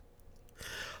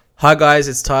Hi guys,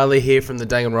 it's Tyler here from the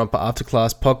Danganronpa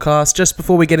Afterclass podcast. Just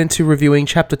before we get into reviewing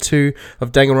Chapter 2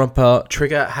 of Danganronpa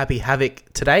Trigger Happy Havoc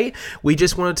today, we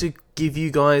just wanted to give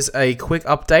you guys a quick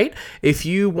update. If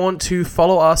you want to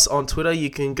follow us on Twitter, you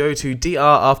can go to DR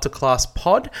Afterclass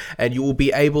Pod and you will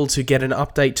be able to get an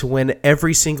update to when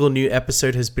every single new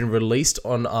episode has been released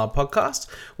on our podcast.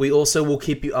 We also will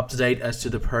keep you up to date as to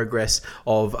the progress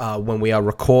of when we are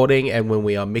recording and when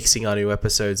we are mixing our new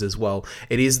episodes as well.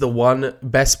 It is the one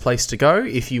best place to go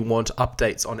if you want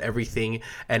updates on everything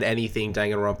and anything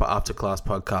Danganronpa Afterclass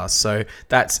podcast. So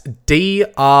that's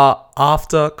DR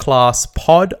Afterclass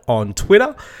Pod on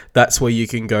Twitter. That's where you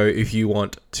can go if you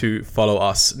want to follow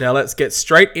us. Now let's get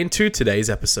straight into today's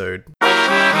episode.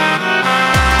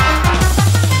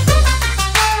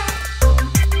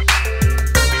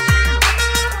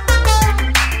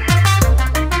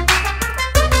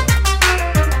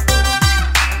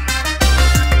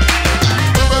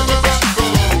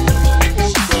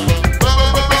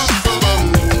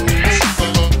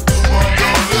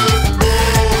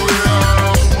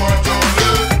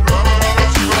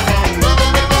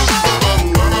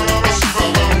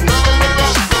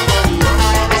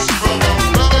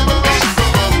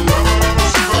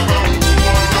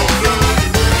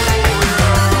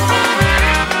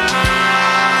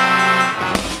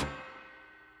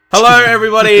 Hello,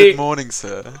 everybody. Good morning,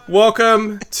 sir.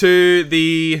 Welcome to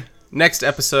the next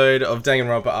episode of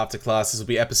Danganronpa Afterclass. This will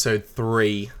be episode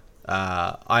 3.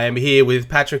 I am here with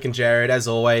Patrick and Jared, as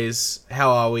always.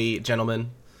 How are we,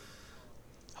 gentlemen?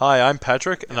 Hi, I'm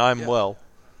Patrick, and I'm well.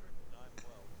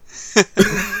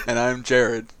 And I'm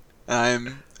Jared.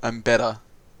 And I'm better.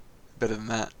 Better than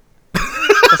that.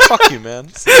 Oh, fuck you, man.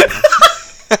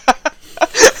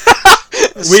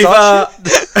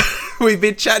 We've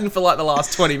been chatting for like the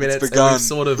last 20 minutes, and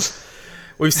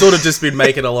we've sort of just been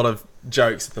making a lot of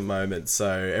jokes at the moment. So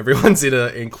everyone's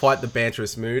in quite the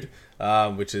banterous mood,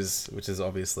 which is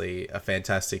obviously a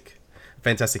fantastic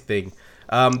thing.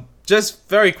 Just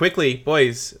very quickly,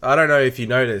 boys, I don't know if you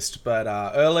noticed, but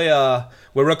earlier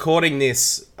we're recording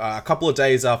this a couple of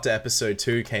days after episode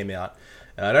 2 came out.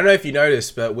 I don't know if you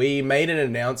noticed, but we made an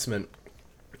announcement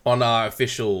on our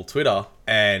official Twitter,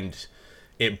 and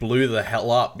it blew the hell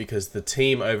up because the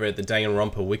team over at the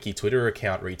Danganronpa Wiki Twitter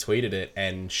account retweeted it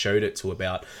and showed it to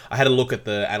I had a look at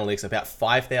the analytics, about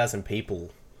 5,000 people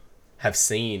have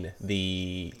seen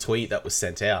the tweet that was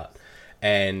sent out.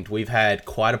 And we've had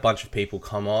quite a bunch of people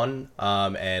come on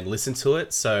and listen to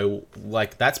it. So,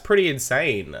 like, that's pretty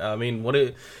insane. I mean,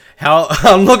 how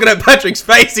I'm looking at Patrick's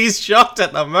face. He's shocked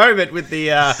at the moment with the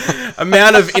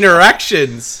amount of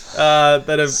interactions that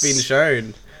have been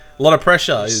shown. A lot of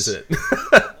pressure, is it?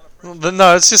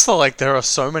 No, it's just like there are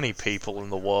so many people in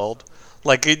the world.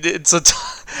 Like it's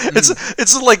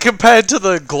like compared to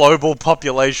the global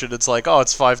population, it's like, oh,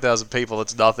 it's 5,000 people,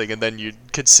 it's nothing, and then you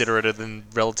consider it in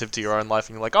relative to your own life,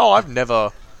 and you're like, oh, I've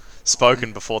never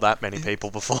spoken before that many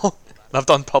people before. I've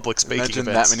done public speaking. Imagine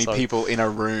events, that many people in a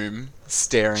room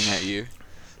staring at you.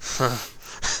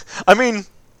 I mean,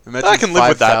 Imagine I can live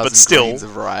with that, but still. grains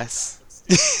of rice.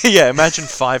 Yeah, imagine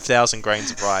 5,000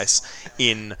 grains of rice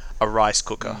in a rice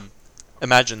cooker.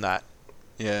 Imagine that.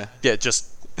 Yeah. Yeah, just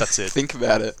that's it. Think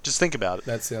about it. Just think about it.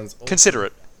 That sounds awesome. Consider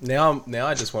it. Now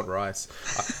I just want rice.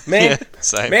 Man, Yeah,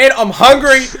 same. man, I'm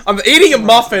hungry. I'm eating a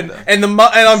muffin, and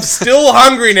I'm still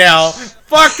hungry now.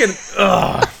 Fucking.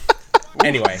 Ugh.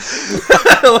 Anyway,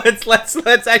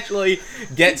 let's actually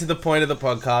get to the point of the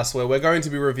podcast where we're going to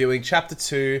be reviewing Chapter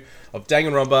 2 of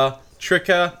Danganronpa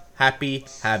Trigger Happy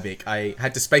Havoc. I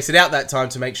had to space it out that time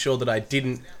to make sure that I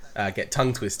didn't get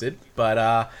tongue twisted.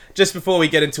 But just before we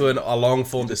get into a long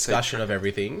form discussion of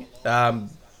everything,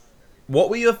 what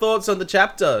were your thoughts on the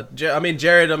chapter?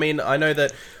 Jared, I know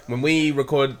that when we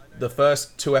recorded the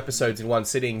first 2 episodes in one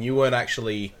sitting, you weren't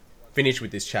actually finished with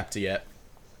this chapter yet.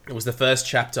 It was the first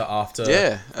chapter after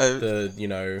the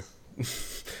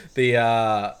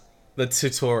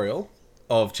tutorial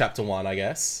of chapter 1, I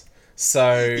guess.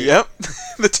 So Yep.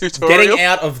 The tutorial. getting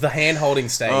out of the hand-holding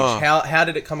stage, how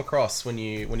did it come across when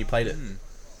you played it?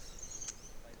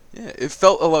 Yeah, it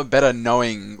felt a lot better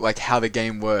knowing like how the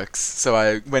game works. So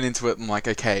I went into it and like,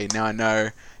 okay, now I know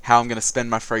how I'm gonna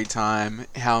spend my free time,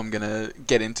 how I'm gonna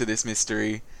get into this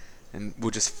mystery, and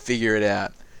we'll just figure it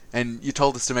out. And you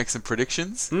told us to make some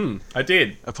predictions. I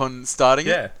did. Upon starting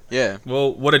it. Yeah.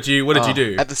 Well, what did you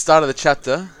do? At the start of the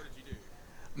chapter,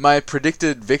 my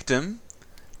predicted victim,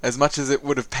 as much as it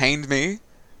would have pained me,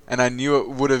 and I knew it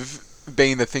would have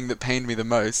been the thing that pained me the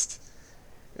most,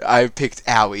 I picked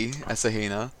Aoi,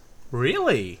 Asahina.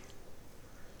 Really?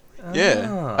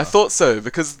 Yeah, I thought so,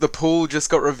 because the pool just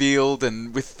got revealed,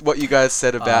 and with what you guys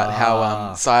said about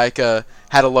how Sayaka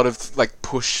had a lot of like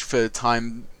push for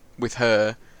time with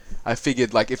her, I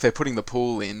figured like if they're putting the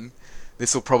pool in,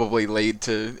 this will probably lead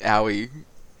to Aoi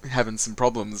having some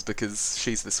problems because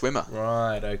she's the swimmer.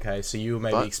 Right, okay, so you were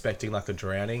maybe expecting like a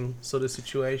drowning sort of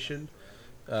situation,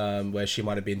 where she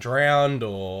might have been drowned,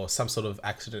 or some sort of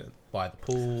accident by the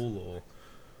pool, or...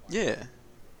 Yeah.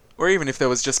 Or even if there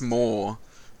was just more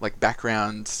like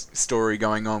background story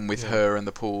going on with her and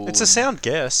the pool. It's a sound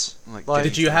guess. Like,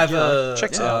 did you have a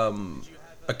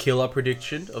killer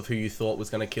prediction of who you thought was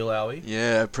going to kill Aoi?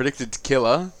 Yeah, predicted to kill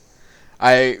her.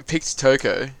 I picked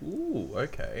Toko. Ooh,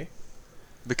 okay.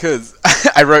 Because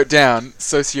I wrote down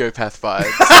sociopath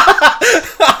vibes.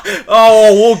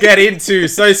 Oh, we'll get into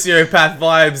sociopath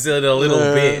vibes in a little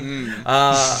bit.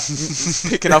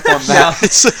 Picking up on that.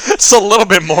 It's a little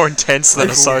bit more intense than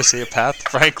a sociopath,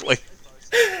 frankly.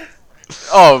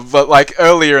 Oh, but like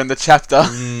earlier in the chapter,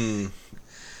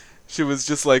 she was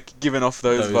just like giving off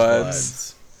those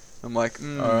vibes. I'm like,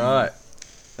 alright.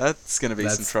 That's going to be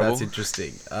some trouble. That's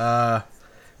interesting.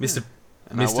 Mr.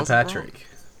 Patrick.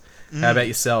 How about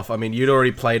yourself? I mean, you'd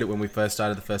already played it when we first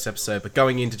started the first episode, but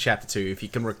going into Chapter 2, if you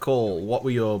can recall, what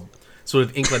were your sort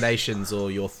of inclinations or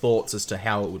your thoughts as to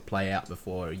how it would play out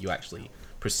before you actually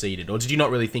proceeded? Or did you not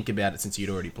really think about it since you'd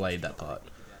already played that part?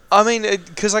 I mean,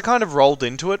 because I kind of rolled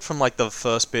into it from like the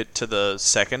first bit to the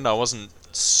second. I wasn't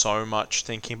so much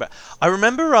thinking about... I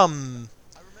remember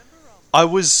I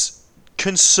was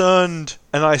concerned,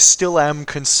 and I still am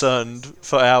concerned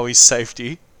for Aoi's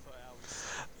safety.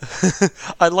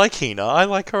 I like Hina. I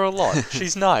like her a lot.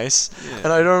 She's nice, and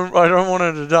I don't want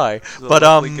her to die. But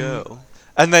lovely girl.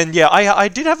 And then I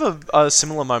did have a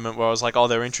similar moment where I was like, oh,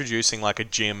 they're introducing like a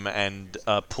gym and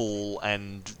a pool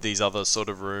and these other sort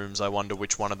of rooms. I wonder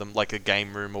which one of them, like a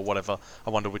game room or whatever.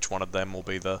 I wonder which one of them will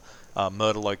be the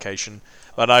murder location.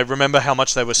 But I remember how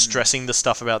much they were stressing the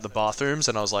stuff about the bathrooms,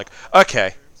 and I was like,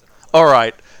 okay, all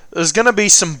right, there's gonna be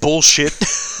some bullshit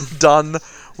done.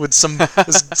 With some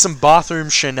bathroom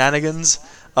shenanigans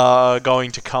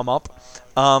going to come up.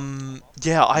 I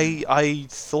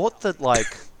thought that, like...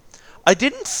 I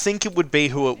didn't think it would be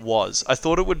who it was. I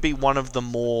thought it would be one of the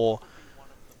more...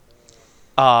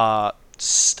 none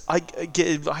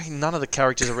of the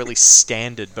characters are really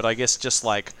standard, but I guess just,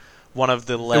 like, one of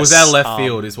the less... It was out of left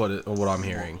field, is what I'm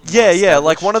hearing. Yeah,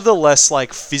 like, one of the less,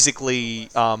 like, physically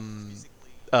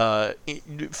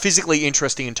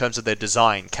interesting in terms of their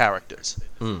design characters.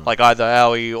 Like either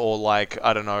Aoi or like,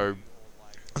 I don't know,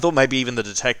 I thought maybe even the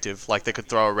detective, like they could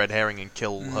throw a red herring and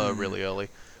kill her really early.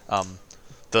 The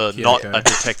Kyoko. Not a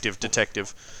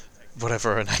detective,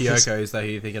 whatever her name is. Kyoko, is that who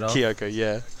you're thinking of? Kyoko,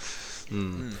 yeah.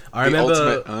 I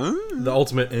remember the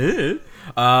ultimate.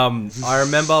 I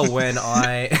remember when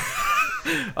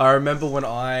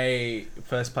I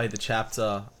first played the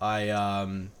chapter.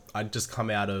 I'd just come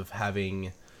out of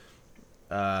having.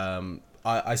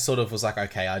 I sort of was like,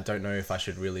 okay, I don't know if I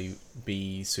should really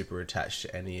be super attached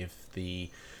to any of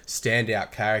the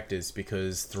standout characters,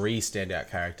 because 3 standout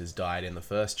characters died in the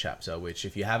first chapter, which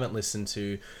if you haven't listened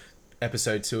to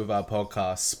episode 2 of our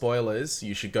podcast, spoilers,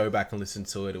 you should go back and listen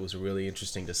to it. It was a really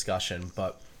interesting discussion.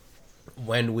 But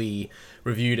when we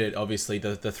reviewed it, obviously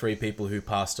the 3 people who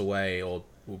passed away or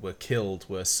were killed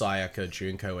were Sayaka,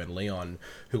 Junko, and Leon,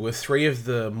 who were 3 of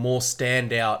the more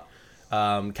standout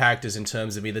characters in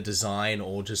terms of either design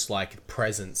or just like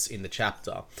presence in the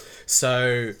chapter.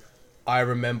 So I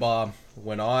remember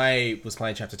when I was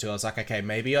playing chapter 2, I was like, okay,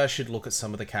 maybe I should look at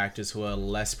some of the characters who are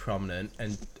less prominent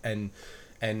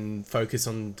and focus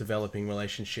on developing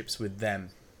relationships with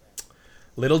them.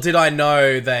 Little did I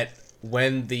know that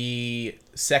when the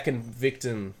second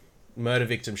murder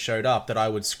victim showed up, that I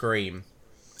would scream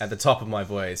at the top of my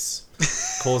voice,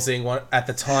 causing one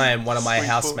of my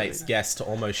housemates' guests to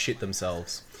almost shit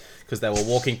themselves because they were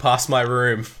walking past my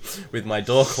room with my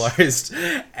door closed,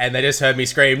 and they just heard me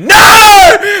scream,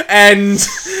 "No!" And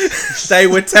they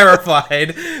were terrified.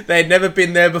 They'd never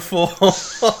been there before.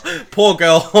 Poor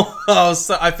girl.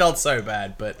 I felt so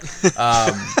bad, but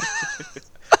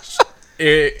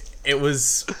it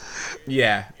was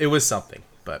something.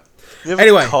 But you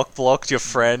ever cock-blocked your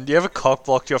friend? You ever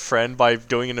cock-blocked your friend by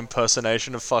doing an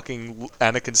impersonation of fucking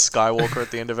Anakin Skywalker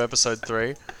at the end of episode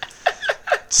 3?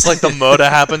 It's like the murder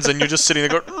happens and you're just sitting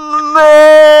there going,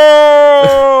 "No!"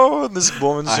 And this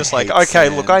woman's just like, "Okay,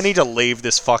 look, I need to leave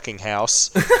this fucking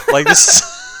house." Like this.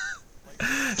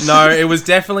 No, it was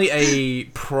definitely a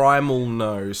primal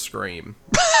no scream.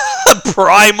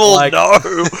 Primal no.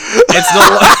 It's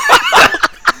not like...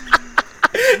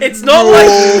 It's not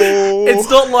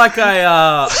like I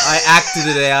acted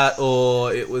it out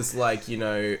or it was like, you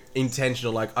know,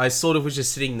 intentional. Like I sort of was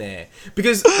just sitting there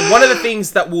because one of the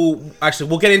things that we'll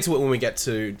get into it when we get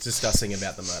to discussing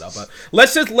about the murder. But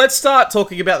let's start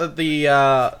talking about the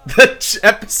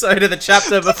episode of the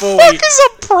chapter before what the fuck is a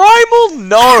primal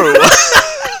no?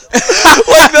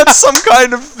 Like that's some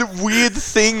kind of weird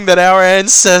thing that our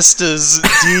ancestors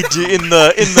did in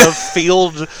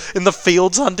the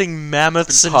fields hunting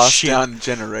mammoths and passed shit. down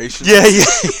generations. Yeah.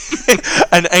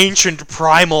 An ancient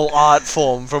primal art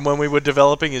form from when we were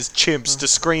developing as chimps to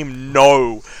scream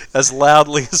no as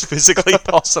loudly as physically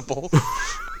possible.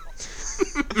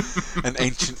 An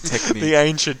ancient technique. The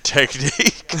ancient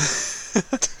technique.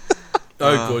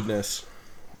 Oh goodness.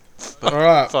 All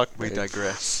right. Fuck We me.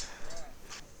 digress.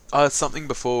 Something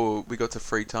before we got to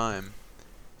free time.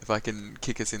 If I can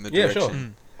kick us in the direction.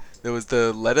 Sure. There was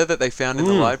the letter that they found in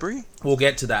the library We'll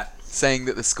get to that. saying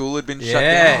that the school had been shut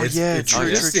Yeah, down. it's true.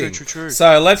 interesting.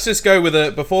 So let's just go with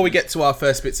it. Before we get to our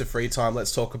first bits of free time,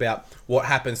 let's talk about what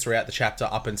happens throughout the chapter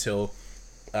up until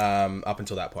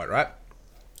that point, right?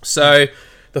 So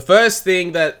the first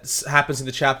thing that happens in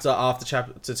the chapter after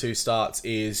chapter 2 starts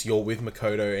is you're with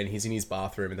Makoto and he's in his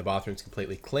bathroom and the bathroom's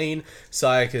completely clean.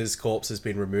 Sayaka's corpse has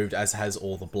been removed, as has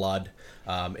all the blood.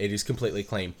 It is completely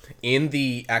clean. In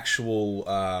the actual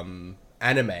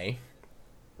anime,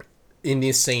 in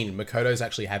this scene, Makoto's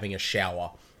actually having a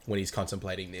shower when he's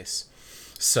contemplating this.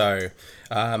 So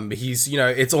he's, you know,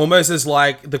 it's almost as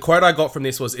like, the quote I got from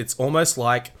this was, it's almost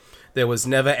like there was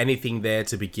never anything there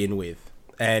to begin with.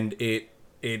 And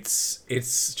it's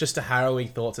just a harrowing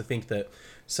thought to think that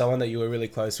someone that you were really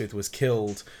close with was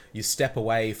killed. You step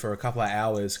away for a couple of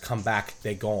hours, come back,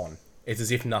 they're gone. It's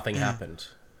as if nothing happened,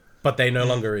 but they no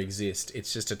longer exist.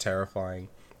 It's just a terrifying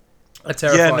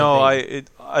Yeah, no, thing.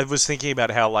 I was thinking about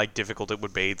how like difficult it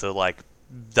would be to like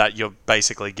that you're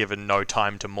basically given no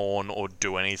time to mourn or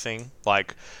do anything.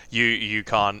 Like you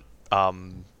can't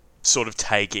sort of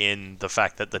take in the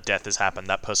fact that the death has happened.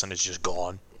 That person is just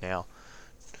gone now.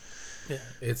 Yeah,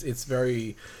 it's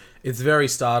very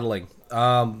startling.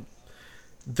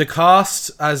 The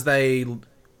cast, as they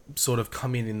sort of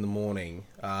come in the morning,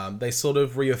 they sort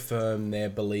of reaffirm their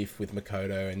belief with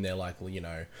Makoto, and they're like, well, you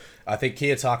know, I think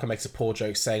Kiyotaka makes a poor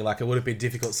joke saying like it would have been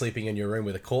difficult sleeping in your room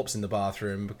with a corpse in the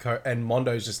bathroom, and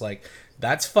Mondo's just like,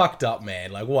 that's fucked up,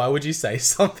 man. Like, why would you say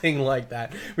something like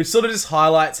that? Which sort of just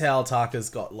highlights how Taka's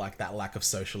got like that lack of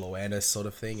social awareness sort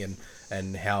of thing,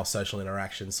 and how social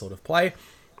interactions sort of play.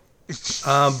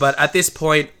 But at this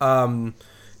point,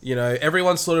 you know,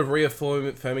 everyone's sort of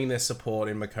reaffirming their support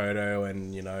in Makoto,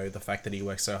 and, you know, the fact that he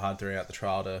worked so hard throughout the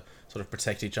trial to sort of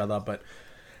protect each other. But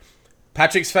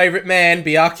Patrick's favourite man,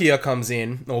 Byakuya, comes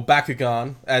in, or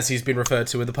Bakugan, as he's been referred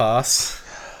to in the past.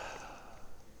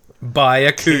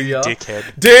 Byakuya.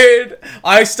 Dickhead. Dude,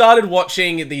 I started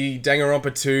watching the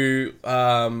Danganronpa 2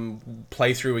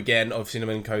 playthrough again of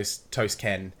Cinnamon Toast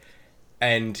Ken,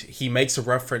 and he makes a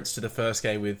reference to the first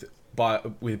game with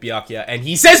Byakuya, and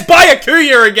he says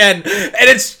Byakuya again, and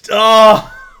it's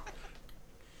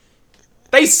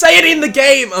they say it in the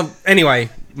game. Anyway,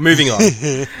 moving on.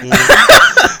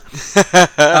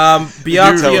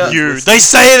 Byakuya, You. They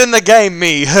say it in the game.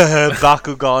 Me.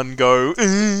 Bakugan go.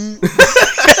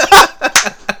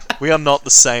 We are not the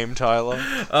same, Tyler.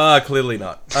 clearly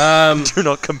not. Do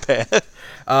not compare.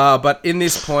 But in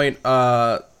this point,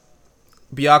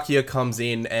 Byakuya comes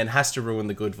in and has to ruin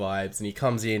the good vibes, and he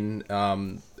comes in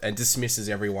and dismisses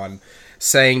everyone,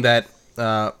 saying that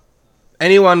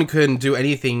anyone can do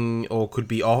anything or could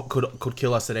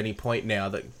kill us at any point now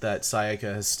that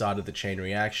Sayaka has started the chain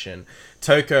reaction.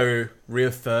 Toko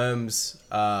reaffirms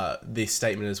this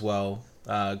statement as well,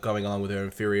 going along with her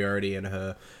inferiority and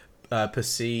her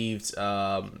perceived,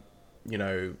 you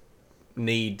know,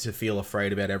 need to feel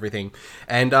afraid about everything.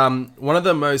 And one of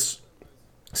the most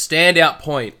standout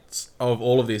points of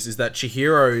all of this is that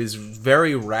Chihiro is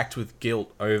very racked with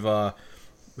guilt over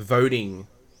voting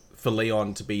for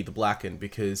Leon to be the Blackened,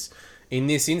 because in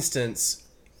this instance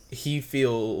he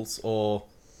feels, or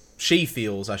she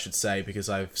feels I should say, because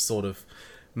I've sort of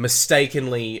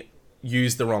mistakenly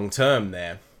used the wrong term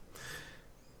there.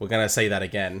 We're going to say that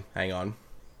again, hang on.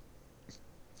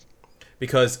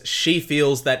 Because she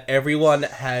feels that everyone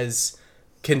has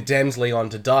condemns Leon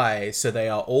to die, so they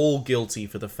are all guilty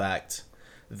for the fact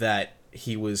that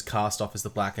he was cast off as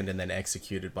the Blackened and then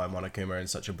executed by Monokuma in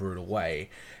such a brutal way.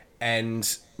 And,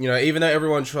 you know, even though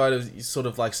everyone sort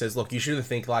of like says, look, you shouldn't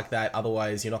think like that,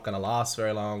 otherwise you're not going to last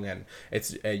very long, and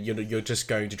it's you're just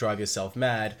going to drive yourself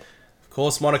mad. Of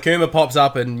course, Monokuma pops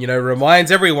up and, you know, reminds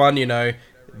everyone, you know,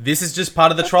 this is just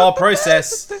part of the trial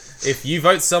process. If you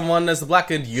vote someone as the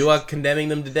Blackened, you are condemning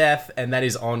them to death, and that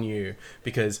is on you,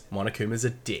 because Monokuma's a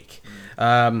dick.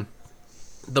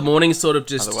 The morning sort of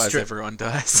just... Otherwise everyone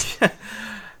dies.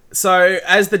 So,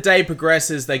 as the day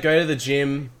progresses, they go to the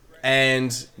gym,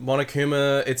 and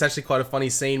Monokuma... It's actually quite a funny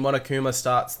scene. Monokuma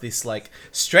starts this, like,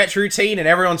 stretch routine, and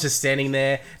everyone's just standing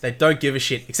there. They don't give a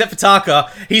shit. Except for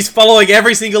Taka. He's following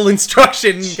every single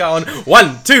instruction, going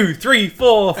 1, 2, 3,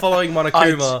 4, following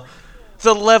Monokuma.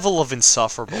 The level of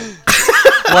insufferable.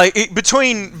 Like,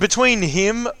 between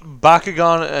him,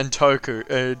 Bakugan, and Toko...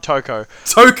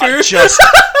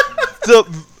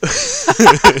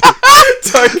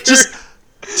 Just...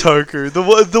 Toku.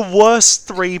 The worst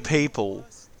three people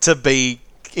to be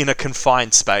in a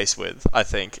confined space with, I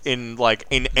think, in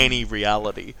any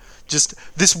reality. Just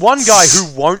this one guy who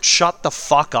won't shut the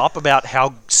fuck up about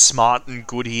how smart and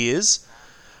good he is.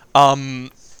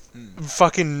 Fucking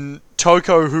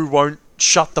Toko, who won't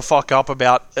shut the fuck up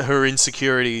about her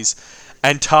insecurities,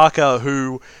 and Taka,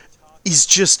 who is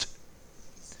just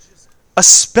a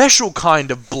special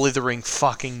kind of blithering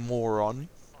fucking moron.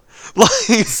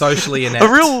 Like, socially inept.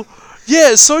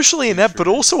 Socially inept, but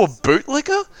also a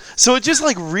bootlicker. So it's just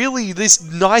like really this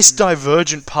nice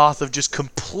divergent path of just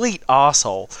complete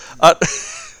arsehole. But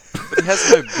he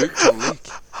has no boot to lick.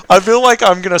 I feel like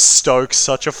I'm gonna stoke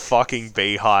such a fucking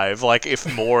beehive, like,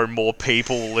 if more and more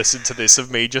people listen to this, of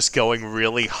me just going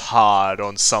really hard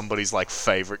on somebody's, like,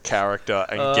 favourite character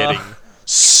and getting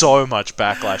so much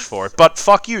backlash for it. But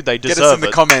fuck you, they deserve it. Get us in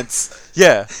the comments.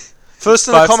 Yeah. First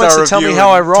in the comments to tell me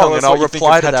how I'm wrong, and I'll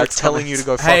reply to that telling you to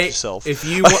go fuck yourself. If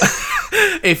you want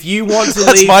to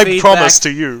That's leave my feedback, promise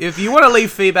to you. If you want to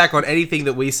leave feedback on anything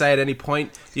that we say at any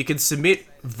point, you can submit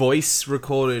voice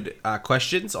recorded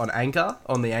questions on Anchor,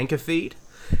 on the Anchor feed.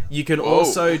 You can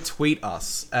also tweet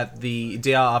us at the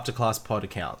DR Afterclass pod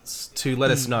accounts to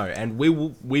let us know, and we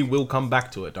will come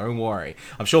back to it. Don't worry.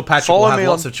 I'm sure Patrick will have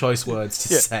lots of choice words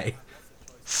to say.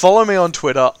 Follow me on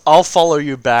Twitter, I'll follow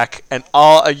you back, and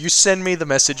you send me the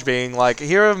message being like,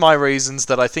 here are my reasons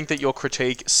that I think that your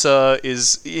critique, sir,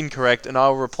 is incorrect, and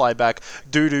I'll reply back,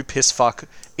 doo-doo, piss, fuck,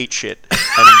 eat shit.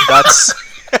 And that's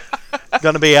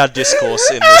gonna be our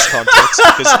discourse in this context,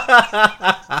 because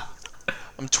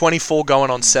I'm 24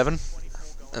 going on 7,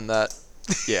 and that,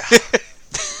 yeah.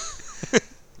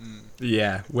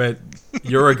 Yeah,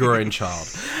 you're a grown child.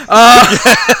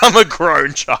 I'm a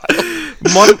grown child.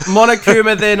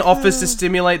 Monokuma then offers to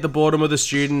stimulate the boredom of the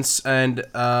students, and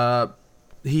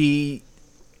he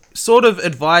sort of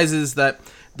advises that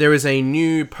there is a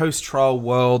new post-trial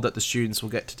world that the students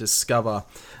will get to discover.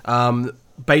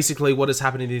 Basically, what has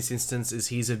happened in this instance is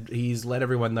he's let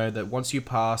everyone know that once you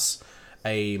pass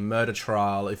a murder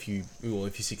trial, if you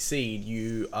succeed,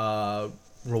 you are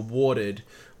rewarded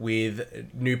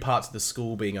with new parts of the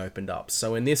school being opened up.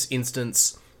 So in this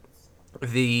instance,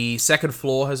 the second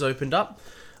floor has opened up,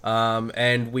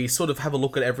 and we sort of have a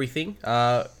look at everything.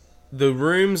 The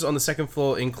rooms on the second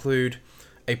floor include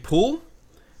a pool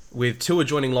with 2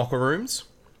 adjoining locker rooms,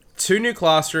 2 new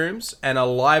classrooms, and a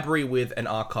library with an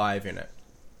archive in it.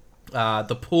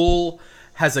 The pool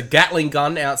has a Gatling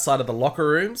gun outside of the locker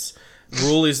rooms.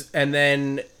 And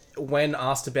then when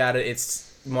asked about it,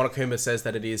 Monokuma says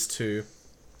that it is to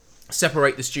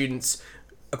separate the students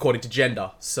according to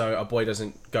gender, so a boy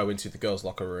doesn't go into the girls'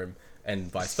 locker room and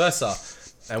vice versa.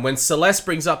 And when Celeste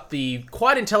brings up the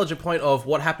quite intelligent point of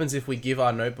what happens if we give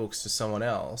our notebooks to someone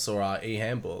else, or our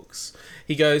e-handbooks,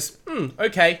 he goes,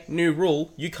 okay, new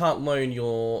rule, you can't loan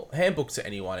your handbook to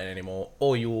anyone anymore,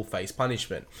 or you will face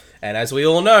punishment. And as we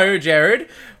all know, Jared,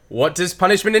 what does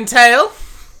punishment entail?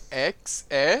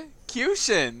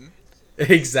 Execution.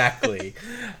 Exactly.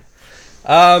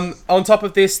 On top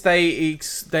of this, they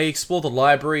explore the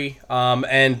library,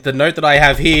 and the note that I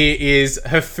have here is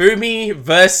Hifumi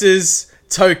versus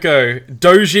Toko,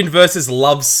 Dojin versus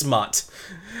Love Smut.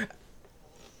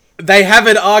 They have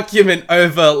an argument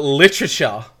over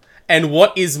literature and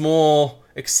what is more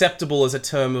acceptable as a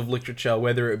term of literature,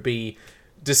 whether it be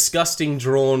disgusting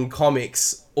drawn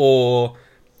comics or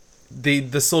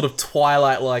the sort of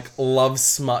Twilight-like love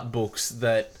smut books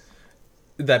that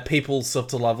people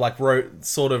sort of love, like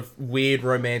sort of weird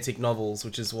romantic novels,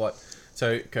 which is what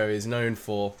Toko is known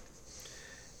for.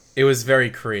 It was very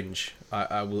cringe.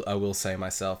 I will say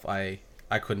myself. I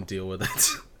couldn't deal with it.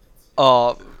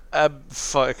 Oh,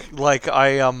 fuck! Like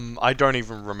I don't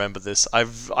even remember this. I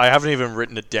haven't even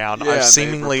written it down. Yeah, I've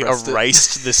seemingly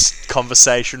erased this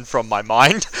conversation from my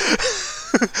mind,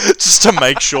 just to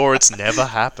make sure it's never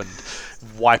happened.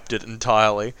 Wiped it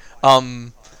entirely.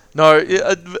 No,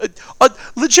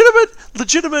 legitimate,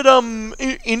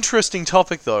 interesting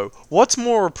topic though. What's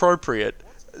more appropriate?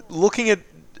 looking at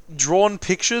drawn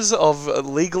pictures of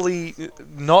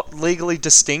not legally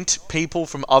distinct people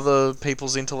from other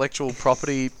people's intellectual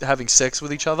property having sex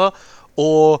with each other,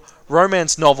 or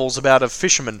romance novels about a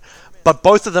fisherman, but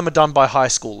both of them are done by high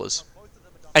schoolers,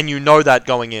 and you know that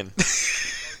going in.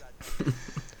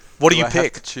 What do you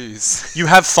pick? Have to choose. You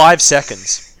have 5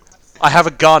 seconds. I have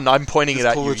a gun. I'm pointing it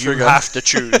at you. You have to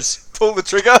choose. Pull the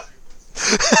trigger.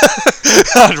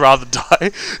 I'd rather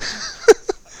die.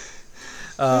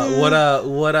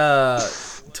 The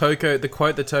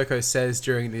quote that Toko says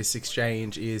during this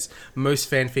exchange is, "Most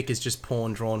fanfic is just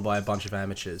porn drawn by a bunch of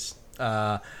amateurs."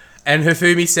 And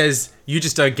Hifumi says, "You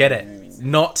just don't get it.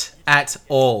 Not at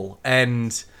all."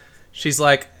 And she's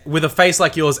like, "With a face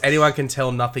like yours, anyone can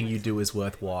tell nothing you do is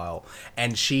worthwhile."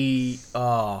 And she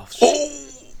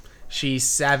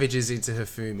savages into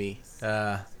Hifumi.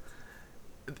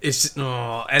 It's just,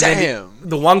 and damn. Then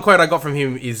the one quote I got from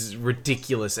him is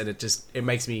ridiculous, and it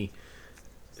makes me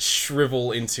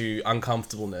shrivel into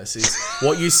uncomfortableness. Is,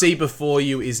 "What you see before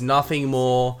you is nothing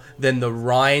more than the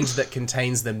rind that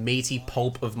contains the meaty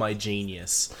pulp of my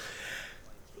genius."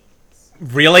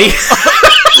 Really?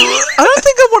 I don't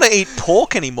think I want to eat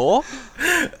pork anymore.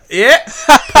 Yeah,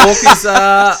 pork is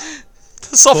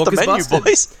It's off the menu, busted.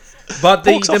 boys. But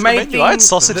Pork's the off main menu. thing, I had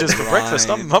sausages for breakfast.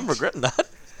 I'm regretting that.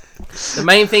 the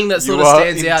main thing that sort You of are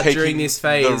stands out intaking during this the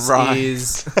phase rind.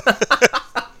 is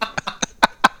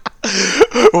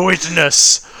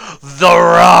Witness the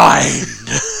rind.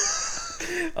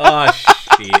 oh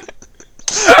shit.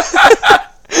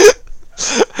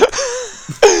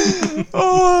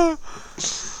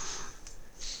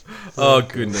 Oh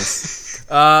goodness.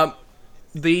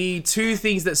 The two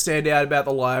things that stand out about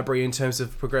the library in terms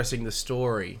of progressing the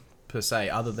story per se,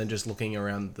 other than just looking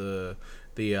around the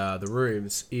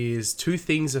rooms, is two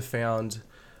things are found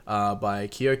by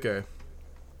Kyoko.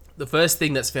 The first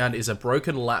thing that's found is a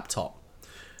broken laptop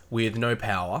with no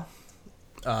power.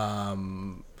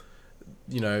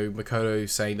 Makoto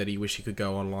saying that he wished he could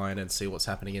go online and see what's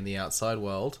happening in the outside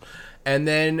world. And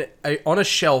then on a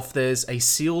shelf, there's a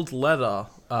sealed letter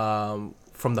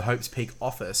from the Hope's Peak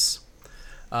office,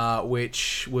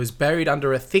 which was buried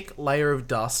under a thick layer of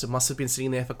dust. It must have been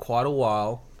sitting there for quite a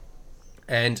while.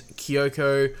 And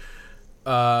Kyoko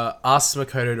asks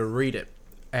Makoto to read it.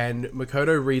 And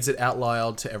Makoto reads it out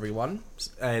loud to everyone.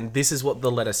 And this is what the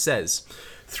letter says.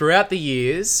 "Throughout the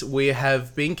years, we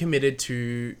have been committed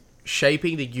to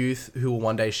shaping the youth who will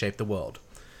one day shape the world.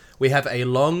 We have a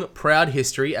long, proud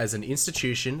history as an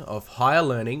institution of higher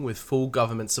learning with full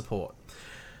government support.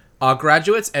 Our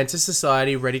graduates enter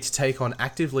society ready to take on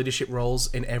active leadership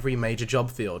roles in every major job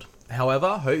field.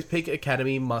 However, Hope's Peak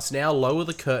Academy must now lower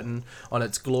the curtain on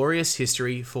its glorious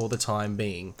history for the time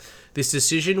being. This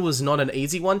decision was not an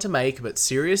easy one to make, but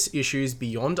serious issues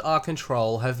beyond our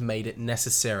control have made it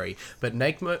necessary. But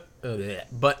make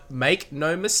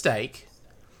no mistake,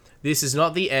 this is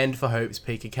not the end for Hope's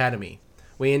Peak Academy.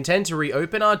 We intend to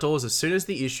reopen our doors as soon as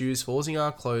the issues forcing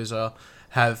our closure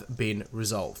have been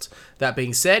resolved. That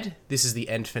being said, this is the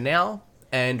end for now,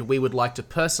 and we would like to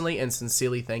personally and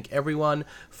sincerely thank everyone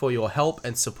for your help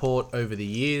and support over the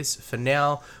years. For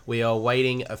now, we are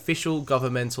awaiting official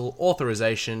governmental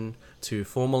authorization to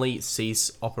formally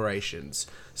cease operations.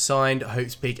 Signed,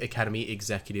 Hope's Peak Academy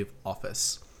Executive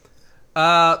Office."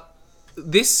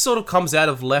 This sort of comes out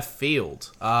of left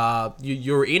field.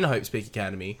 You're in Hope's Peak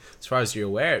Academy. As far as you're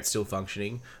aware, it's still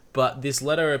functioning. But this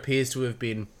letter appears to have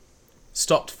been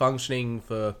stopped functioning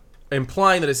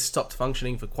implying that it's stopped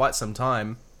functioning for quite some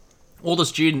time. All the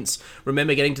students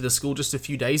remember getting to the school just a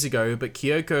few days ago, but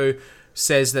Kyoko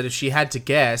says that if she had to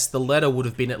guess, the letter would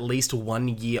have been at least 1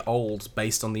 year old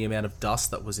based on the amount of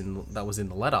dust that was in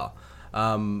the letter.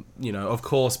 Of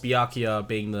course, Byakuya,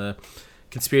 being the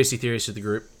conspiracy theorist of the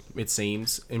group, it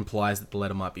seems, implies that the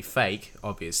letter might be fake,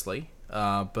 obviously.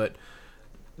 But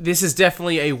this is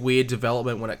definitely a weird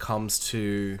development when it comes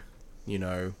to,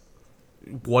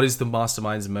 what is the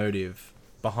mastermind's motive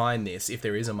behind this, if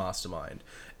there is a mastermind,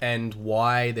 and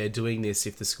why they're doing this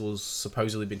if the school's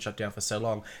supposedly been shut down for so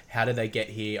long. How did they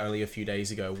get here only a few days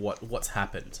ago? What's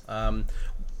happened?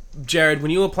 Jared,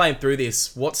 when you were playing through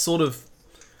this, what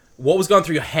was going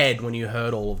through your head when you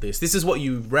heard all of this? This is what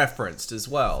you referenced as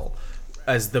well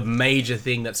as the major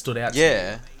thing that stood out to you.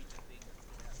 Yeah.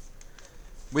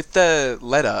 With the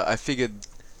letter, I figured,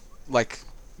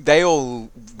 they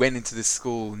all went into this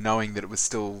school knowing that it was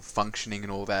still functioning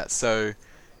and all that, so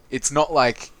it's not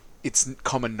like it's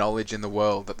common knowledge in the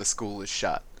world that the school is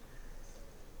shut.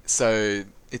 So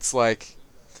it's like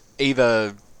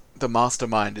either the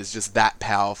mastermind is just that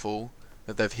powerful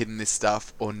that they've hidden this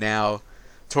stuff, or now,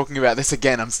 talking about this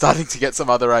again, I'm starting to get some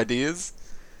other ideas.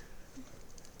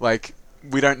 Like,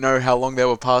 we don't know how long they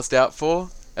were passed out for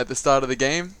at the start of the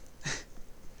game.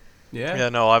 Yeah,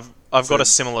 no, I've got a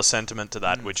similar sentiment to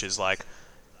that, which is like,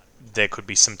 there could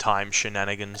be some time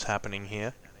shenanigans happening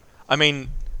here. I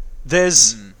mean,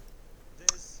 there's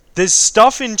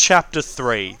stuff in Chapter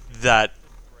 3 that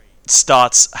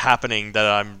starts happening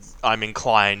that I'm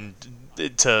inclined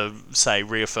to say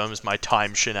reaffirms my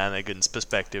time shenanigans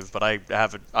perspective, but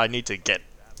I need to get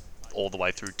all the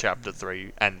way through Chapter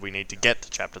 3, and we need to get to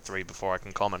Chapter 3 before I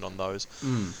can comment on those.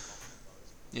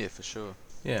 Yeah, for sure.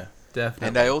 Yeah, definitely.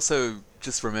 And I also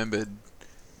just remembered,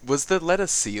 was the letter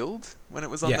sealed when it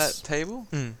was on that table?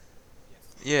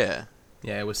 Yeah.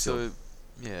 Yeah, it was sealed.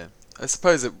 So, yeah. I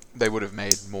suppose they would have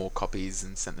made more copies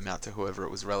and sent them out to whoever it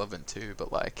was relevant to,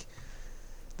 but like,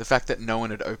 the fact that no one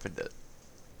had opened it,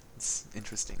 it's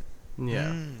interesting.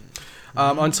 Yeah.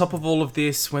 On top of all of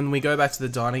this, when we go back to the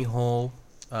dining hall,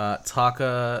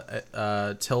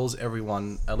 Taka tells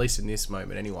everyone, at least in this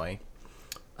moment anyway,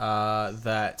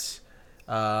 that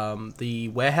the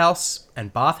warehouse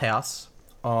and bathhouse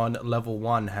on level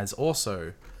 1 has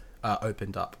also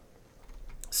opened up.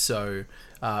 So,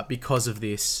 because of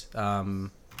this,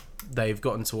 they've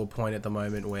gotten to a point at the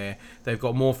moment where they've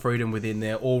got more freedom within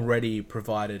their already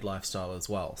provided lifestyle as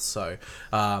well. So,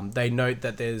 they note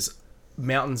that there's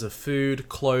mountains of food,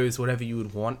 clothes, whatever you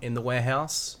would want in the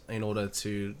warehouse in order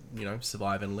to,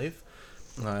 survive and live.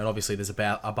 And obviously there's a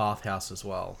bathhouse as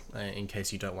well, in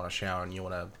case you don't want to shower and you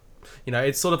want to...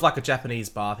 it's sort of like a Japanese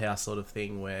bathhouse sort of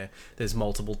thing where there's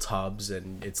multiple tubs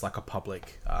and it's like a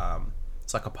public...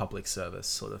 It's like a public service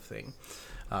sort of thing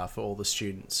for all the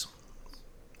students.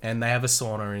 And they have a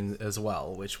sauna in as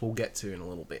well, which we'll get to in a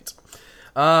little bit.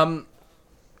 As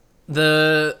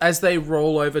they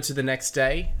roll over to the next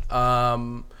day,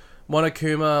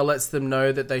 Monokuma lets them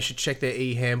know that they should check their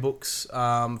e-handbooks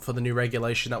for the new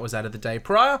regulation that was added the day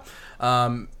prior.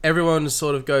 Everyone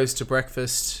sort of goes to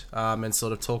breakfast and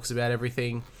sort of talks about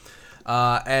everything.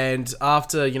 And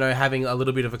after, having a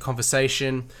little bit of a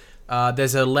conversation...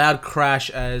 there's a loud crash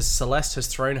as Celeste has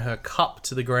thrown her cup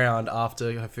to the ground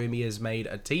after Hifumi has made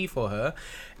a tea for her,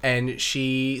 and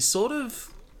she sort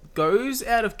of goes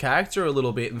out of character a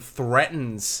little bit and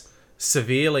threatens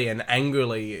severely and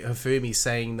angrily Hifumi,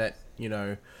 saying that,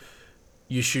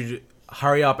 you should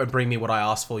hurry up and bring me what I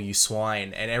asked for, you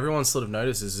swine. And everyone sort of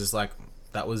notices is like,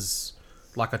 that was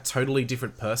like a totally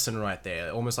different person right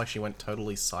there, almost like she went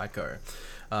totally psycho.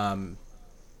 And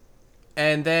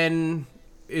then...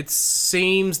 it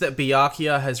seems that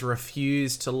Byakuya has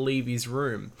refused to leave his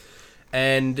room,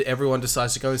 and everyone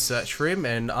decides to go and search for him,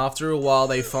 and after a while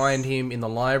they find him in the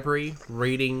library,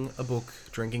 reading a book,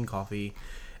 drinking coffee,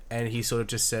 and he sort of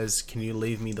just says, can you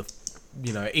leave me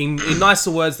in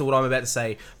nicer words than what I'm about to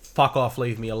say, fuck off,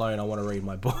 leave me alone, I want to read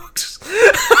my books.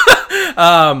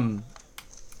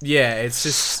 Yeah, it's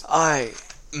just...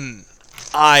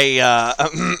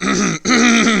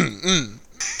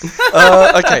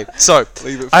 Okay, so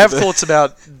I have thoughts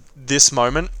about this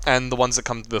moment and the ones that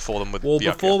come before them with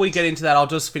Byakuya. Before we get into that, I'll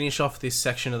just finish off this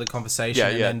section of the conversation,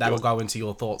 and then that'll go into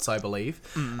your thoughts, I believe.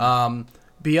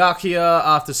 Byakuya,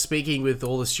 after speaking with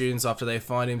all the students after they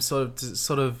find him,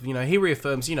 sort of, he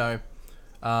reaffirms,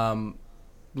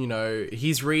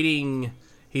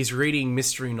 he's reading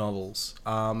mystery novels,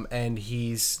 and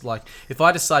he's like, if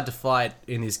I decide to fight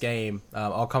in this game,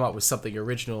 I'll come up with something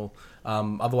original.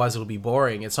 Otherwise it'll be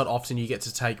boring. It's not often you get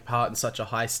to take part in such a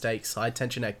high stakes, high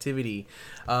tension activity.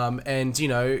 And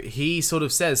he sort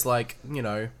of says like,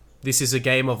 this is a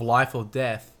game of life or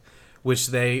death, which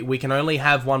we can only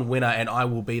have one winner, and I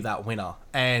will be that winner.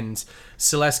 And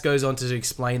Celeste goes on to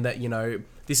explain that,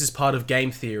 this is part of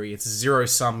game theory. It's a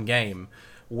zero-sum game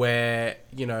where,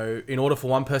 in order for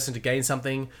one person to gain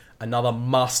something, another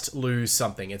must lose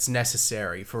something. It's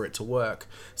necessary for it to work.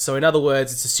 So in other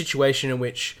words, it's a situation in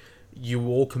which you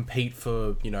all compete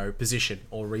for, position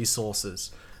or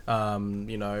resources,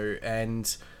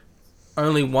 and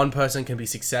only one person can be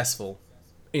successful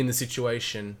in the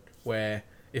situation where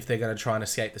if they're going to try and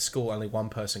escape the school, only one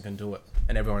person can do it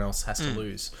and everyone else has to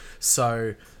lose.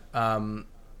 So, Byakuya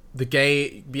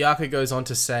goes on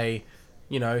to say,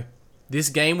 this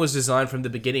game was designed from the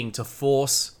beginning to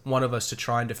force one of us to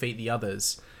try and defeat the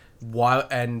others. Why?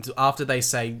 And after they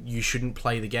say you shouldn't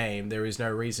play the game, there is no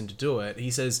reason to do it. He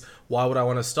says, "Why would I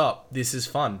want to stop? This is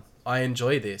fun. I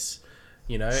enjoy this."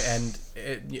 And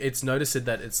it's noticed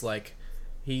that it's like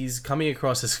he's coming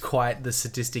across as quite the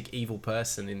sadistic, evil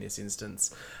person in this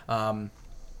instance, and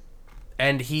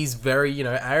he's very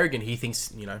arrogant. He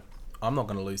thinks I'm not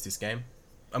going to lose this game.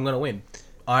 I'm going to win.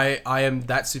 I am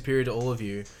that superior to all of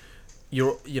you.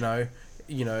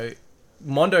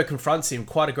 Mondo confronts him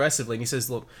quite aggressively, and he says,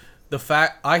 "Look, the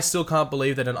fact I still can't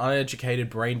believe that an uneducated,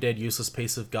 brain-dead, useless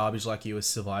piece of garbage like you has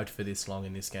survived for this long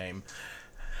in this game.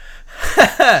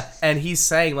 And he's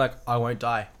saying, like, I won't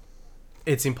die.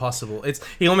 It's impossible.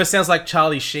 He almost sounds like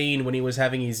Charlie Sheen when he was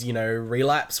having his,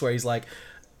 relapse, where he's like,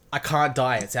 I can't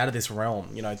die. It's out of this realm.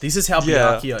 This is how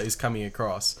Byakuya is coming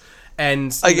across.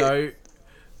 And,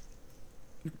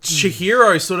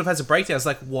 Chihiro sort of has a breakdown. It's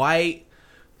like, why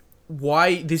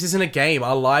this isn't a game?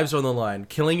 Our lives are on the line.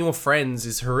 Killing your friends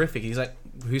is horrific. He's like,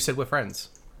 who said we're friends?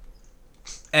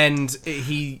 And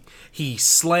he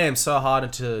slams so hard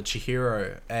into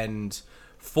Chihiro and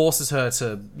forces her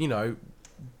to,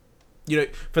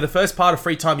 for the first part of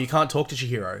Free Time, you can't talk to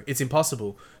Chihiro. It's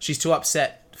impossible. She's too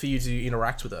upset for you to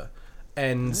interact with her.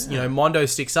 And, Mondo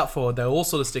sticks up for her. They all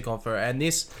sort of stick on for her. And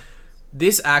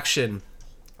this action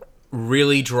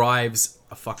really drives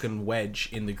a fucking wedge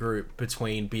in the group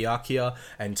between Byakuya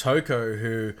and Toko,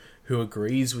 who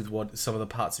agrees with what some of the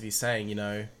parts of he's saying,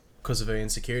 because of her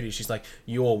insecurity. She's like,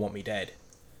 you all want me dead.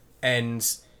 And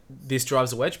this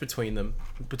drives a wedge between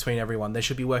everyone. They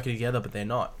should be working together, but they're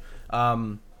not.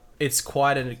 It's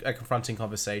quite a confronting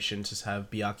conversation to have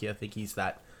Byakuya think he's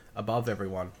that above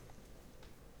everyone.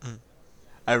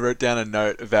 I wrote down a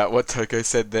note about what Toko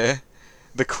said there.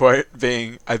 The quote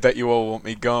being, I bet you all want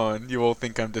me gone. You all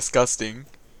think I'm disgusting.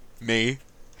 Me.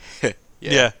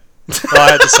 Yeah. Well,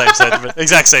 I had the same sentiment.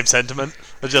 Exact same sentiment.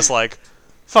 But just like,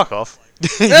 fuck off.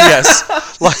 Yes.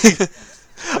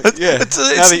 Yeah.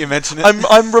 Now that you mention it.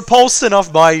 I'm repulsed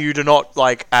enough by you to not,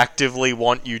 actively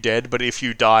want you dead, but if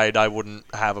you died, I wouldn't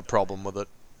have a problem with it.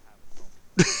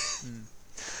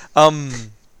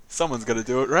 Someone's got to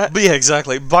do it, right? But yeah,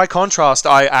 exactly. By contrast,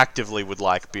 I actively would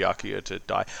like Byakuya to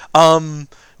die.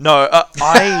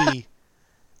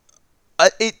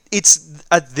 It's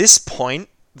at this point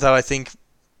that I think,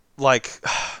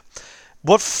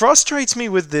 what frustrates me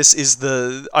with this is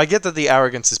I get that the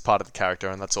arrogance is part of the character,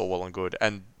 and that's all well and good,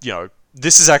 and,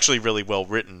 this is actually really well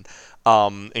written,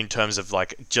 in terms of,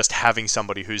 just having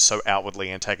somebody who's so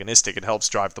outwardly antagonistic. It helps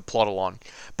drive the plot along.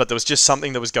 But there was just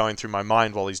something that was going through my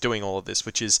mind while he's doing all of this,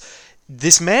 which is,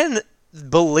 this man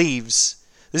believes,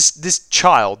 this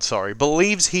child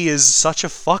believes he is such a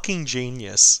fucking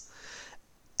genius.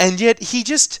 And yet he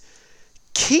just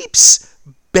keeps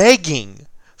begging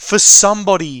for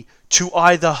somebody to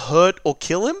either hurt or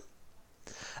kill him.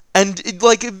 And,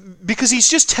 because he's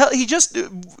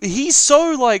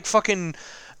so, fucking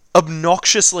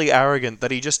obnoxiously arrogant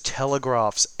that he just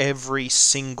telegraphs every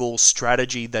single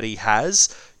strategy that he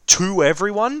has to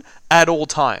everyone at all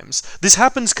times. This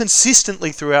happens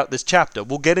consistently throughout this chapter.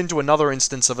 We'll get into another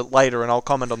instance of it later, and I'll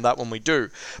comment on that when we do.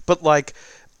 But,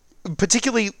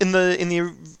 particularly in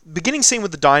the beginning scene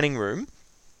with the dining room,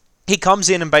 he comes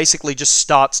in and basically just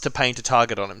starts to paint a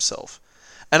target on himself.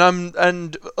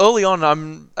 And early on,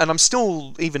 I'm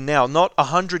still, even now, not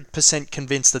 100%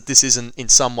 convinced that this isn't in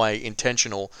some way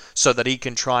intentional, so that he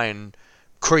can try and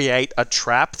create a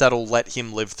trap that'll let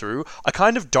him live through. I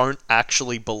kind of don't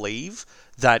actually believe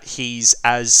that he's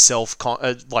as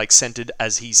centered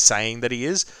as he's saying that he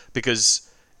is,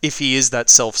 because if he is that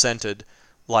self-centered,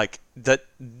 that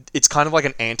it's kind of like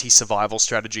an anti-survival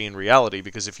strategy in reality,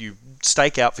 because if you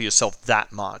stake out for yourself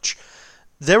that much,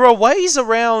 there are ways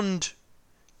around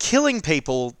killing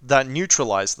people that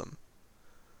neutralize them.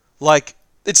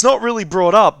 It's not really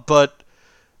brought up, but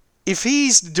if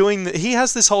he's he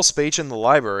has this whole speech in the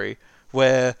library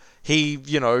where he,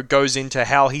 goes into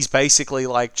how he's basically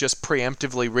just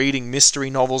preemptively reading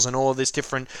mystery novels and all of this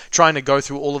trying to go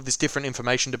through all of this different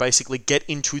information to basically get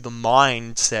into the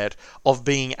mindset of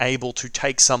being able to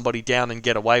take somebody down and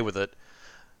get away with it.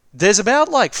 There's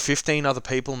about 15 other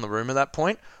people in the room at that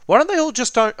point. Why don't they all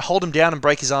just don't hold him down and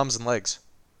break his arms and legs?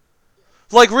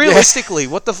 Realistically,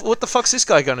 what the fuck's this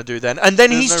guy gonna do then? And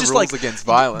then There's he's no just rules against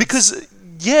violence. Because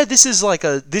this is like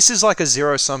a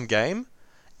zero-sum game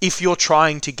if you're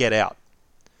trying to get out.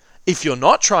 If you're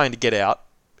not trying to get out,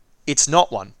 it's not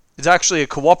one. It's actually a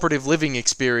cooperative living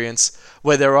experience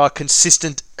where there are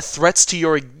consistent threats to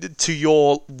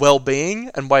your well-being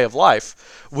and way of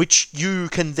life, which you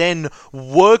can then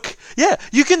work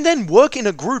in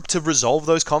a group to resolve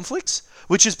those conflicts,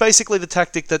 which is basically the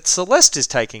tactic that Celeste is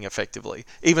taking effectively,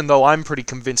 even though I'm pretty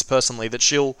convinced personally that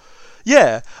she'll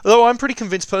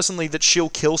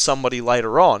kill somebody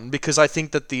later on, because I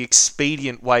think that the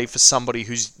expedient way for somebody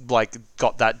who's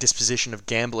got that disposition of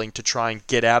gambling to try and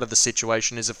get out of the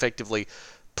situation is effectively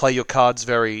play your cards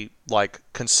very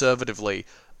conservatively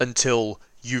until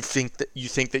you think that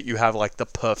you have the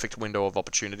perfect window of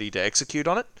opportunity to execute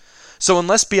on it. So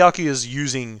unless Byakuya is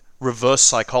using reverse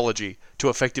psychology to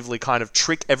effectively kind of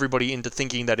trick everybody into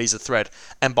thinking that he's a threat,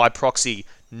 and by proxy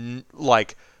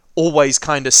always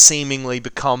kind of seemingly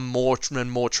become more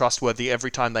and more trustworthy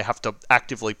every time they have to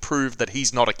actively prove that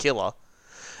he's not a killer.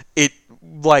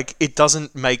 It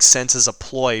doesn't make sense as a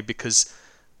ploy because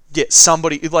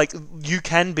somebody you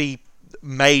can be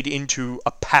made into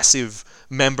a passive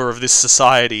member of this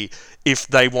society if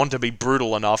they want to be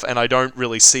brutal enough, and I don't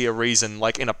really see a reason,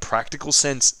 in a practical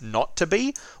sense, not to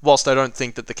be. Whilst I don't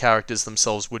think that the characters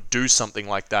themselves would do something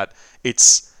like that,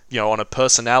 it's, on a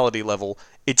personality level,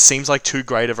 it seems like too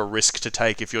great of a risk to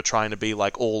take if you're trying to be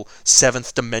all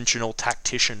seventh dimensional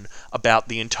tactician about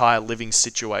the entire living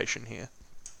situation here.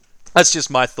 That's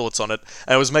just my thoughts on it.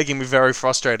 And it was making me very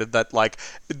frustrated that,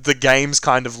 the game's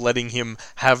kind of letting him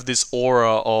have this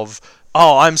aura of,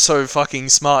 oh, I'm so fucking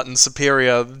smart and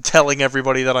superior, telling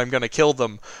everybody that I'm going to kill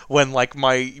them, when,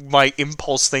 my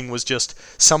impulse thing was just,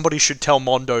 somebody should tell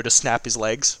Mondo to snap his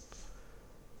legs.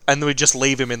 And then we just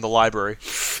leave him in the library.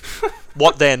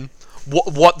 What then?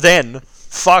 What then?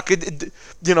 Fuck,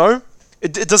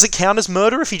 does it count as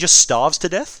murder if he just starves to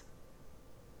death?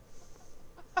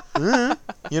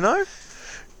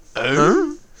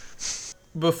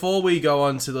 Before we go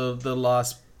on to the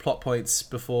last plot points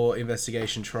before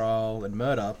investigation, trial, and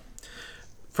murder,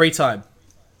 free time.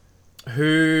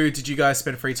 Who did you guys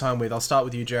spend free time with? I'll start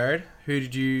with you, Jared. Who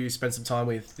did you spend some time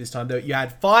with this time? You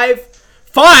had five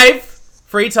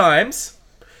free times.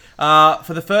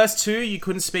 For the first two, you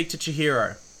couldn't speak to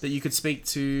Chihiro. That you could speak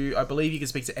to, I believe you could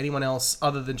speak to anyone else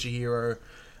other than Chihiro.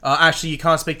 Actually, you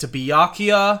can't speak to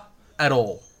Byakuya at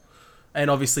all. And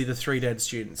obviously the 3 dead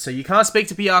students. So you can't speak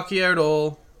to Byakuya at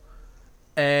all.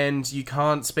 And you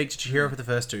can't speak to Chihiro for the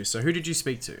first two. So who did you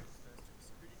speak to?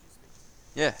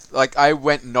 Yeah, I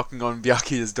went knocking on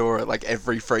Byakuya's door at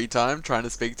every free time trying to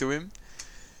speak to him.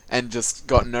 And just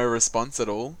got no response at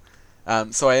all.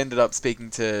 So I ended up speaking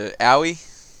to Aoi,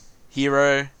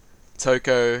 Hiro,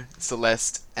 Toko,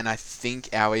 Celeste, and I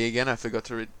think Aoi again. I forgot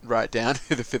to write down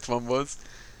who the 5th one was.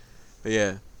 But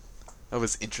yeah. That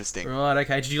was interesting. Right,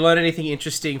 okay. Did you learn anything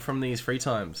interesting from these free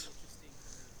times?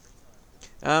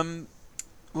 Well,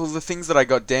 the things that I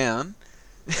got down,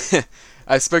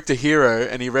 I spoke to Hiro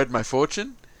and he read my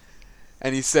fortune,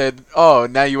 and he said, "Oh,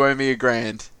 now you owe me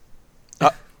 $1,000.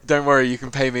 Don't worry, you can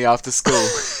pay me after school."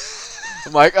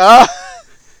 I'm like, I've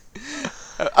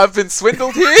been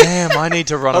swindled here? Damn, I need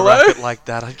to run a racket like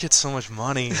that. I'd get so much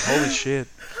money. Holy shit.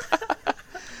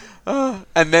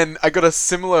 And then I got a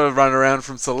similar run around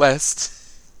from Celeste,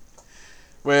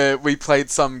 where we played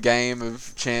some game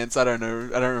of chance. I don't know.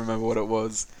 I don't remember what it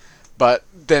was. But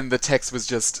then the text was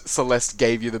just, Celeste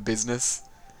gave you the business.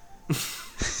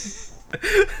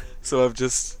 So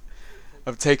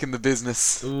I've taken the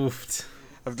business. Oofed.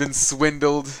 I've been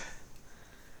swindled.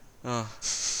 Oh,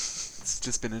 it's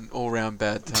just been an all-round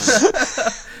bad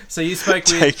time. So you spoke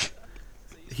with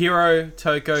Hiro,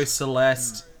 Toko,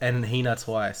 Celeste, and Hina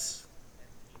twice.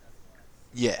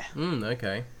 Yeah.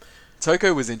 Okay.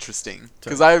 Toko was interesting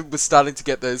because I was starting to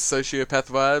get those sociopath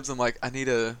vibes. I'm like, I need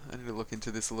to look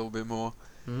into this a little bit more.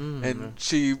 And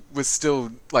she was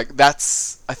still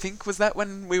that's. I think was that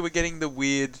when we were getting the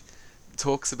weird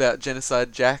talks about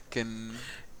Genocide Jack and.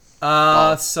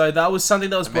 So that was something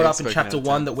that was brought up in chapter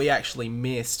 1 that we actually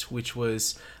missed, which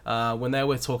was when they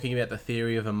were talking about the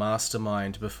theory of a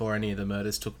mastermind before any of the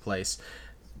murders took place.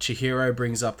 Chihiro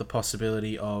brings up the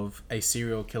possibility of a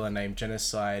serial killer named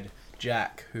Genocide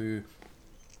Jack, who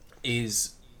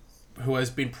has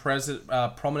been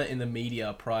prominent in the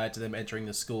media prior to them entering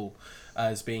the school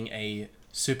as being a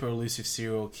super elusive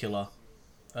serial killer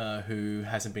who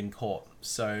hasn't been caught.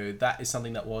 So that is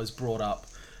something that was brought up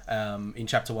in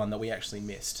chapter 1 that we actually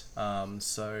missed.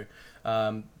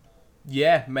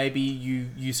 Yeah, maybe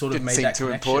you sort of didn't made seem that too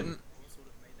connection. important.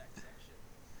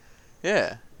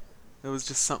 Yeah. There was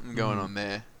just something going on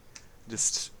there.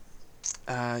 Just,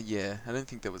 yeah, I don't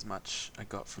think there was much I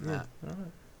got from that. Right.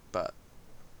 But,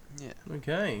 yeah.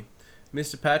 Okay.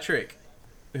 Mr. Patrick,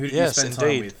 who did you spend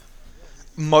time with?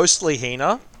 Mostly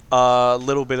Hina. A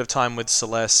little bit of time with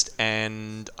Celeste,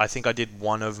 and I think I did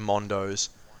one of Mondo's,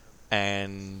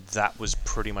 and that was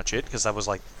pretty much it, because that was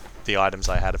the items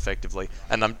I had effectively.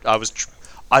 And I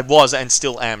was and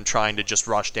still am trying to just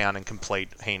rush down and complete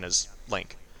Hina's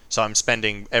link. So I'm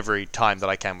spending every time that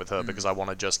I can with her because I want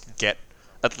to just get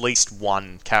at least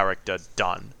one character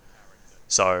done.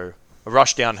 So I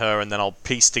rush down her and then I'll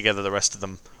piece together the rest of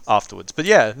them afterwards. But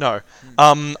yeah, no.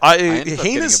 I ended up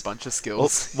getting a bunch of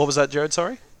skills. What was that, Jared?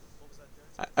 Sorry?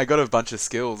 I got a bunch of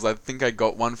skills. I think I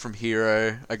got one from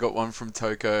Hiro. I got one from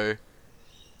Toko.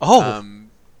 Oh.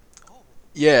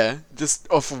 Yeah, just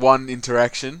off one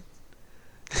interaction.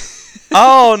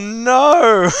 Oh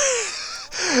no!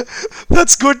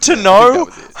 That's good to know.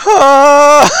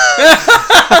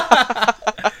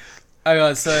 Hang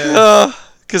on, so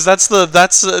Because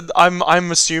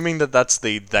I'm assuming that's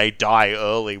the they die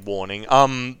early warning.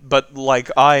 But like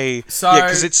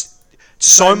because it's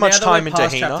so much time into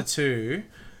Hina. Chapter 2,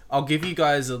 I'll give you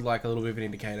guys a little bit of an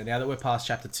indicator. Now that we're past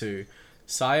chapter 2,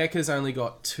 Sayaka's only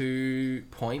got 2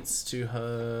 points to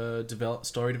her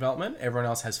story development. Everyone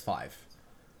else has 5.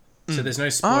 So there's no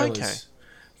spoilers. Oh, okay.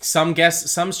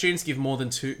 Some students give more than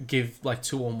 2, give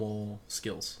 2 or more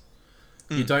skills.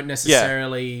 You don't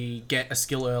necessarily get a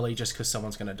skill early just because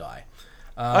someone's going to die.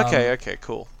 Okay,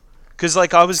 cool. Because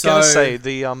I was gonna say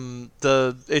the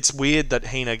it's weird that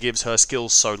Hina gives her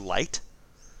skills so late.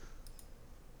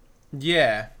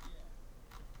 Yeah.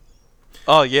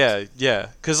 Oh yeah.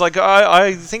 Because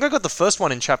I think I got the first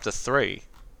one in chapter 3,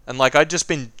 and I'd just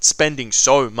been spending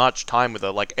so much time with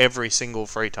her every single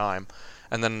free time,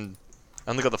 and then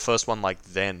I only got the first one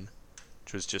then,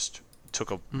 which was just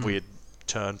took a weird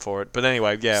turn for it. But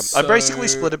anyway, yeah, I basically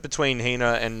split it between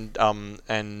Hina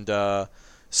and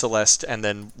Celeste, and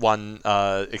then one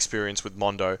experience with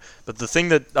Mondo. But the thing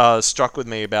that struck with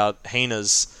me about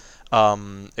Hina's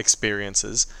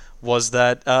experiences was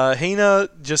that Hina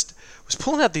just was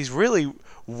pulling out these really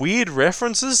weird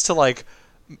references to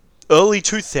early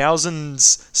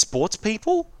 2000s sports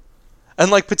people. And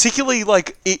particularly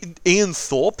Ian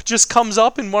Thorpe just comes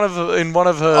up in one of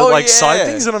her side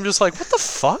things, and I'm just like, what the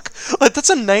fuck? That's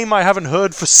a name I haven't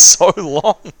heard for so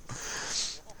long.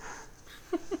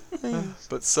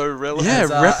 But so relevant. Yeah,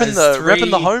 repping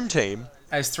the home team.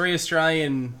 As 3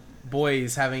 Australian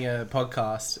boys having a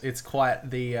podcast, it's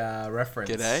quite the reference.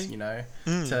 G'day.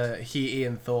 To hear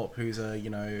Ian Thorpe, who's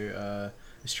a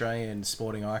Australian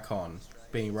sporting icon,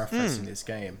 being referenced in this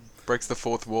game. Breaks the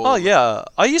fourth wall. Oh yeah,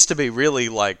 I used to be really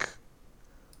I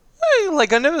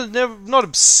never not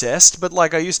obsessed, but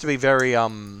I used to be very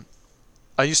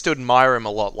I used to admire him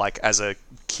a lot as a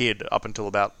kid up until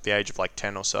about the age of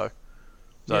 10 or so.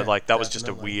 So Yeah, that was definitely. just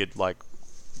a weird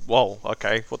whoa,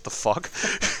 okay, what the fuck?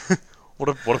 what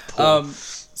a pull.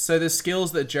 So the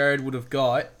skills that Jared would have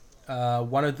got,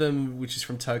 one of them, which is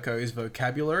from Toko, is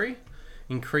vocabulary.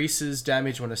 Increases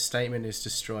damage when a statement is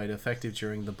destroyed, effective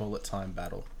during the bullet time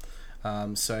battle.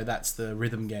 So that's the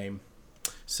rhythm game.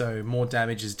 So more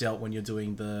damage is dealt when you're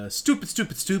doing the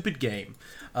stupid game.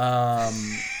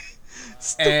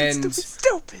 Stupid.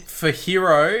 For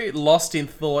Hero, Lost in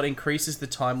Thought increases the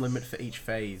time limit for each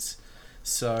phase.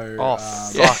 So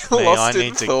fuck me! I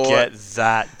need to get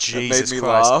that. Jesus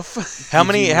Christ! Laugh. How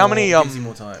many gives you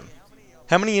more time.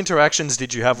 How many interactions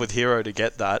did you have with Hero to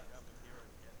get that?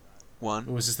 One.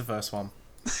 It was just the first one.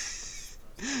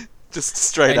 Just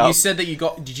straight And up. you said that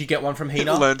did you get one from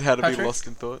Hina? Learned how to Patrick? be lost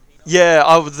in thought. Yeah,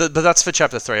 but that's for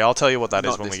chapter 3. I'll tell you what that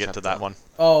Not is when this we get to that chapter. one.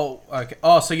 Oh, okay.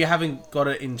 Oh, so you haven't got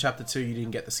it in chapter 2. You didn't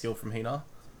get the skill from Hina,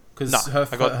 because No,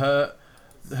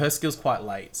 her skill's quite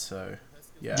late. So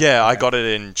yeah. Yeah, I okay. got it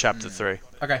in chapter 3.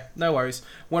 Okay, no worries.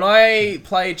 When I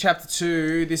played chapter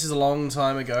 2, this is a long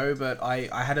time ago, but I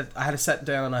had a sat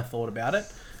down and I thought about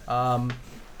it.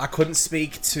 I couldn't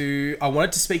speak to. I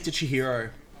wanted to speak to Chihiro,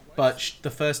 but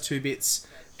the first 2 bits,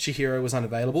 Chihiro was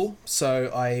unavailable.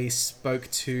 So I spoke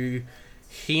to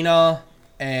Hina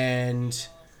and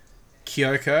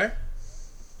Kyoko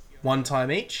 1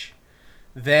 time each.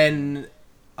 Then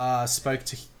spoke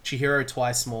to Chihiro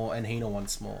twice more and Hina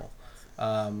once more.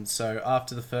 So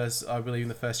after the first, I believe in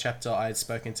the first chapter, I had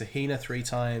spoken to Hina 3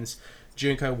 times,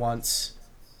 Junko once,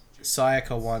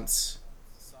 Sayaka once,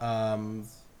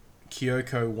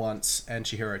 Kyoko once, and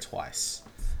Chihiro twice.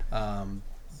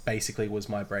 Basically was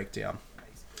my breakdown.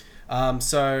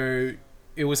 So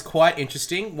it was quite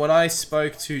interesting. When I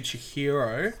spoke to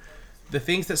Chihiro, the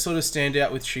things that sort of stand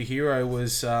out with Chihiro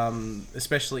was,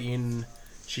 especially in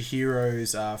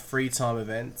Chihiro's free time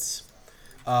events,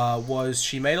 was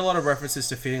she made a lot of references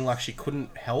to feeling like she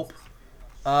couldn't help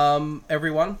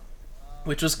everyone,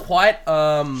 which was quite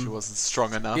She wasn't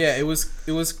strong enough. yeah, it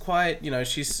was quite,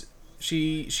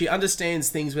 she understands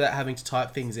things without having to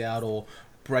type things out or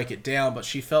break it down, but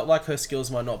she felt like her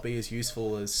skills might not be as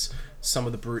useful as some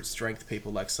of the brute strength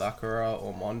people like Sakura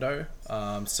or Mondo.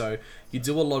 So you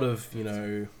do a lot of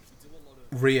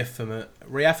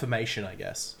reaffirmation, I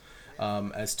guess,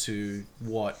 as to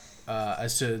what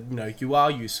you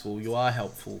are useful, you are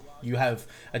helpful, you have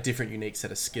a different unique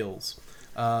set of skills.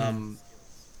 One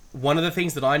of the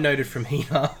things that I noted from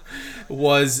Hina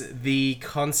was the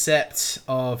concept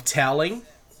of toweling.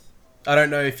 I don't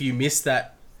know if you missed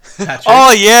that, Patrick.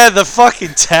 Oh yeah, the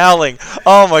fucking toweling.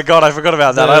 Oh my god, I forgot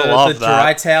about that. I love the that.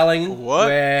 dry toweling, What?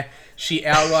 where she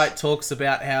outright talks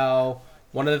about how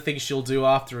one of the things she'll do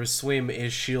after a swim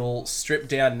is she'll strip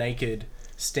down naked,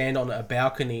 stand on a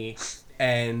balcony,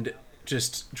 and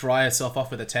just dry herself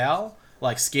off with a towel.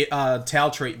 Like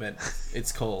towel treatment,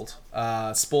 it's called.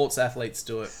 Sports athletes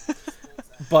do it.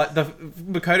 But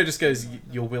Makoto just goes,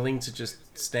 you're willing to just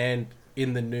stand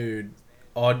in the nude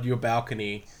on your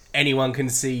balcony. Anyone can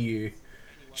see you.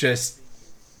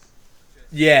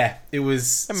 Yeah, it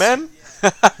was... Hey, man,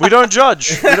 we don't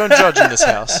judge. We don't judge in this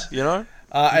house, you know?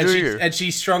 And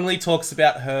she strongly talks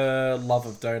about her love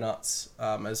of donuts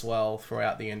as well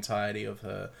throughout the entirety of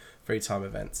her free time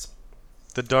events.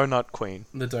 The donut queen.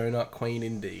 The donut queen,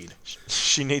 indeed.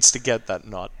 She needs to get that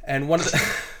nut. And one of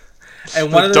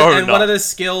the one of the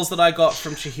skills that I got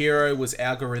from Chihiro was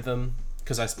algorithm,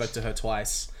 because I spoke to her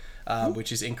twice,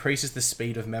 which is increases the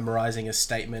speed of memorizing a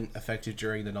statement effective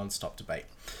during the non-stop debate.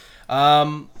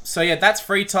 So yeah, that's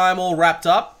free time all wrapped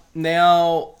up.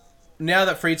 Now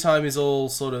that free time is all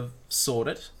sort of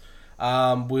sorted,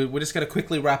 we're just going to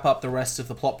quickly wrap up the rest of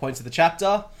the plot points of the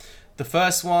chapter. The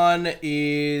first one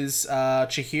is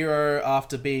Chihiro,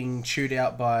 after being chewed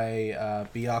out by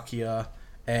Byakuya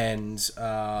and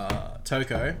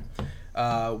Toko,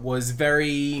 was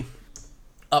very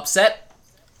upset.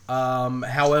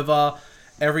 However,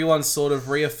 everyone sort of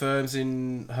reaffirms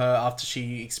in her after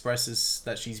she expresses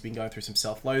that she's been going through some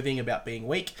self-loathing about being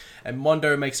weak, and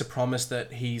Mondo makes a promise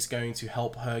that he's going to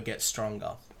help her get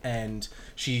stronger, and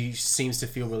she seems to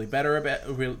feel really better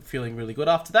feeling really good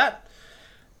after that.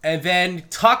 And then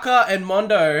Taka and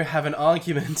Mondo have an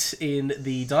argument in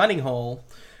the dining hall,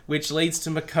 which leads to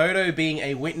Makoto being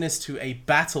a witness to a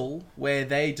battle where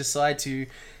they decide to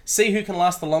see who can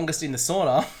last the longest in the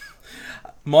sauna.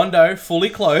 Mondo, fully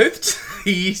clothed,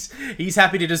 he's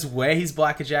happy to just wear his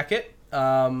biker jacket.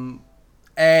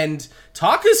 And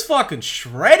Taka's fucking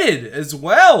shredded as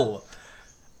well.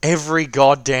 Every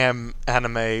goddamn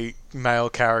anime male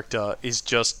character is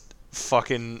just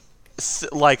fucking...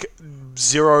 like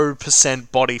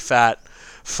 0% body fat,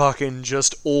 fucking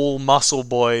just all muscle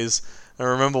boys. I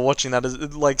remember watching that,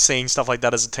 seeing stuff like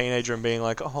that as a teenager and being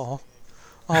like, oh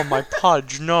my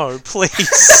Pudge, no,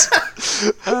 please.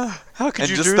 How could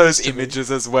you do this? And just those images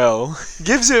as well.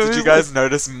 Gives you. Did you guys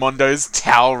notice Mondo's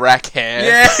towel rack hair?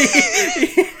 Yeah,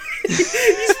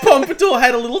 his pompadour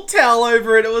had a little towel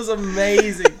over it. It was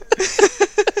amazing. This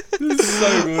is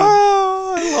so good.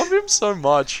 Oh, I love him so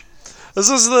much. This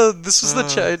was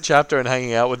the chapter in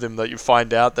Hanging Out with him that you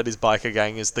find out that his biker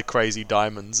gang is the Crazy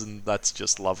Diamonds, and that's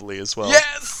just lovely as well.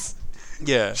 Yes!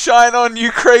 Yeah. Shine on,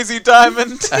 you crazy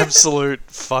diamond! Absolute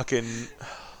fucking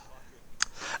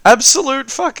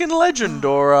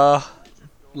Legendora.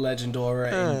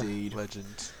 Legendora, indeed.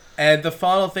 Legend. And the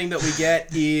final thing that we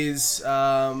get is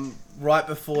right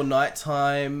before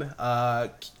nighttime,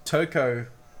 Toko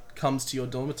comes to your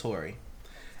dormitory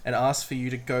and asks for you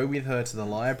to go with her to the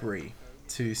library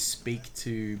to speak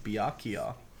to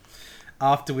Byakuya.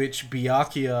 After which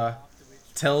Byakuya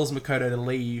tells Makoto to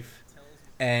leave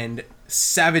and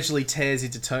savagely tears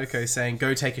into Toko, saying,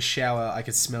 "Go take a shower, I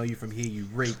can smell you from here, you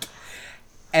reek."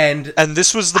 And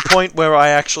this was the point where I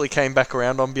actually came back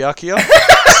around on Byakuya.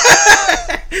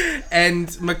 And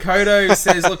Makoto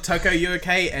says, "Look, Toko, you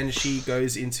okay?" And she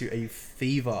goes into a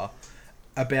fever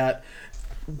about,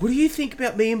 "What do you think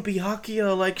about me and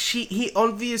Byakuya? Like, he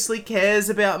obviously cares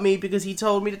about me because he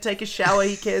told me to take a shower.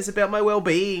 He cares about my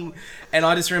well-being." And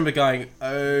I just remember going,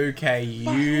 okay,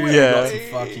 you got some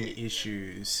fucking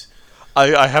issues.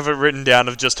 I have it written down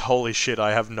of just, holy shit,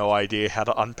 I have no idea how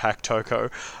to unpack Toko.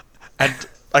 And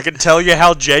I can tell you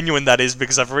how genuine that is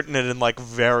because I've written it in, like,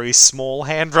 very small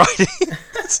handwriting.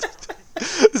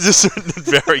 Just written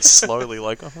it very slowly,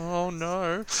 like, oh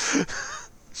no.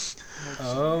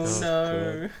 Oh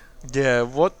no. Yeah,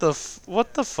 what the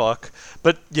fuck?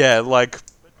 But yeah, like,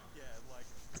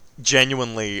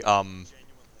 genuinely,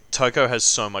 Toko has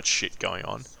so much shit going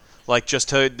on. Like,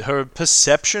 just her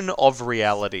perception of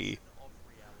reality.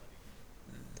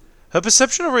 Her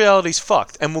perception of reality is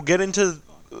fucked, and we'll get into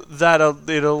that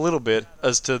in a little bit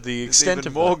as to the extent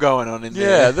of more going on in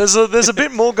there. Yeah, there's a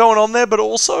bit more going on there, but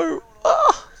also,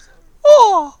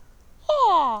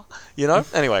 you know.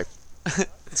 Anyway.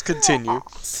 Let's continue.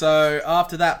 So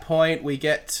after that point, we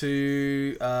get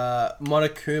to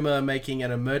Monokuma making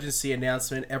an emergency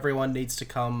announcement. Everyone needs to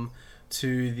come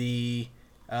to the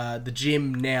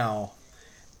gym now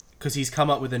because he's come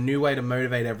up with a new way to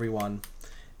motivate everyone,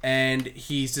 and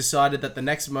he's decided that the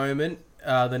next motive,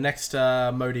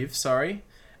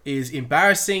 is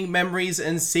embarrassing memories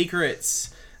and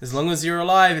secrets. As long as you're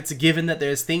alive, it's a given that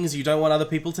there's things you don't want other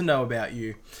people to know about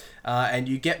you, and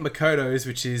you get Makoto's,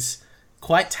 which is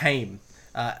quite tame.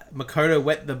 Makoto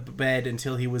wet the bed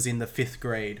until he was in the 5th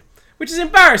grade, which is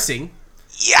embarrassing.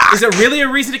 Yuck! Is it really a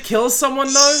reason to kill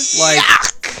someone though? Like,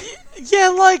 Yuck! Yeah,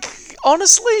 like,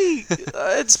 honestly,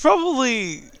 it's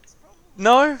probably...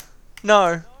 No.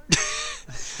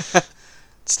 It's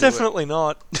definitely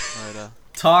not.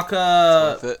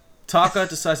 Taka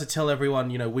decides to tell everyone,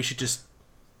 we should just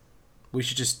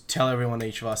tell everyone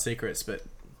each of our secrets, but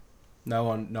no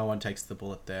one takes the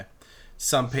bullet there.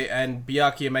 And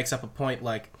Byakuya makes up a point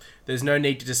like, there's no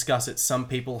need to discuss it. Some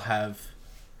people have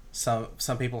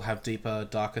deeper,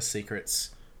 darker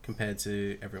secrets compared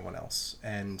to everyone else,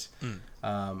 and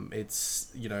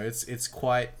it's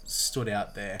quite stood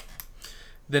out there.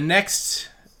 The next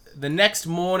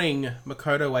morning,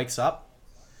 Makoto wakes up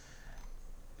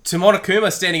to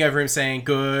Monokuma standing over him saying,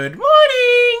 "Good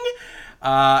morning,"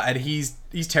 and he's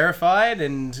terrified.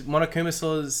 And Monokuma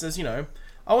says,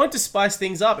 "I wanted to spice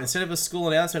things up. Instead of a school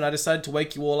announcement, I decided to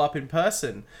wake you all up in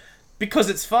person because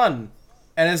it's fun.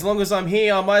 And as long as I'm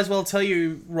here, I might as well tell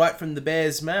you right from the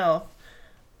bear's mouth.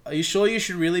 Are you sure you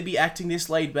should really be acting this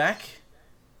laid back?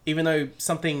 Even though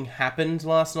something happened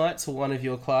last night to one of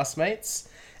your classmates."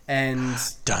 And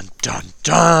dun dun it's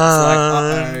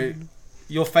dun. like,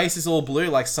 your face is all blue,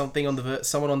 like someone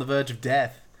on the verge of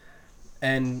death.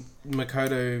 And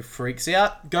Makoto freaks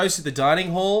out, goes to the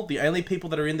dining hall. The only people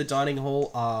that are in the dining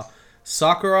hall are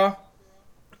Sakura,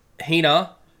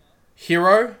 Hina,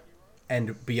 Hiro, and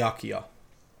Byakuya.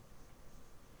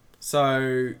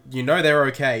 So, they're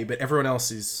okay, but everyone else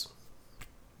is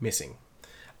missing.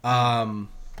 By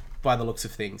the looks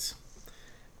of things.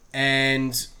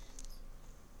 And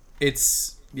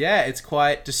it's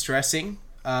quite distressing.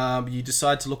 You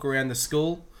decide to look around the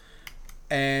school,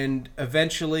 and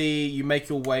eventually you make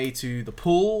your way to the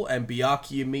pool, and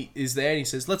Byakuya is there, and he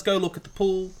says, "Let's go look at the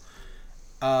pool."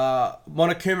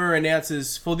 Monokuma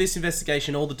announces, "For this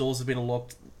investigation, all the doors have been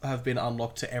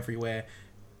unlocked to everywhere.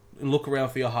 Look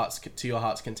around to your heart's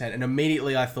content." And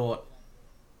immediately I thought,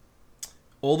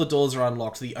 all the doors are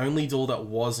unlocked. The only door that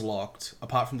was locked,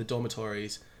 apart from the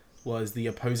dormitories, was the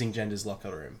opposing gender's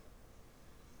locker room.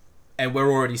 And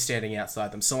we're already standing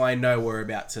outside them, so I know we're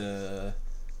about to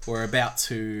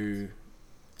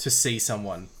see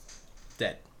someone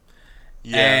dead.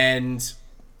 Yeah. And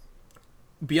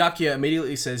Byakuya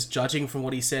immediately says, judging from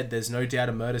what he said, there's no doubt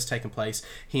a murder's taken place.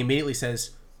 He immediately says,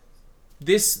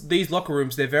 These locker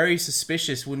rooms, they're very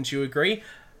suspicious, wouldn't you agree?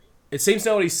 It seems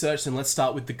nobody's searched them. Let's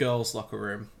start with the girls' locker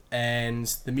room." And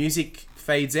the music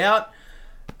fades out.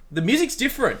 The music's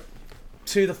different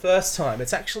to the first time.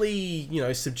 It's actually,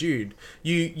 subdued.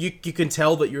 You can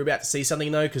tell that you're about to see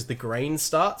something though, because the grain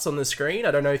starts on the screen.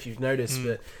 I don't know if you've noticed,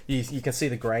 but you can see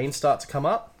the grain start to come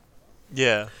up.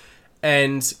 Yeah.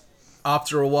 And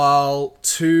after a while,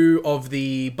 2 of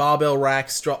the barbell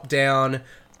racks drop down.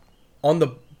 On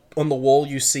the wall,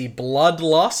 you see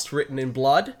 "Bloodlust" written in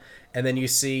blood, and then you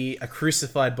see a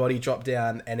crucified body drop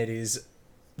down, and it is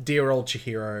dear old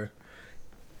Chihiro.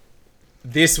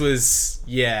 This was,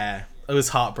 it was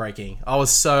heartbreaking. I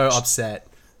was so upset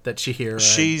that Chihiro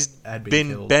had been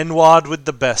killed. Benoit with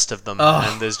the best of them,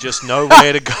 and there's just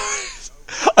nowhere to go.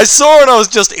 I saw it, and I was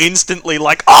just instantly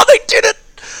like, "Oh, they did it!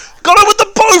 Got it with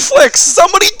the Bowflex!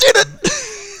 Somebody did it!"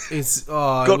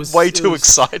 Got way too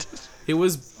excited. It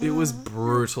was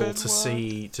brutal to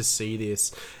see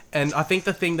this. And I think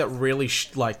the thing that really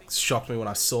shocked me when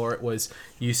I saw it was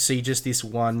you see just this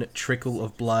one trickle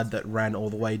of blood that ran all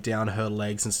the way down her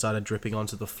legs and started dripping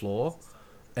onto the floor.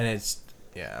 And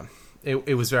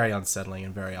it was very unsettling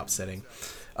and very upsetting.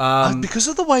 Because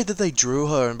of the way that they drew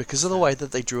her, and because of the way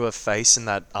that they drew her face in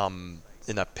that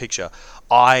picture,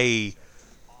 I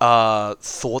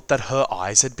thought that her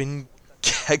eyes had been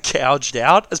gouged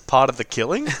out as part of the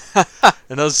killing.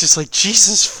 And I was just like,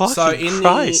 Jesus fucking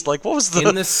Christ. What was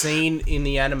in the scene in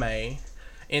the anime,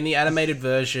 in the animated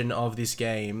version of this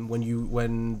game,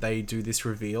 when they do this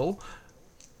reveal,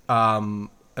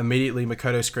 immediately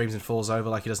Makoto screams and falls over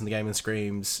like he does in the game and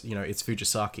screams, "It's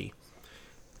Fujisaki."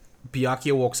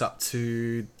 Byakuya walks up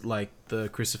to the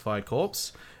crucified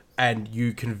corpse, and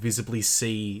you can visibly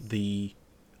see the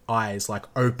eyes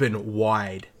open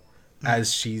wide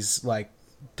as she's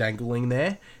dangling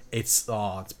there. It's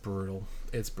brutal.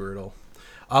 It's brutal.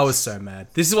 I was so mad.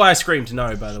 This is why I screamed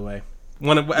no, by the way.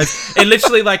 It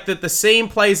literally the scene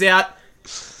plays out,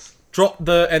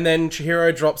 and then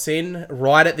Chihiro drops in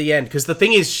right at the end. Because the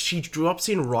thing is, she drops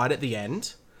in right at the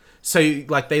end. So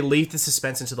they leave the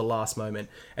suspense into the last moment.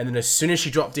 And then as soon as she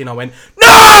dropped in, I went,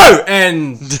 "No!"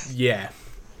 And yeah.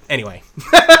 Anyway.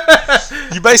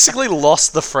 You basically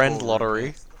lost the friend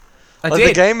lottery. I did.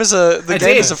 The game is a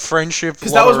friendship lottery.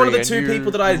 Because that was one of the 2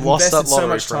 people that I invested so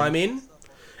much time in.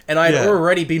 And I had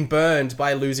already been burned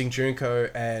by losing Junko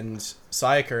and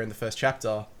Sayaka in the first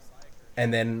chapter.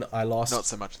 And then I lost... Not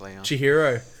so much Leon.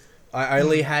 Chihiro. I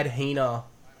only had Hina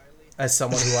as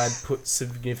someone who I'd put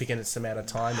significant amount of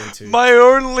time into. My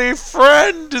only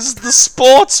friend is the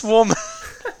sportswoman.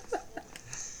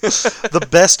 The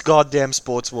best goddamn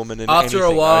sportswoman in After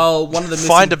anything. a while, one of the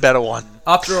find a better one.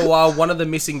 After a while, one of the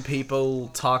missing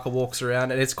people, Taka, walks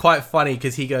around, and it's quite funny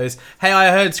because he goes, "Hey,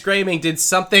 I heard screaming. Did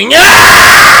something?"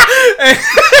 I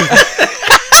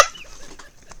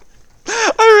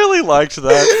really liked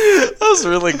that. That was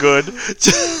really good.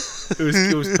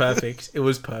 It was perfect. It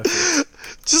was perfect.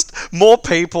 Just more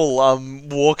people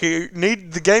walking.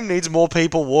 The game needs more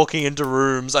people walking into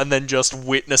rooms and then just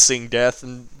witnessing death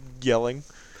and yelling.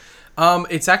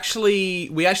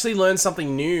 We actually learned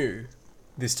something new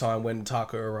this time when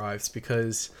Taka arrives,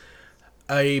 because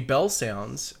a bell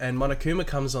sounds and Monokuma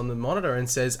comes on the monitor and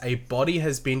says a body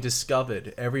has been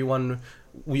discovered.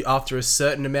 After a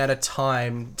certain amount of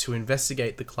time to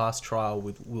investigate the class trial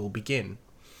will begin.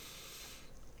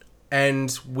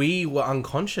 And we were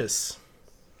unconscious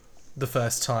the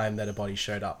first time that a body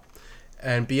showed up.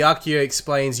 And Byakuya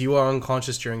explains you are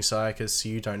unconscious during Sayaka, so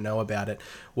you don't know about it.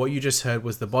 What you just heard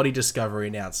was the body discovery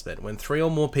announcement. When 3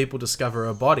 or more people discover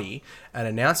a body, an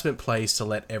announcement plays to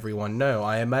let everyone know.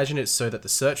 I imagine it's so that the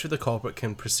search for the culprit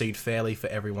can proceed fairly for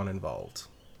everyone involved.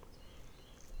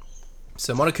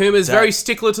 So Monokuma is very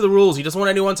stickler to the rules. He doesn't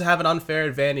want anyone to have an unfair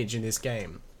advantage in this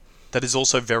game. That is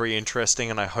also very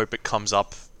interesting, and I hope it comes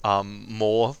up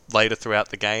more later throughout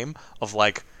the game, of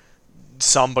like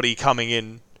somebody coming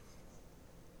in.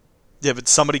 Yeah, but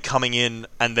somebody coming in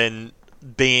and then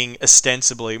being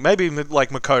ostensibly, maybe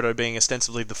like Makoto being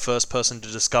ostensibly the first person to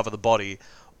discover the body,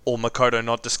 or Makoto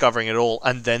not discovering it all,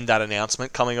 and then that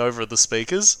announcement coming over the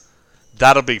speakers.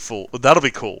 That'll be cool. That'll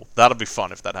be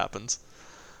fun if that happens.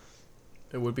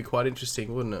 It would be quite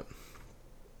interesting, wouldn't it?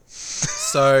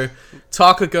 So,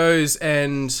 Taka goes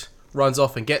and runs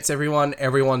off and gets everyone.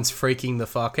 Everyone's freaking the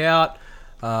fuck out.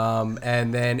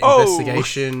 And then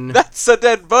investigation... That's a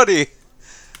dead body!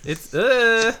 It's...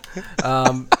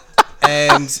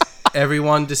 and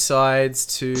everyone decides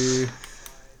to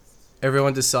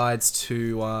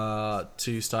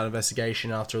start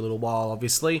investigation after a little while,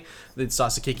 obviously. It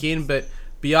starts to kick in, but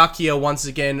Byakuya once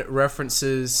again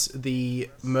references the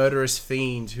murderous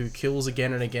fiend who kills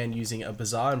again and again using a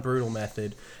bizarre and brutal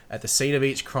method. At the scene of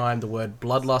each crime, the word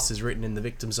bloodlust is written in the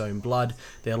victim's own blood.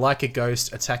 They're like a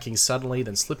ghost, attacking suddenly,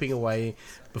 then slipping away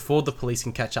before the police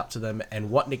can catch up to them.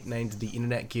 And what nickname did the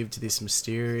internet give to this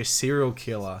mysterious serial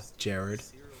killer, Jared?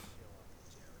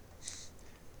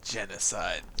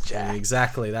 Genocide Jack.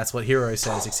 Exactly, that's what Hiro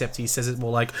says, except he says it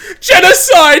more like,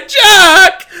 Genocide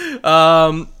Jack!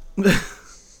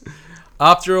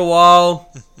 After a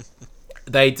while,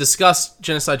 they discuss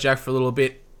Genocide Jack for a little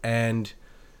bit, and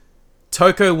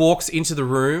Toko walks into the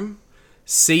room,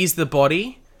 sees the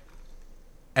body,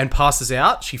 and passes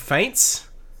out. She faints.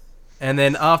 And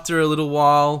then after a little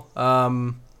while,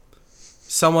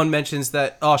 someone mentions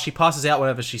that, she passes out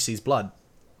whenever she sees blood.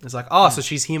 It's like, so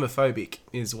she's hemophobic,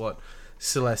 is what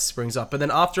Celeste brings up. But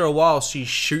then after a while, she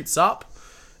shoots up,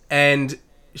 and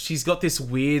she's got this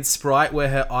weird sprite where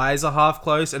her eyes are half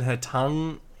closed and her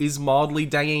tongue is mildly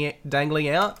dangling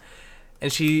out.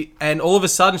 And all of a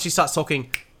sudden, she starts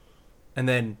talking, and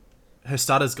then her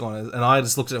stutter's gone. And I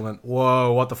just looked at it and went,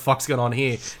 whoa, what the fuck's going on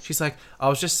here? She's like, I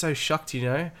was just so shocked,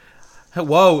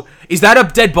 Whoa, is that a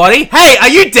dead body? Hey, are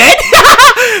you dead?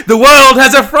 The world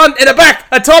has a front and a back,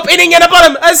 a top, inning, and a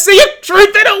bottom, a sea of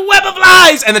truth and a web of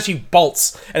lies. And then she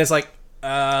bolts, and it's like,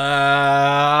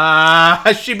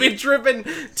 has she been driven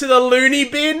to the loony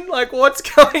bin? Like, what's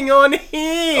going on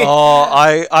here?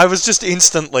 I was just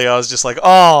instantly, I was just like,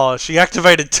 she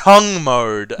activated tongue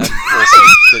mode. And also,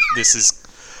 this is,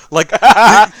 like,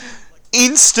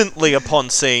 instantly upon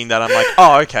seeing that, I'm like,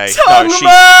 okay. Tongue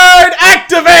mode,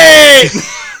 activate!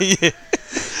 Yeah.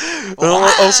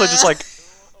 But also just like,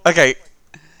 okay,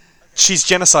 she's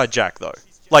Genocide Jack, though.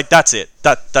 Like, that's it.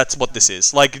 That's what this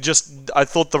is. Like, just, I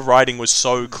thought the writing was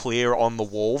so clear on the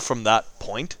wall from that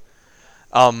point.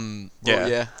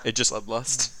 Yeah. It just...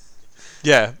 Bloodlust.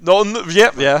 Yeah.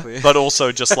 Yeah. But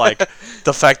also just, like,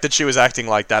 the fact that she was acting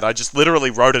like that, I just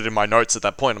literally wrote it in my notes at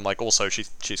that point. I'm like, also,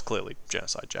 she's clearly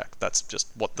Genocide Jack. That's just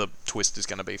what the twist is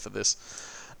going to be for this.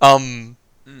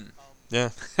 Yeah.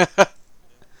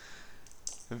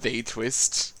 The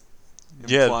twist.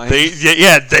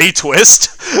 The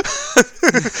twist.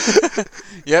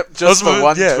 Yep, just for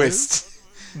one twist.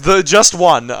 Just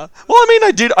one. Well, I mean,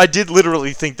 I did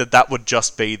literally think that would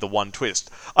just be the one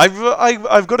twist. I've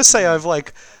got to say, I've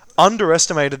like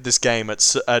underestimated this game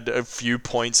at a few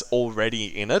points already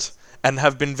in it, and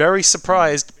have been very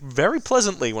surprised, very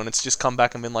pleasantly, when it's just come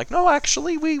back and been like, no,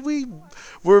 actually,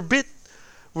 we're a bit.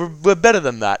 We're better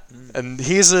than that, and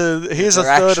here's a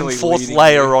third and fourth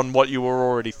layer on what you were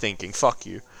already thinking. Fuck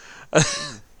you,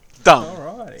 dumb,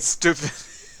 Alrighty. Stupid.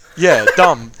 yeah,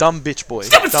 dumb bitch boy.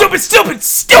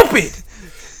 Stupid!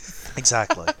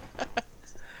 Exactly.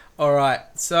 All right.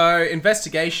 So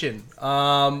investigation.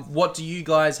 What do you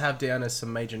guys have down as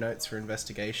some major notes for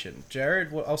investigation?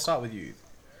 Jared, I'll start with you.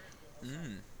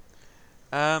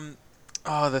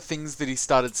 The things that he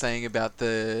started saying about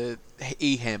the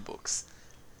e-handbooks.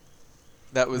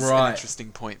 That was an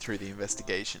interesting point through the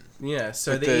investigation. Yeah,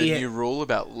 so with the new rule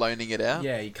about loaning it out.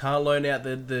 Yeah, you can't loan out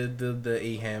the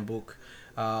e-handbook.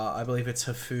 I believe it's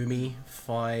Hifumi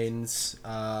finds...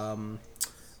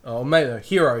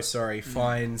 Hiro,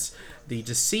 finds the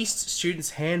deceased students'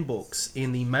 handbooks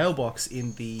in the mailbox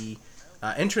in the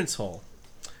entrance hall.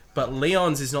 But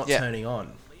Leon's is not turning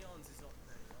on.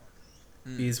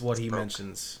 Is what he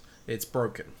mentions. It's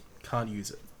broken. Can't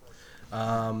use it.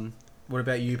 What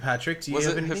about you, Patrick? Do you was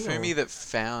have it anything? Hifumi that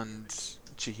found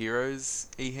Chihiro's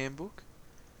e-handbook?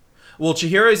 Well,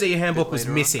 Chihiro's e-handbook was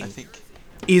missing. I think.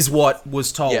 Is what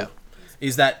was told. Yeah.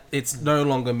 Is that it's no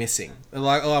longer missing.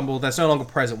 Like, that's no longer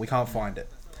present. We can't find it.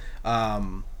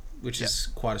 Which is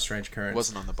quite a strange occurrence. It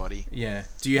wasn't on the body. Yeah.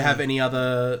 Do you have any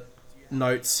other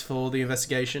notes for the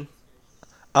investigation?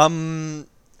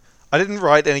 I didn't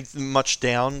write much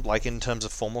down, like, in terms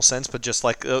of formal sense, but just,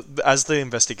 like, as the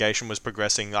investigation was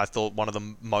progressing, I thought one of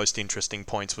the most interesting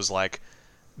points was, like,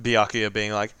 Byakuya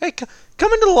being like, hey,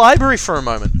 come into the library for a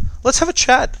moment. Let's have a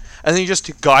chat. And then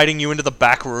just guiding you into the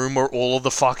back room where all of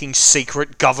the fucking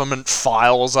secret government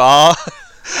files are.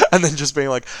 And then just being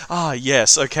like,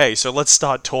 yes, okay, so let's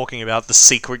start talking about the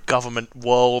secret government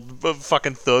world,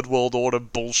 fucking third world order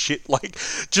bullshit. Like,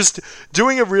 just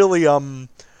doing a really,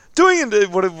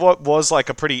 what was like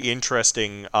a pretty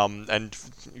interesting, and,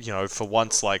 you know, for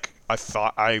once, like,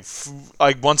 I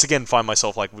once again find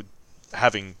myself, like,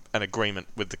 having in agreement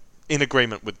with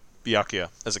Byakuya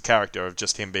as a character, of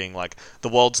just him being like, the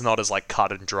world's not as, like,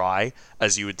 cut and dry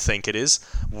as you would think it is.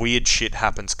 Weird shit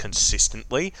happens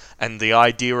consistently, and the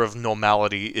idea of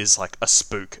normality is like a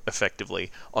spook,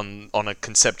 effectively, on a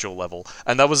conceptual level.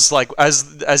 And that was like,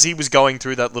 as he was going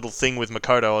through that little thing with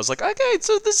Makoto, I was like, okay,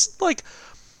 so this, like,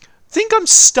 think I'm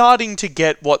starting to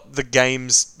get what the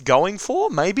game's going for,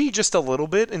 maybe just a little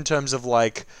bit, in terms of,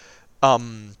 like,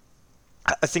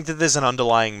 I think that there's an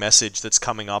underlying message that's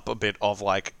coming up a bit of,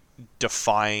 like,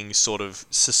 defying sort of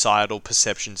societal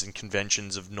perceptions and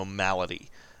conventions of normality.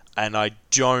 And I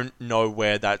don't know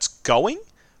where that's going,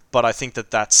 but I think that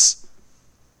that's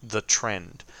the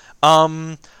trend.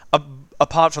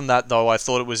 Apart from that, though, I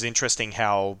thought it was interesting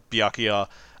how Byakuya,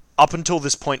 up until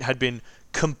this point, had been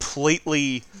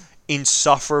completely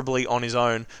insufferably on his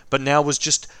own, but now was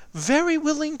just very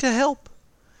willing to help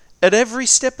at every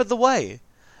step of the way.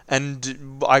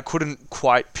 And I couldn't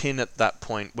quite pin at that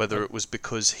point whether it was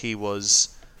because he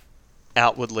was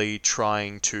outwardly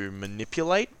trying to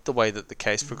manipulate the way that the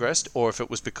case progressed, or if it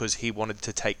was because he wanted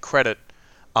to take credit,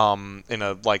 in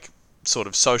a, like, sort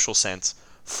of social sense,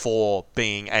 for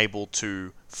being able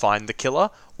to find the killer,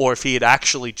 or if he had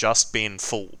actually just been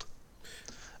fooled.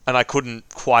 And I couldn't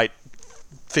quite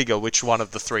figure which one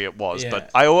of the three it was, but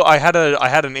I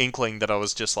had an inkling that I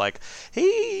was just like,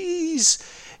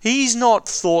 he's not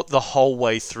thought the whole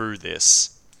way through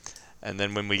this. And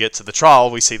then when we get to the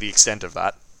trial, we see the extent of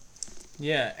that.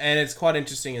 Yeah, and it's quite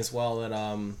interesting as well that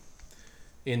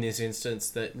in this instance,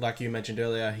 that, like you mentioned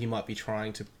earlier, he might be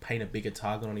trying to paint a bigger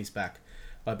target on his back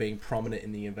by being prominent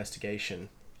in the investigation.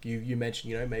 You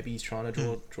mentioned, maybe he's trying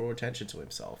to draw attention to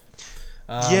himself.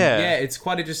 Yeah, it's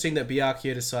quite interesting that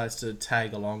Byakuya decides to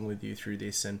tag along with you through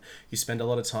this, and you spend a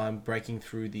lot of time breaking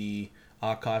through the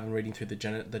archive and reading through the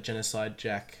Genocide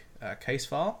Jack case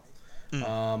file.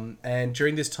 And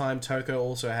during this time, Toko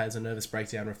also has a nervous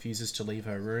breakdown, refuses to leave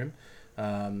her room,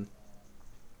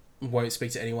 won't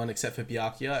speak to anyone except for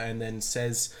Byakuya, and then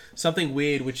says something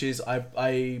weird, which is,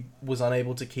 I was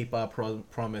unable to keep our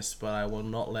promise, but I will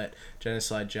not let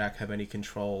Genocide Jack have any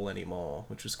control anymore,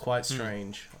 which was quite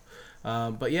strange.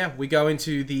 But yeah, we go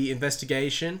into the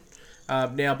investigation.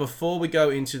 Now, before we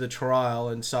go into the trial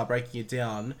and start breaking it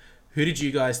down, who did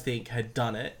you guys think had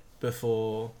done it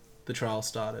before the trial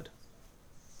started?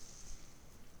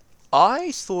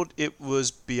 I thought it was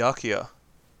Byakuya,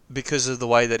 because of the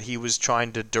way that he was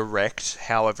trying to direct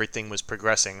how everything was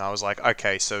progressing. I was like,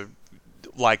 okay, so,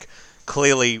 like,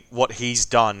 clearly what he's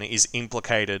done is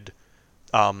implicated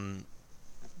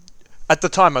at the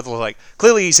time I thought, like,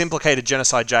 clearly he's implicated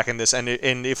Genocide Jack in this, and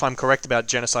if I'm correct about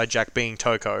Genocide Jack being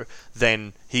Toko,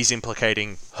 then he's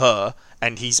implicating her,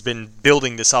 and he's been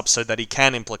building this up so that he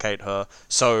can implicate her.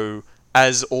 So,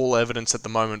 as all evidence at the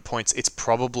moment points, it's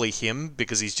probably him,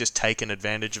 because he's just taken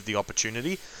advantage of the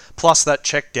opportunity. Plus, that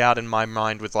checked out in my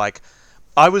mind with, like,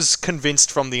 I was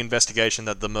convinced from the investigation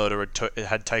that the murder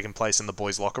had taken place in the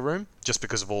boys' locker room, just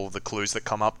because of all of the clues that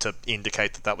come up to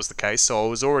indicate that that was the case. So I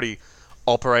was already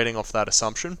operating off that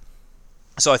assumption.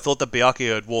 So I thought that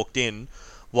Byakuya had walked in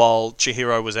while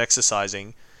Chihiro was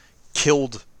exercising,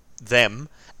 killed them,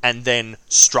 and then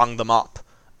strung them up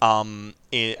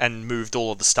and moved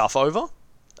all of the stuff over.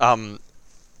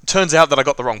 Turns out that I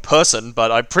got the wrong person, but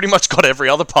I pretty much got every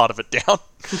other part of it down.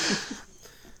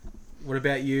 What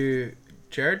about you,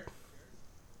 Jared?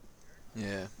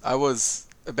 Yeah, I was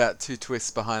about 2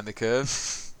 twists behind the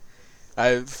curve.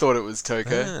 I thought it was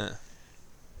Toko. Ah.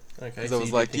 Okay, Because I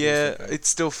was like, yeah, it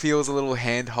still feels a little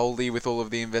hand-holdy with all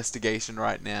of the investigation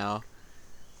right now.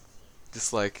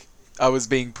 Just like, I was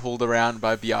being pulled around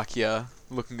by Byakuya,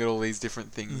 looking at all these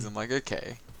different things. I'm like,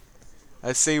 okay,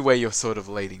 I see where you're sort of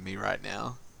leading me right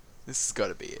now. This has got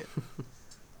to be it.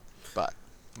 But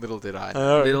little did I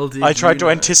know. Little did I tried you to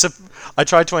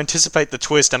know. anticipate the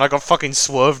twist, and I got fucking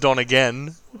swerved on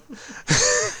again.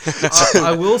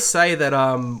 I will say that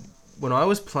when I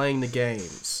was playing the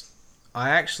games, I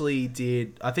actually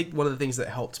did. I think one of the things that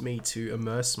helped me to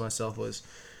immerse myself was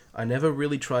I never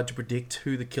really tried to predict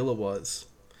who the killer was.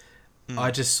 I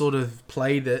just sort of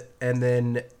played it, and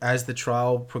then as the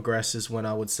trial progresses, when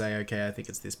I would say, okay, I think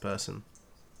it's this person.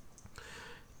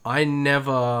 I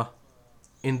never,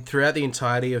 throughout the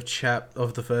entirety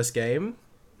of the first game,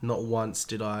 not once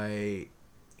did I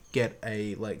get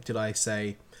did I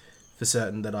say for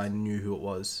certain that I knew who it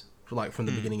was, like from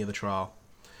the beginning of the trial.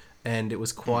 And it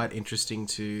was quite interesting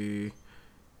to,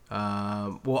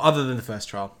 other than the first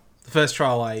trial. The first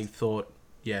trial I thought,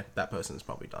 yeah, that person's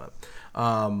probably done it.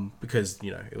 Because,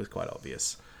 it was quite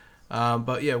obvious.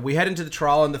 But yeah, we head into the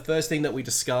trial, and the first thing that we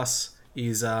discuss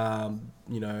is,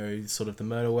 sort of the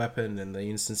murder weapon and the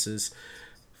instances.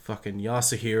 Fucking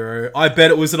Yasuhiro. I bet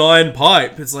it was an iron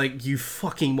pipe. It's like, you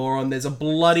fucking moron. There's a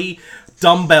bloody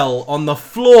dumbbell on the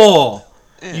floor.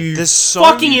 You There's so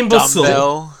fucking many imbecile.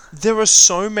 Dumbbell. There are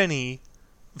so many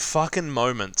fucking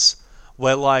moments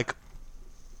where, like,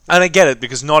 and I get it,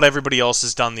 because not everybody else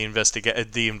has done the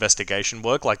investigation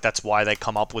work. Like, that's why they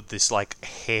come up with this, like,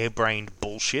 harebrained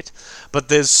bullshit. But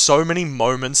there's so many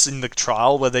moments in the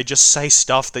trial where they just say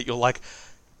stuff that you're like,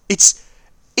 it's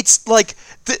like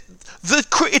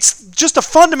it's just a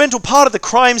fundamental part of the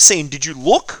crime scene. Did you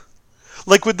look?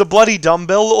 Like with the bloody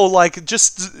dumbbell, or like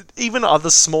just even other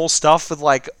small stuff with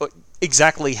like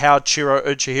exactly how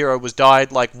Chihiro was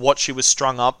died, like what she was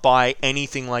strung up by,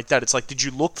 anything like that. It's like, did you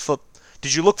look for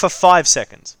 5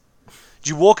 seconds? Did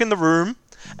you walk in the room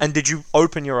and did you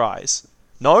open your eyes?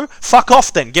 No? Fuck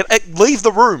off then. Leave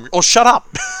the room or shut up.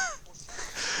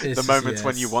 The moments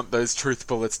when you want those truth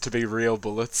bullets to be real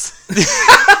bullets.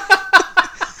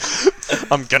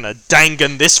 I'm gonna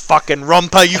dangan this fucking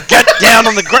romper. You get down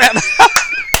on the ground.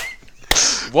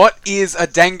 What is a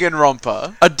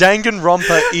Danganronpa? A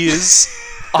Danganronpa is...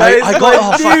 That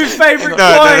is my new favourite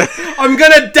quote. I'm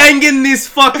gonna dangan this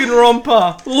fucking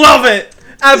romper. Love it.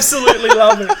 Absolutely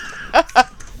love it.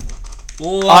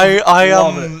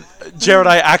 Love it. Jared,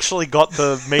 I actually got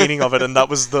the meaning of it, and that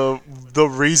was the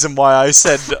reason why I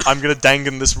said I'm gonna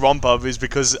dangan this romper, is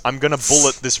because I'm gonna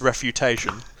bullet this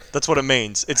refutation. That's what it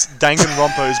means. It's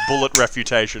Danganronpa's bullet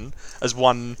refutation as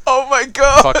one Oh my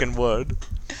god! fucking word.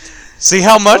 See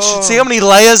how much? See how many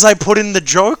layers I put in the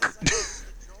joke?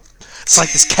 It's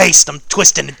like this case. I'm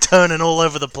twisting and turning all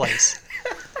over the place.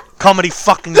 Comedy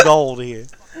fucking gold here.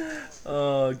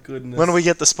 Oh, goodness. When do we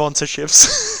get the sponsorships?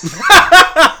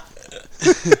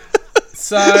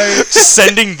 So...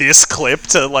 sending this clip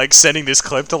to like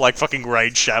fucking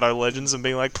Raid Shadow Legends and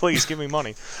being like, please give me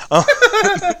money.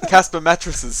 Casper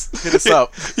Mattresses, hit us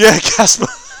up. Yeah, Casper.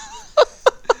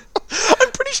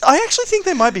 I'm pretty sure. I actually think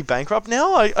they might be bankrupt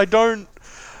now.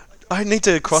 I need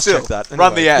to cross-check Still, that.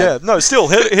 run the ad. Yeah, no, still,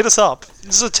 hit us up.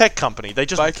 This is a tech company. They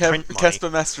just Buy print money. Casper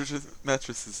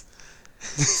Mattresses.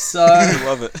 So... I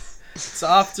love it. So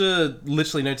after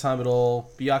literally no time at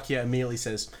all, Byakuya immediately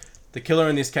says, the killer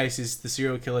in this case is the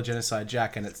serial killer Genocide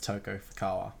Jack, and it's Toko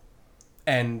Fukawa.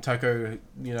 And Toko,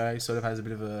 sort of has a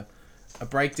bit of a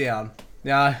breakdown.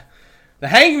 Now, the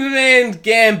Hangman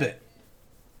Gambit.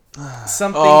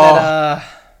 Something that,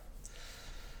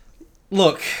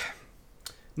 look,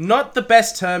 not the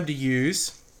best term to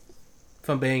use, if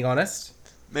I'm being honest.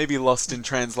 Maybe lost in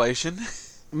translation.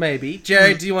 Maybe.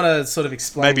 Jared, do you want to sort of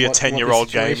explain Maybe a what 10-year-old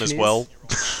the game situation as well.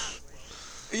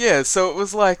 Yeah, so it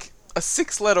was like a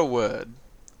 6-letter word,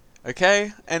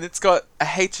 okay? And it's got a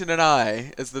H and an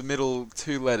I as the middle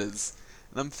 2 letters.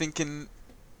 And I'm thinking,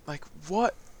 like,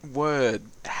 what word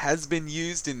has been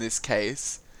used in this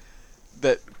case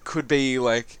that could be,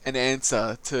 like, an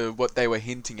answer to what they were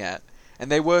hinting at?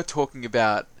 And they were talking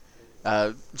about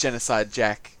Genocide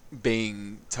Jack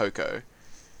being Toko.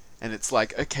 And it's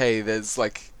like, okay, there's,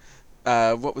 like,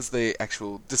 what was the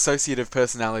actual dissociative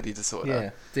personality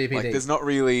disorder? Yeah, DPD. Like, there's not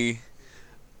really...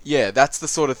 Yeah, that's the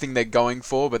sort of thing they're going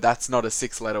for, but that's not a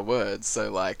 6-letter word,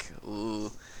 so, like...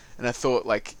 Ugh. And I thought,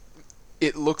 like,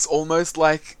 it looks almost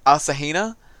like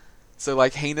Asahina, so,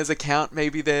 like, Hina's account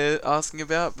maybe they're asking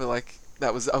about, but, like, I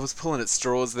was pulling at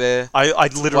straws there. I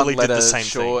literally did the same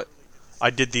short. thing. I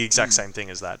did the exact same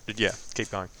thing as that. But yeah, keep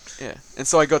going. Yeah, and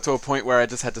so I got to a point where I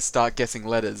just had to start guessing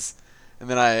letters. And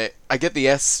then I get the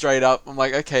S straight up. I'm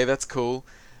like, okay, that's cool.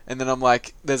 And then I'm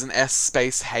like, there's an S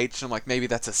space H. And I'm like, maybe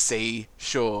that's a C,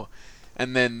 sure.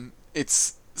 And then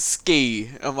it's ski.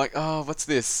 I'm like, oh, what's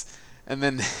this? And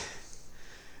then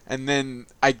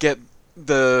I get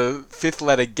the 5th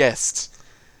letter guessed.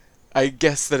 I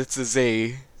guess that it's a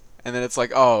Z. And then it's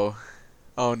like, oh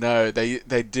no, they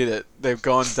did it. They've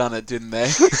done it, didn't they?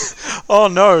 Oh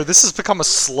no, this has become a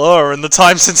slur in the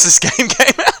time since this game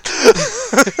came out.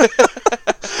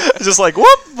 Just like,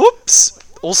 whoops,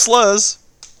 all slurs.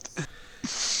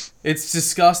 It's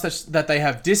discussed that they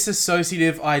have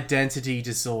dissociative identity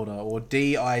disorder, or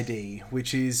DID,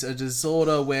 which is a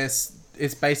disorder where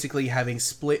it's basically having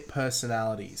split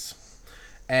personalities.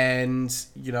 And,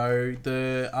 you know,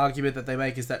 the argument that they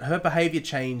make is that her behavior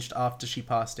changed after she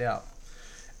passed out.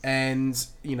 And,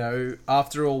 you know,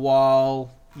 after a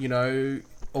while, you know,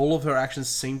 all of her actions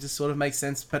seem to sort of make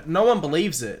sense, but no one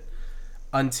believes it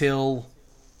until,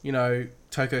 you know,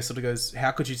 Toko sort of goes,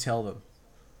 how could you tell them?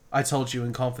 I told you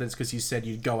in confidence because you said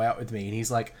you'd go out with me. And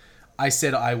he's like, I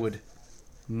said I would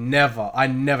never. I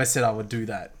never said I would do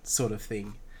that sort of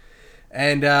thing.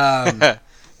 And,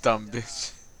 dumb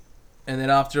bitch. And then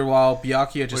after a while,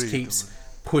 Byakuya just keeps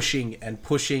pushing and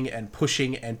pushing and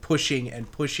pushing and pushing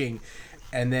and pushing.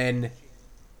 And then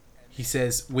he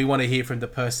says, we want to hear from the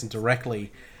person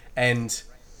directly. And,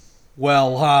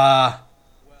 well,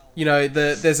 you know,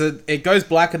 it goes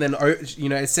black and then, you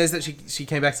know, it says that she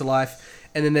came back to life.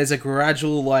 And then there's a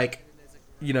gradual, like,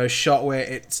 you know, shot where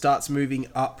it starts moving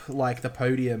up, like, the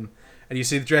podium. And you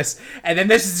see the dress. And then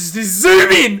there's this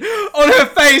zoom in on her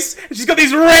face. And she's got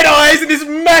these red eyes and this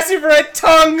massive red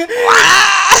tongue.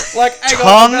 Like,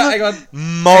 hang on.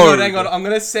 I'm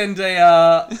going to send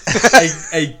a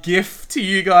GIF to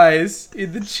you guys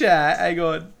in the chat. Hang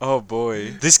on. Oh,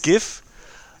 boy. This GIF?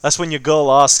 That's when your girl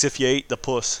asks if you eat the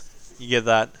puss. You get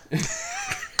that.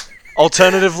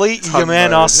 Alternatively, your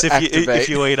man asks if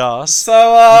you eat ass.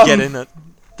 So, you get in it.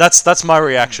 That's my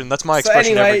reaction. That's my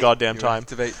expression every goddamn time.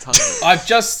 I've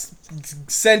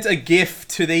just sent a GIF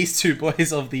to these two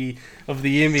boys of the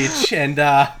image, and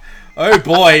oh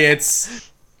boy,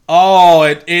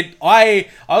 I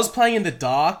was playing in the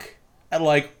dark at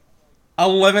like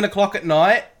 11 o'clock at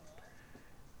night,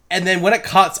 and then when it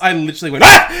cuts, I literally went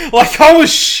like I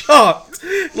was shocked.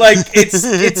 Like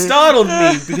it startled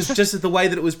me because just of the way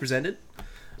that it was presented,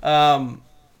 and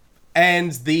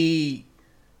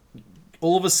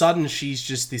all of a sudden she's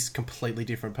just this completely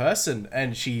different person,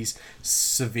 and she's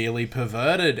severely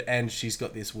perverted, and she's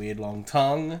got this weird long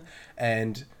tongue,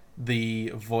 and the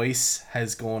voice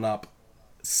has gone up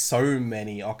so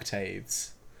many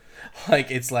octaves. Like,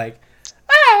 it's like,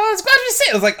 oh, it's glad to see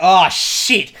it. I was like, oh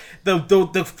shit. The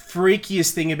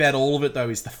freakiest thing about all of it though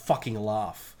is the fucking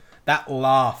laugh. That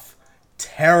laugh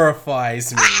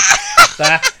terrifies me.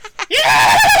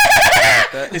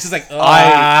 It's just like,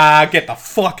 get the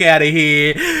fuck out of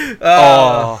here.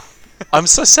 I'm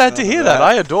so sad to hear that.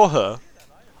 I adore her.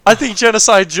 I think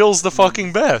Genocide Jill's the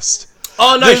fucking best.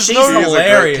 Oh no, she's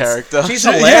hilarious. Character. She's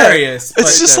hilarious.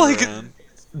 It's just like you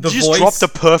just dropped a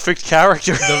perfect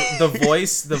character.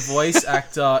 The voice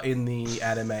actor in the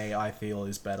anime, I feel,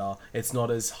 is better. It's not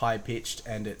as high pitched,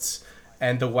 and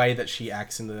the way that she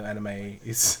acts in the anime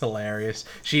is hilarious.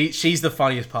 She's the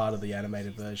funniest part of the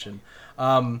animated version.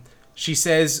 She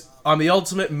says, I'm the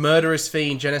ultimate murderous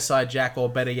fiend, Genocide Jack, or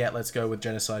better yet, let's go with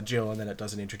Genocide Jill, and then it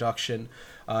does an introduction.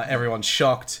 Everyone's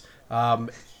shocked.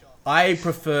 I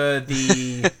prefer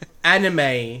the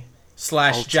anime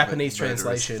 / Japanese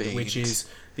translation, which is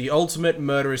the ultimate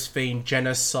murderous fiend,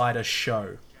 Genocider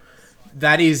Show.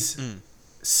 That is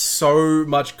so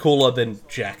much cooler than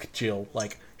Jack Jill.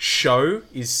 Like, Show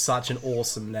is such an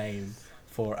awesome name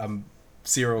for a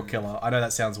serial killer. I know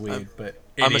that sounds weird, but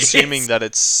I'm assuming that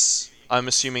it's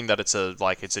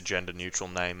a gender neutral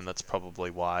name, and that's probably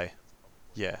why.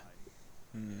 Yeah.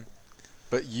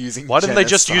 But using Why didn't they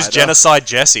just use Genocider- Genocide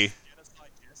Jesse?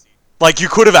 Like, you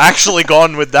could have actually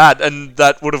gone with that, and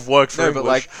that would have worked for No, English. but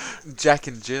like Jack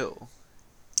and Jill,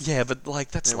 Yeah, but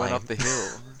like that's they lame. went up the hill.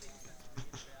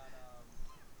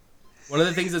 One of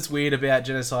the things that's weird about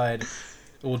Genocide,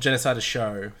 or Genocide a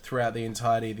show, throughout the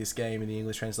entirety of this game in the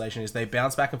English translation is they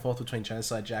bounce back and forth between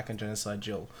Genocide Jack and Genocide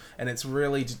Jill. And it's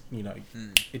really,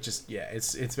 it just,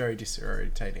 it's very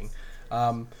disorientating.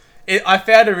 I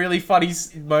found a really funny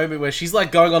moment where she's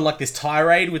like going on like this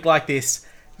tirade with like this,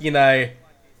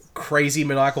 crazy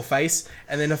maniacal face,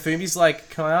 and then Nafumi's like,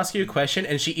 can I ask you a question?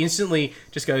 And she instantly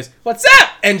just goes, what's up?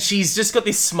 And she's just got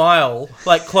this smile,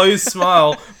 like closed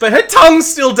smile, but her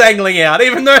tongue's still dangling out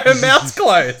even though her mouth's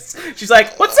closed. She's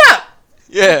like, what's up?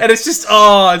 Yeah, And it's just,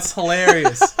 it's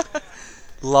hilarious.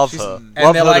 Love her. And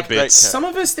Love they're her like, to bits. some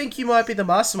of us think you might be the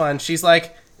mastermind. She's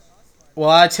like, well,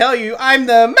 I tell you, I'm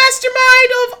the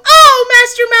mastermind of all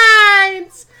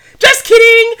masterminds. Just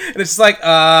kidding. And it's just like,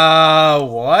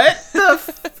 what the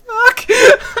fuck?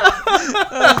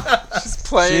 she's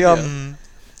playing. She,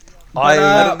 But,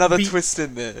 Had another twist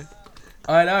in there.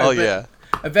 I know. Oh but yeah.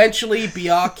 Eventually,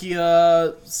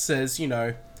 Byakuya says,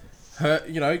 Toko's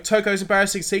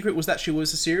embarrassing secret was that she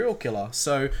was a serial killer.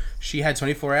 So she had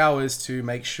 24 hours to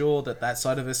make sure that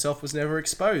side of herself was never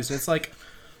exposed. And it's like,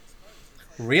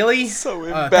 really? So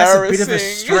That's a bit of a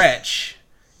embarrassing. stretch.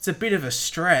 It's a bit of a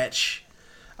stretch.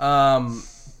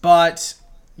 But,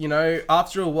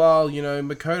 after a while,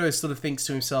 Makoto sort of thinks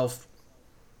to himself,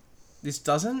 this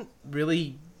doesn't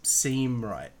really seem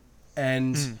right.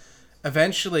 And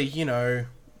eventually,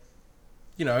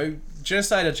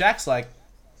 Genocider Jack's like,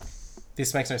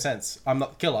 this makes no sense. I'm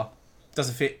not the killer.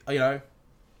 Doesn't fit, I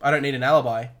don't need an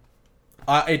alibi.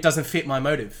 It doesn't fit my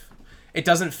motive. It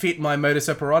doesn't fit my modus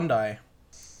operandi.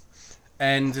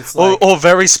 And it's like... Or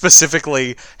very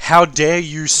specifically, how dare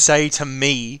you say to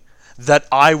me that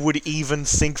I would even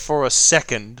think for a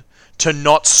second to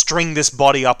not string this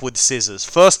body up with scissors?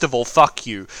 First of all, fuck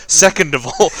you. Second of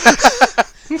all...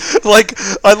 like,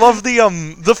 I love the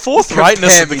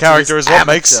forthrightness of the character is what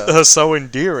makes her so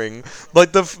endearing.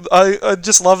 Like, I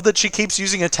just love that she keeps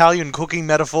using Italian cooking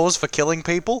metaphors for killing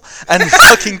people, and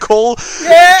fucking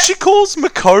she calls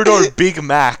Makoto Big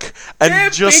Mac,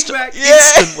 and just Big Mac.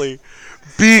 instantly,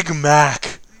 Big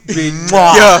Mac. Big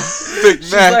Mwah. Yeah, Big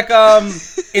She's Mac. like,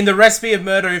 in the recipe of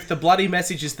murder, if the bloody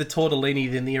message is the tortellini,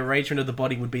 then the arrangement of the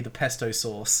body would be the pesto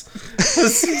sauce.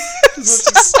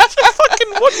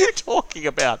 What are you talking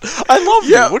about? I love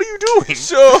you. What are you doing?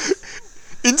 Sure.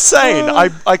 Insane.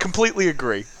 I completely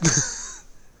agree.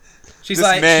 She's This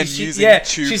like, man she, using yeah.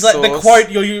 tube She's like, the sauce. quote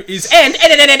is and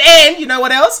you know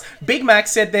what else? Big Mac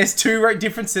said there's two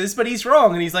differences, but he's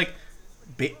wrong, and he's like,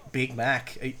 Big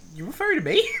Mac, are you referring to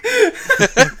me?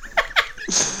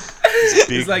 Big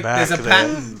It's like Mac there's a there.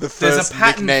 patent. The There's first a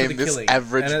patent nickname for the this killing.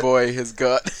 average And boy has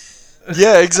got.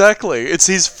 Yeah, exactly. It's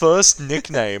his first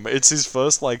nickname. It's his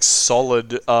first solid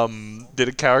bit of Tell you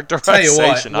what,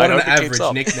 characterization. what I an hope it keeps average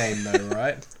up. nickname though,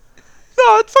 right?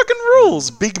 No, it fucking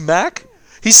rules. Big Mac.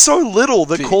 He's so little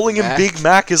that Big calling him Mac. Big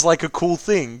Mac is like a cool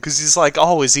thing because he's like,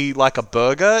 oh, is he like a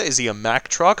burger? Is he a Mac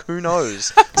truck? Who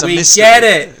knows? It's a We mystery. get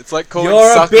it. It's like calling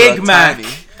You're a Sakura Big Mac.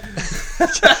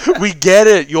 tiny. We get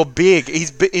it. You're big.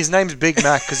 His name's Big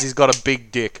Mac because he's got a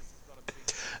big dick.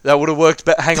 That would have worked.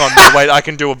 Hang on. No, wait. I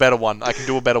can do a better one.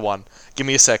 Give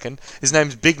me a second. His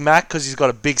name's Big Mac because he's got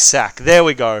a big sack. There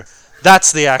we go.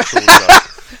 That's the actual joke.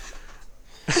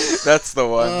 That's the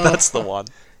one. That's the one.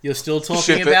 You're still talking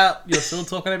Ship it. about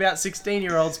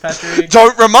 16-year-olds, Patrick.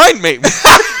 Don't remind me.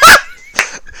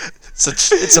 It's a And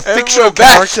fictional we're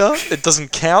back. character. It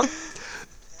doesn't count.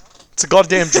 It's a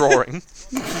goddamn drawing.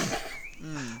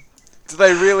 Do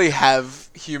they really have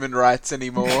human rights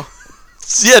anymore?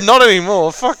 Yeah, not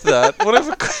anymore. Fuck that.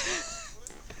 Whatever.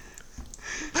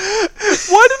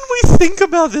 Why didn't we think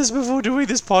about this before doing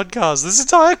this podcast? This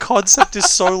entire concept is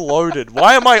so loaded.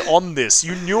 Why am I on this?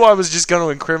 You knew I was just going to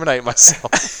incriminate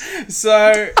myself.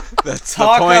 So That's the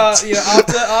Taka, point.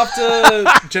 after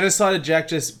Genocider Jack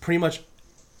just pretty much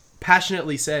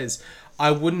passionately says,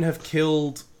 I wouldn't have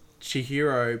killed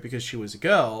Chihiro because she was a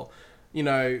girl.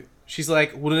 She's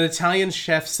like, would an Italian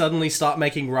chef suddenly start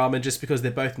making ramen just because they're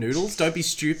both noodles? Don't be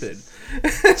stupid.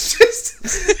 It's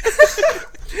just...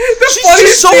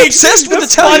 She's so obsessed with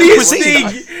Italian cuisine.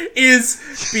 thing is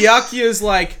Byakuya's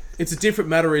like, it's a different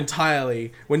matter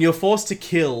entirely when you're forced to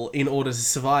kill in order to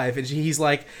survive, and he's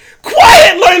like,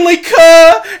 quiet, lonely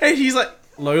cur, and he's like,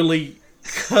 lonely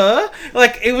cur?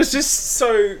 Like, it was just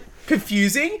so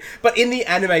confusing, but in the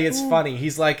anime it's funny.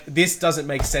 He's like, this doesn't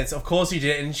make sense. Of course you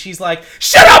did. And she's like,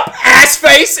 shut up, ass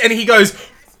face! And he goes,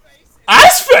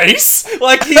 ass face?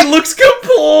 Like, he looks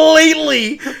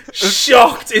completely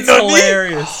shocked. It's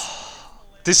hilarious.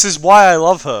 This is why I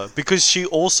love her, because she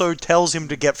also tells him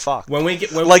to get fucked. When we get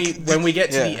to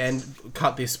the end,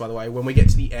 cut this by the way. When we get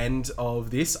to the end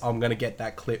of this, I'm gonna get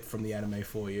that clip from the anime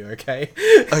for you, okay?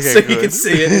 So good. You can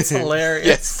see it. It's hilarious.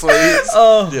 Yes, please.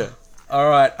 Oh, yeah. All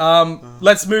right.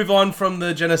 Let's move on from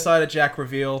the Genocide Jack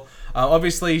reveal.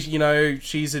 Obviously, you know,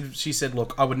 she said,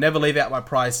 look, I would never leave out my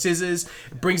prized scissors.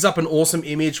 It brings up an awesome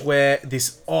image where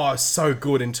so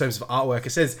good in terms of artwork. It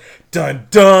says, dun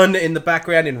dun, in the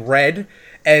background in red.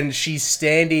 And she's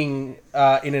standing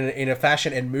in a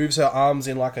fashion and moves her arms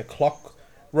in like a clock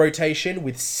rotation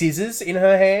with scissors in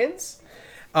her hands.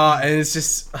 And it's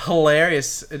just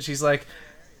hilarious. And she's like,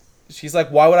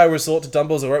 why would I resort to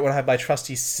dumbbells or when I have my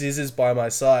trusty scissors by my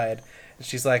side? And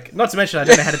she's like, not to mention I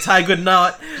don't know how to tie a good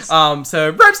knot. So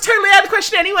rope's totally out of the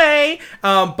question anyway.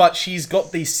 But she's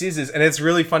got these scissors, and it's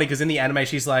really funny because in the anime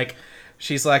she's like,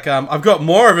 I've got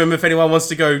more of them if anyone wants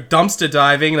to go dumpster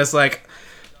diving. And it's like,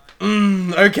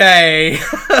 okay.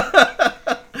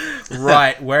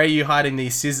 Right, where are you hiding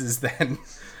these scissors then?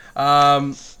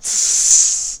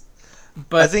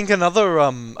 But I think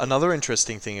another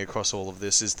interesting thing across all of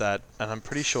this is that, and I'm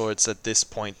pretty sure it's at this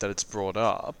point that it's brought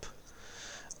up,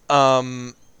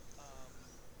 that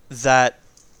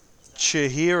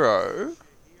Chihiro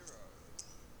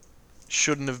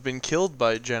shouldn't have been killed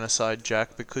by Genocide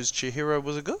Jack because Chihiro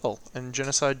was a girl, and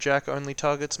Genocide Jack only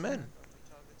targets men.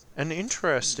 And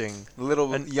interesting.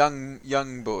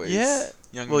 Young boys. Yeah.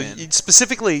 Young men. Men.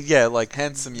 Specifically, yeah, like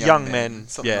handsome young men.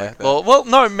 Yeah. Like that. Well,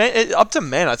 no, up to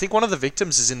men. I think one of the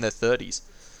victims is in their 30s.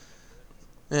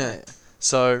 Yeah.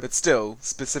 So. But still,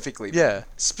 specifically. Yeah,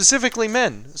 specifically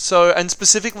men. So, and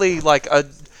specifically like I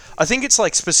think it's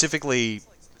like specifically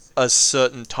a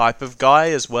certain type of guy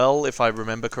as well, if I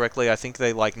remember correctly. I think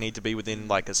they like need to be within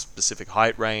like a specific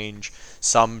height range.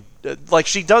 Some like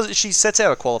she sets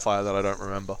out a qualifier that I don't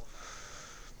remember.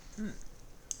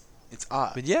 It's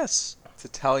art. But yes, it's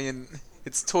Italian.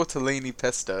 It's tortellini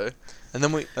pesto. And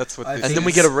then we then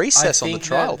we get a recess on the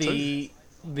trial too.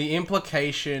 The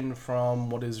implication from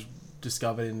what is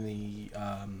discovered in the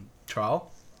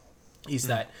trial is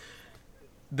that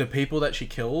the people that she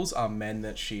kills are men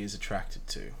that she is attracted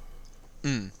to.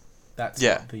 That's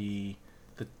what the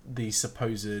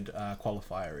supposed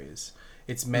qualifier is.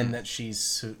 It's men that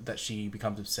she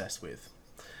becomes obsessed with,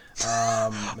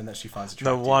 and that she finds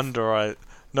attractive.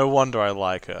 No wonder I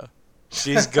like her.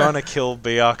 She's gonna kill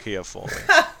Byakuya for me.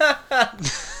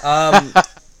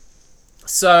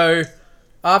 So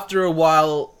after a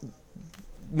while,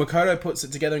 Makoto puts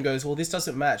it together and goes, well, this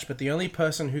doesn't match, but the only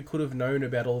person who could have known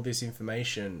about all this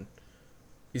information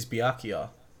is Byakuya.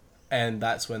 And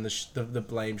that's when the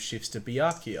blame shifts to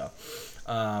Byakuya.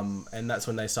 And that's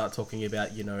when they start talking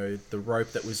about, you know, the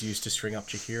rope that was used to string up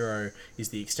Chihiro is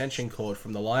the extension cord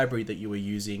from the library that you were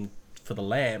using for the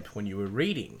lamp when you were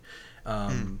reading.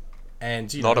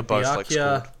 And, you Not know, a Bowflex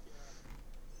cord.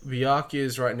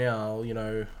 Byakuya's right now, you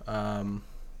know,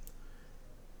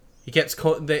 he kept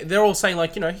they're all saying,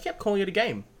 like, you know, he kept calling it a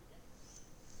game.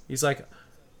 He's like,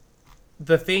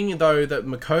 the thing, though, that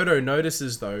Makoto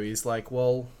notices, though, is like,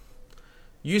 well,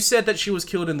 you said that she was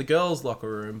killed in the girls' locker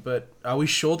room, but are we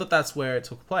sure that that's where it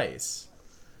took place?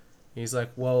 He's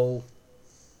like, well,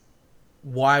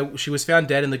 why? She was found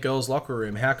dead in the girls' locker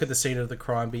room. How could the scene of the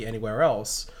crime be anywhere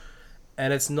else?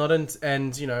 And it's not,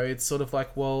 and, you know, it's sort of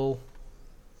like, well,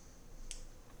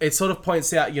 it sort of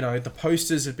points out, you know, the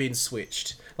posters have been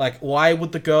switched. Like, why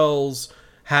would the girls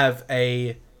have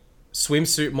a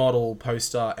swimsuit model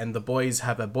poster and the boys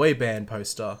have a boy band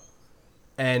poster?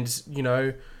 And, you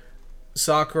know,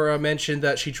 Sakura mentioned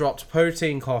that she dropped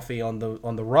protein coffee on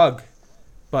the rug,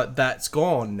 but that's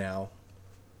gone now.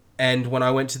 And when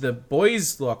I went to the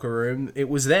boys' locker room, it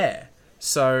was there.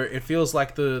 So it feels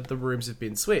like the rooms have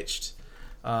been switched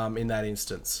in that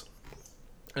instance.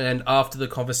 And after the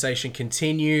conversation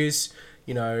continues,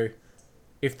 you know,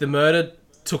 if the murder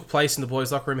took place in the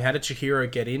boys' locker room, how did Chihiro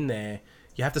get in there?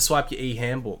 You have to swipe your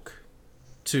e-handbook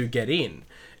to get in.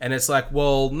 And it's like,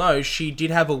 well, no, she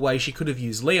did have a way she could have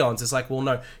used Leon's. It's like, well,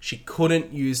 no, she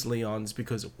couldn't use Leon's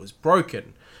because it was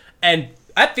broken. And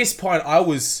at this point, I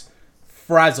was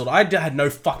frazzled. I had no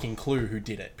fucking clue who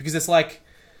did it. Because it's like,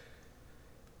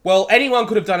 well, anyone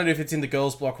could have done it if it's in the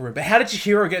girls' locker room. But how did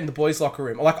Chihiro get in the boys' locker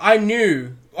room? Like, I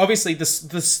knew, obviously, the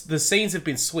scenes have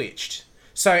been switched.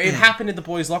 So it happened in the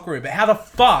boys' locker room. But how the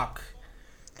fuck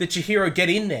did Chihiro get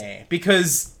in there?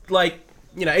 Because, like,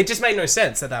 you know, it just made no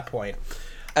sense at that point.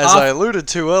 as I alluded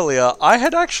to earlier, I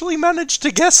had actually managed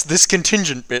to guess this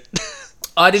contingent bit.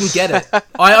 I didn't get it.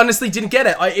 I honestly didn't get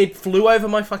it. It flew over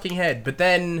my fucking head. But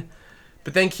then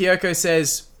Kyoko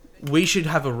says we should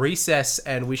have a recess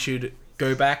and we should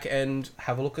go back and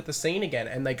have a look at the scene again.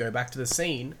 And they go back to the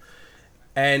scene,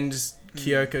 and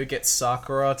Kyoko gets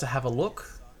Sakura to have a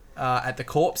look at the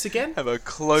corpse again. Have a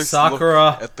close look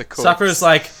at the corpse. Sakura's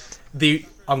like,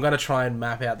 I'm gonna try and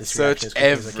map out this Search reaction as quick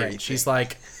as I can. everything.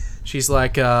 She's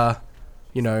like,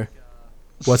 you know,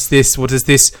 what's this? What is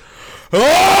this?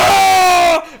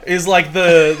 Ah! Is like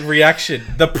the reaction,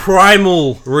 the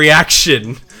primal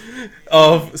reaction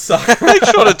of Sakura. Make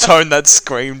sure to tone that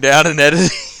scream down in editing.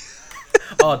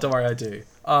 Oh, don't worry, I do.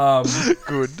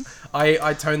 Good.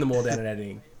 I tone them all down in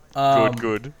editing.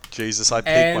 Good. Jesus, I peak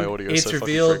And my audio it's so fucking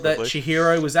revealed that frequently.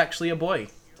 Chihiro was actually a boy.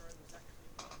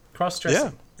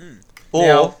 Cross-dressing. Or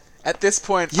Now, At this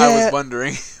point, I was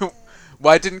wondering,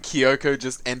 why didn't Kyoko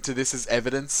just enter this as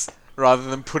evidence rather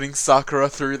than putting Sakura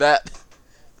through that?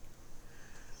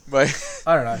 By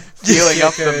I don't know. feeling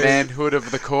up the Kyoko- manhood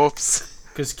of the corpse.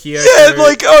 Because Kyoko... yeah,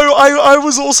 like I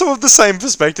was also of the same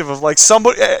perspective of like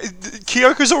somebody.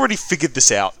 Kyoko's already figured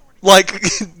this out. Like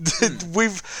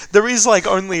there is like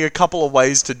only a couple of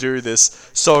ways to do this.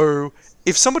 So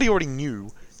if somebody already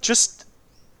knew, just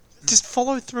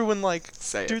follow through and like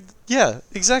Say do. it. Yeah,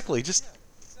 exactly. Just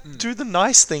do the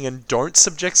nice thing and don't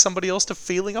subject somebody else to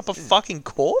feeling up a fucking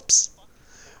corpse.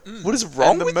 What is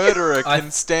wrong And the with murderer you? can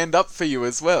stand up for you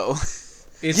as well.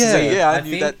 It's Yeah. weird. Yeah, I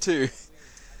knew that too.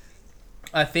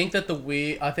 I think that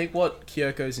I think what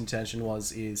Kyoko's intention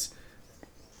is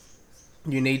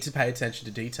you need to pay attention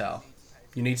to detail.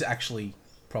 You need to actually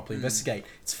properly investigate.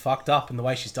 It's fucked up in the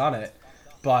way she's done it,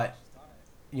 but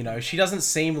you know, she doesn't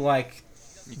seem like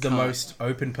the can't most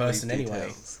open person Read anyway.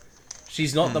 details.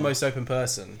 She's not the most open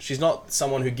person. She's not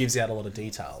someone who gives out a lot of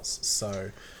details. So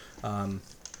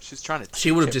She's trying to.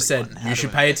 she would have teach just said, everyone how "You to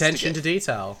should pay attention to investigate.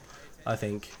 detail." I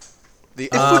think. The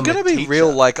If we're ultimate gonna be teacher,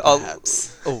 real, like,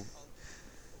 perhaps.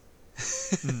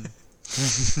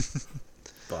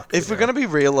 Fuck, If we're gonna be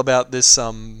real about this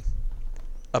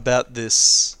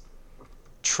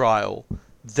trial,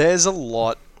 there's a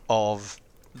lot of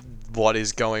what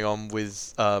is going on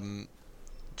with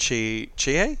Chie?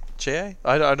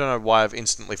 I don't know why I've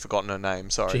instantly forgotten her name.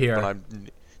 Sorry, Chihiro.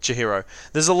 Chihiro.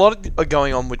 There's a lot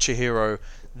going on with Chihiro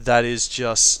that is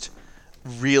just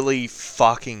really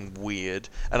fucking weird,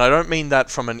 and I don't mean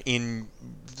that from an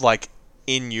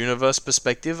in-universe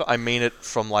perspective. I mean it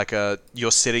from like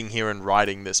you're sitting here and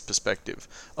writing this perspective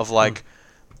of like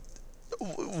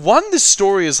this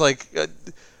story is like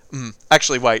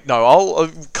actually wait, no, I'll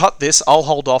cut this. I'll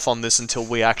hold off on this until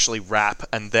we actually wrap,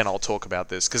 and then I'll talk about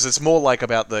this, because it's more like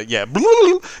about the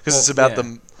because it's about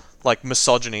the like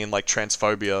misogyny and like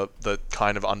transphobia that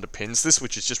kind of underpins this,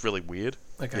 which is just really weird.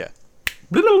 Okay.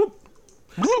 Yeah.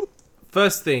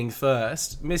 First thing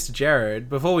first, Mr. Jared,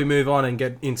 before we move on and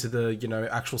get into the,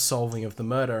 actual solving of the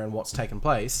murder and what's taken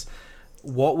place,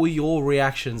 what were your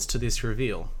reactions to this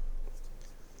reveal?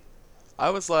 I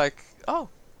was like, oh,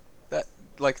 that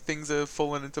like things are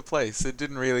falling into place. It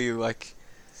didn't really like.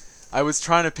 I was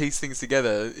trying to piece things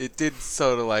together. It did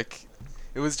sort of like.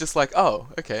 It was just like, oh,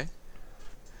 okay.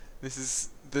 This is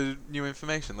the new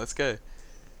information. Let's go.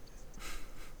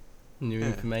 New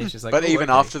information. It's like, But oh,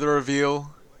 even okay. after the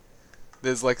reveal,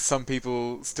 there's like some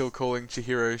people still calling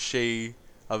Chihiro she,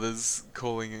 others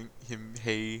calling him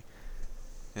he,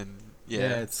 and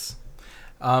it's.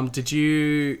 Did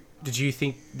you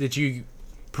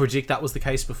predict that was the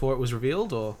case before it was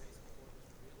revealed, or?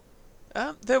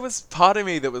 There was part of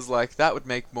me that was like, that would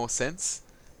make more sense.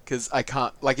 Because I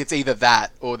can't, like, it's either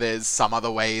that or there's some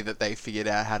other way that they figured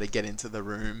out how to get into the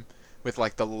room with,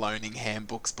 like, the loaning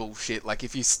handbooks bullshit. Like,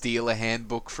 if you steal a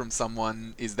handbook from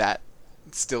someone, is that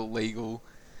still legal?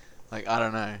 Like, I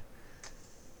don't know.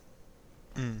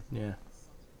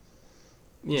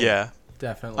 Yeah,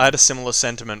 definitely. I had a similar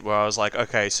sentiment where I was like,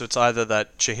 okay, so it's either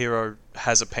that Chihiro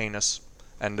has a penis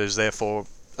and is therefore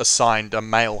assigned a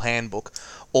male handbook,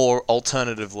 or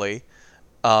alternatively,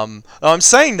 I'm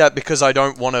saying that because I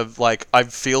don't want to, like, I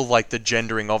feel like the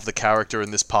gendering of the character in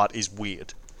this part is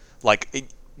weird. Like,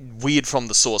 weird from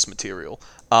the source material.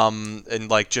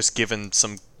 And, like, just given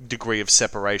some degree of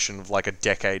separation of, like, a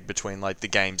decade between, like, the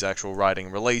game's actual writing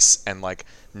and release and, like,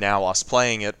 now us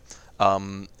playing it,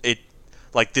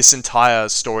 like, this entire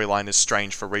storyline is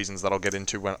strange for reasons that I'll get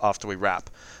into after we wrap.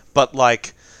 But,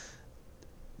 like,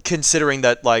 considering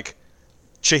that, like,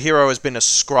 Chihiro has been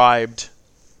ascribed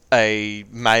a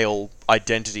male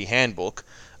identity handbook,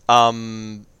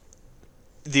 the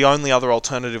only other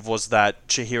alternative was that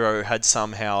Chihiro had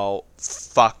somehow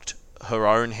fucked her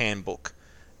own handbook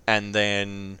and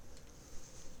then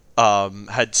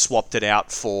had swapped it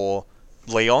out for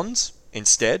Leon's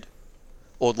instead,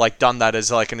 or like done that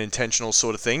as like an intentional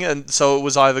sort of thing. And so it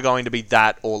was either going to be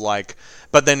that or like,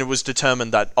 but then it was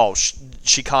determined that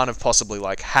she can't have possibly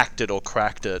like hacked it or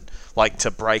cracked it like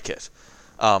to break it.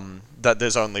 That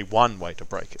there's only one way to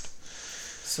break it.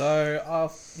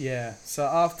 So So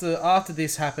after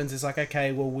this happens, it's like,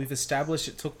 okay, well, we've established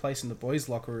it took place in the boys'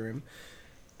 locker room.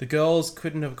 The girls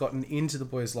couldn't have gotten into the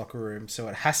boys' locker room, so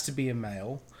it has to be a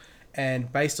male.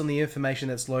 And based on the information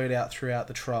that's loaded out throughout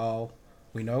the trial,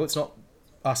 we know it's not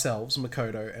ourselves,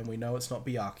 Makoto, and we know it's not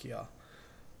Byakuya.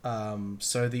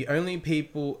 So the only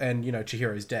people, and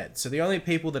Chihiro's dead. So the only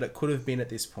people that it could have been at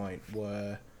this point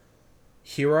were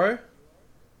Hiro,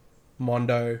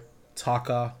 Mondo,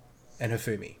 Taka, and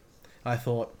Hifumi. I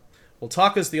thought, well,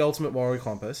 Taka's the ultimate moral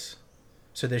compass,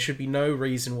 so there should be no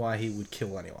reason why he would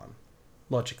kill anyone,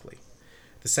 logically.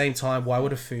 At the same time, why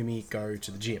would Hifumi go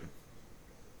to the gym?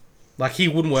 Like, he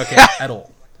wouldn't work out at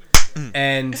all.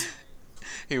 And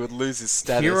he would lose his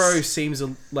status. Hiro seems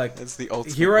like... That's the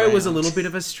ultimate Hiro round. was a little bit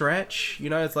of a stretch.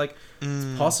 It's like,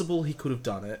 it's possible he could have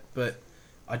done it, but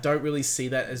I don't really see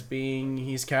that as being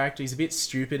his character. He's a bit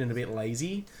stupid and a bit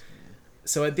lazy.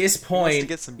 So at this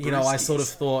point, I sort of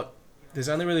thought, there's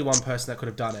only really one person that could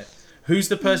have done it. Who's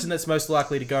the person that's most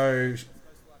likely to go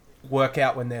work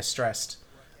out when they're stressed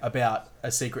about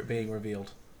a secret being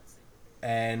revealed?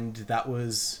 And that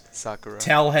was Sakura.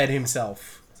 Towelhead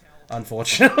himself,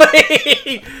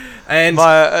 unfortunately. And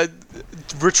my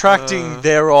retracting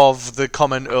thereof the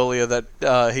comment earlier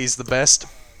that he's the best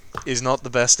is not the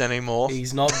best anymore.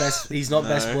 He's not best. He's not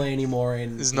best boy anymore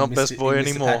in. He's not best boy in Mr.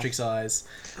 anymore. Patrick's eyes.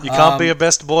 You can't be a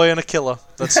best boy and a killer.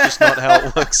 That's just not how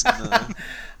it works. No.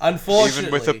 Unfortunately,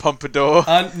 Even with the Pompadour.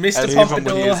 Mr.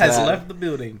 Pompadour has left the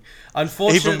building.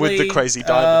 Unfortunately, Even with the crazy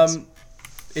diamonds.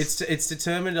 It's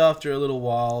determined after a little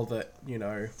while that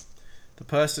the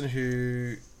person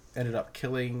who ended up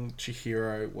killing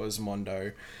Chihiro was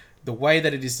Mondo. The way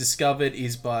that it is discovered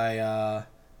is by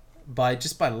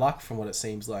luck, from what it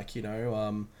seems like.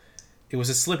 It was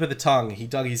a slip of the tongue. He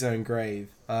dug his own grave.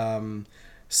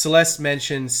 Celeste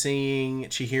mentioned seeing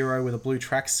Chihiro with a blue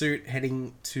tracksuit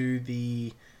heading to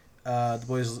the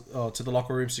boys to the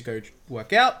locker rooms to go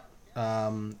work out,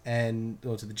 or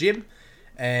to the gym,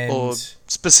 and or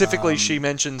specifically she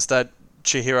mentions that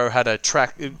Chihiro had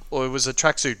it was a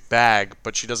tracksuit bag,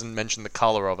 but she doesn't mention the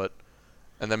color of it,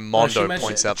 and then Mondo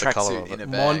points out the color of it.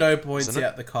 Mondo points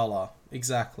out the color,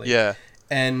 exactly. Yeah,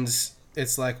 and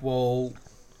it's like, well,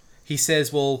 he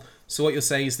says, well, so what you're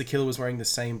saying is the killer was wearing the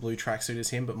same blue tracksuit as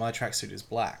him, but my tracksuit is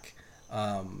black.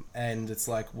 And it's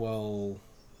like, well,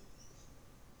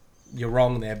 you're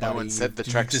wrong there, buddy. No one said the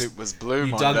tracksuit was blue,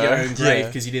 You Mondo. dug your own grave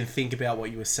because you didn't think about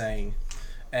what you were saying.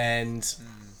 And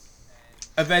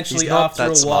eventually, after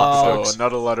a while... Oh,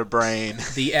 not a lot of brain.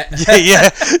 yeah.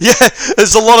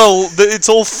 There's a lot of... It's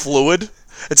all fluid.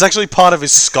 It's actually part of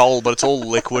his skull, but it's all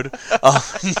liquid.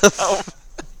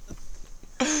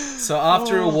 So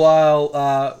after a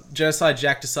while, Genocide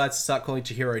Jack decides to start calling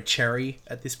Chihiro Cherry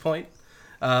at this point.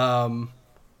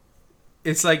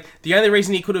 It's like, the only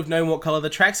reason he could have known what color the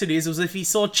tracksuit is was if he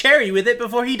saw Cherry with it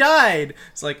before he died.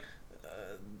 It's like,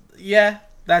 yeah,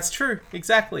 that's true,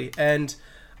 exactly. And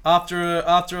after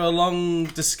a long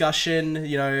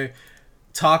discussion,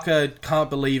 Taka can't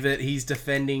believe it. He's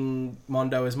defending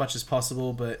Mondo as much as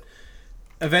possible, but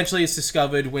eventually it's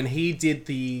discovered when he did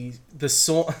the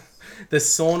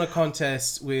sauna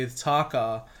contest with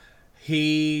Taka,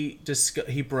 he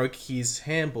broke his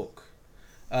handbook.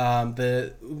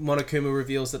 The Monokuma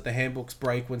reveals that the handbooks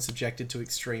break when subjected to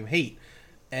extreme heat,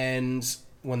 and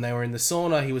when they were in the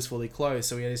sauna, he was fully clothed,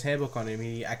 so he had his handbook on him.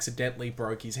 He accidentally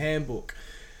broke his handbook.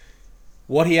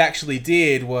 What he actually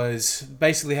did was,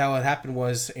 basically how it happened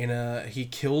was, he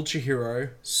killed Chihiro,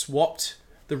 swapped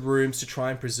the rooms to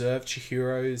try and preserve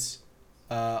Chihiro's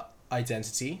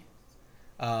identity,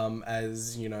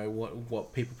 as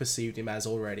what people perceived him as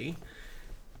already.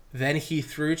 Then he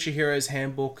threw Chihiro's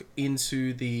handbook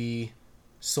into the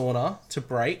sauna to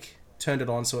break, turned it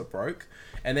on so it broke,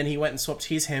 and then he went and swapped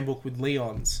his handbook with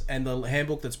Leon's, and the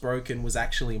handbook that's broken was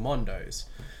actually Mondo's.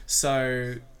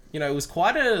 So, it was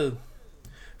quite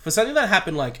for something that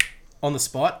happened on the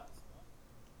spot,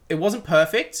 it wasn't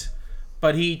perfect,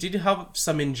 but he did have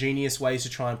some ingenious ways to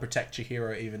try and protect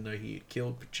Chihiro, even though he had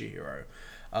killed Chihiro.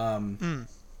 And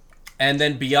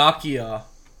then Byakuya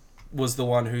was the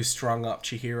one who strung up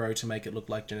Chihiro to make it look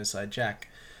like Genocide Jack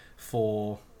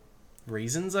for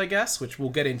reasons, I guess, which we'll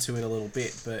get into in a little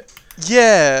bit. But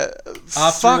yeah,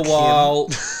 after a while,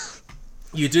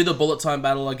 You do the bullet time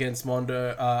battle against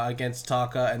Mondo, against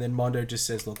Taka, and then Mondo just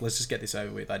says, "Look, let's just get this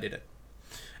over with. I did it."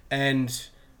 And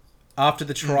after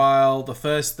the trial, the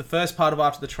first part of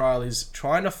after the trial is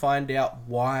trying to find out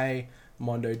why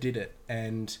Mondo did it.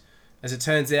 And as it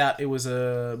turns out, it was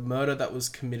a murder that was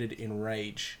committed in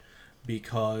rage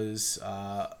because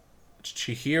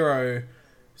Chihiro's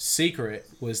secret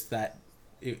was that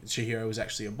Chihiro was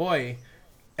actually a boy.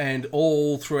 And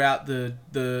all throughout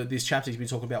this chapter, he's been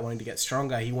talking about wanting to get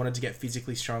stronger. He wanted to get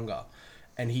physically stronger.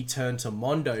 And he turned to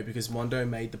Mondo because Mondo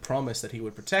made the promise that he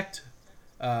would protect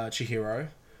Chihiro.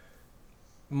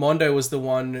 Mondo was the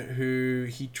one who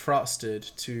he trusted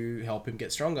to help him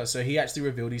get stronger. So he actually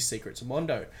revealed his secret to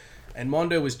Mondo. And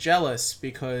Mondo was jealous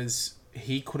because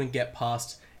he couldn't get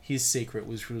past his secret,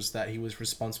 which was that he was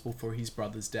responsible for his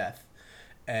brother's death.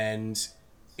 And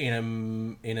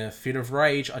in a fit of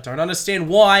rage, I don't understand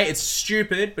why, it's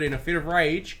stupid, but in a fit of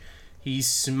rage, he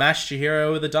smashed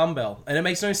Chihiro with a dumbbell. And it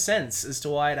makes no sense as to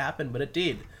why it happened, but it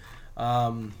did.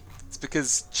 It's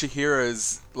because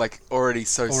Chihiro's like already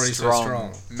so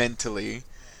strong mentally.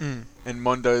 And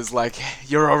Mondo's like,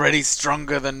 you're already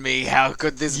stronger than me, how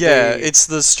could this be? Yeah, it's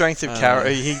the strength of character.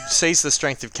 He sees the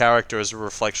strength of character as a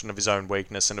reflection of his own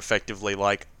weakness and effectively,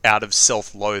 like, out of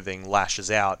self-loathing, lashes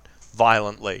out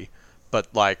violently, but,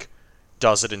 like,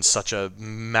 does it in such a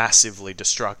massively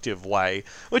destructive way.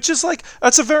 Which is, like,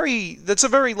 that's a very,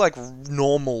 like,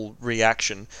 normal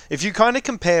reaction. If you kind of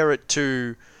compare it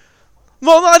to...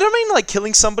 Well, I don't mean, like,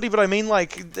 killing somebody, but I mean,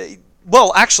 like...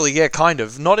 Well, actually, yeah, kind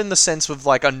of. Not in the sense of,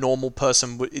 like, a normal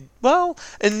person would... Well,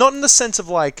 and not in the sense of,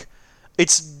 like,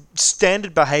 it's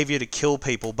standard behavior to kill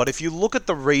people, but if you look at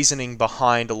the reasoning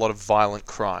behind a lot of violent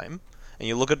crime, and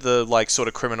you look at the, like, sort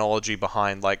of criminology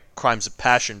behind, like, crimes of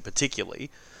passion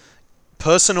particularly,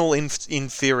 personal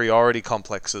inferiority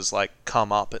complexes, like,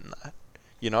 come up in that,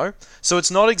 you know? So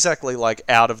it's not exactly, like,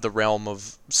 out of the realm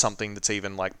of something that's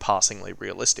even, like, passingly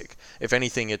realistic. If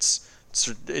anything, it's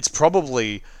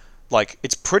probably... Like,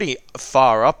 it's pretty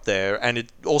far up there, and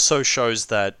it also shows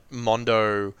that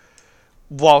Mondo,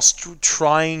 whilst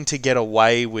trying to get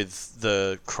away with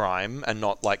the crime and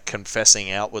not, like,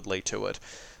 confessing outwardly to it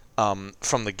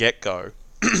from the get-go,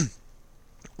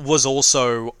 was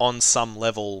also, on some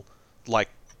level, like,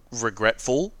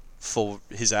 regretful for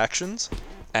his actions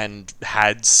and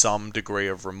had some degree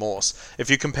of remorse. If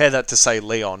you compare that to, say,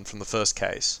 Leon from the first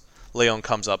case, Leon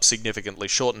comes up significantly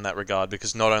short in that regard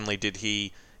because not only did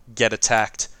he get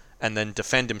attacked and then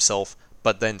defend himself,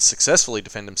 but then successfully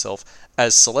defend himself.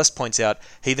 As Celeste points out,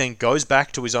 he then goes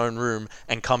back to his own room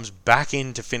and comes back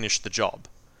in to finish the job.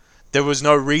 There was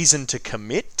no reason to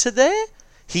commit to there.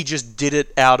 He just did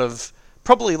it out of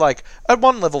probably, like, at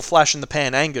one level, flash in the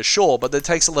pan anger, sure, but it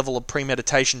takes a level of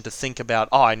premeditation to think about,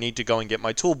 I need to go and get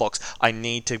my toolbox, I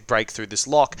need to break through this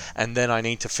lock, and then I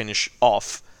need to finish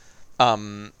off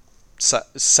Sayaka.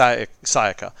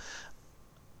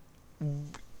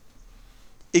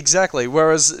 Exactly,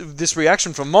 whereas this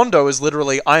reaction from Mondo is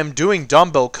literally, I am doing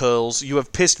dumbbell curls, you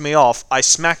have pissed me off, I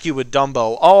smack you with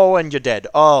dumbbell, oh, and you're dead.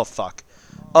 Oh, fuck.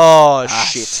 Oh,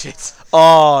 shit.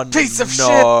 Oh, piece of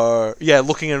shit! Yeah,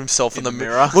 looking at himself in the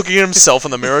mirror. Looking at himself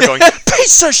in the mirror going,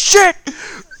 piece of shit!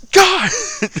 God!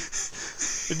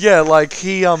 Yeah, like,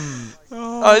 he,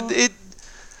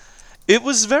 it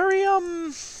was very,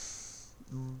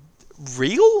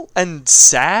 real and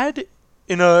sad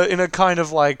in a kind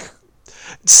of, like...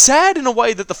 Sad in a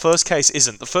way that the first case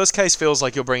isn't. The first case feels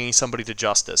like you're bringing somebody to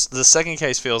justice. The second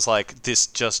case feels like this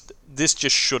just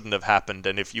shouldn't have happened,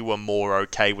 and if you were more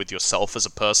okay with yourself as a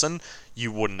person,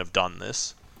 you wouldn't have done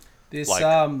this. This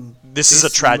is a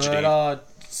tragedy.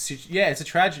 It's a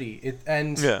tragedy.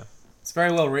 It's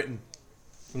very well written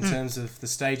in terms of the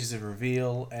stages of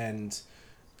reveal and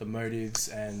the motives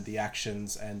and the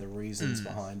actions and the reasons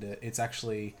behind it. It's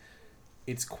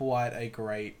quite a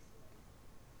great...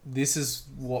 This is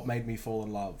what made me fall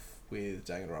in love with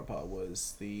Danganronpa,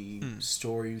 was the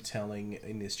storytelling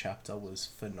in this chapter was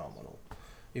phenomenal.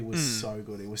 It was so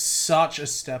good. It was such a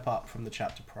step up from the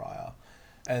chapter prior.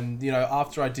 And, you know,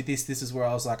 after I did this is where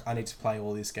I was like, I need to play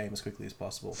all this game as quickly as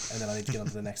possible. And then I need to get on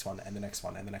to the next one, and the next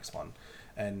one, and the next one.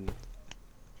 And,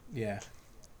 yeah.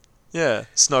 Yeah,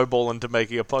 snowball into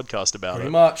making a podcast about Pretty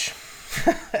much.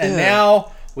 And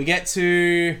now we get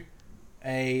to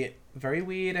a very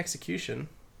weird execution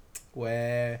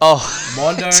where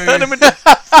Mondo turn him into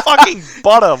fucking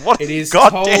butter. What? It is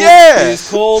goddamn. It is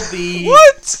called the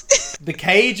the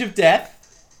Cage of Death.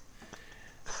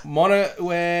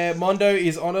 Where Mondo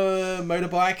is on a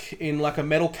motorbike in like a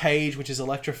metal cage which is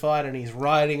electrified, and he's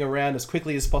riding around as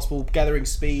quickly as possible, gathering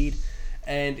speed,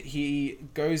 and he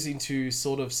goes into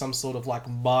some sort of like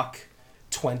muck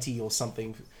 20 or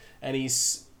something, and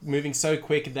he's moving so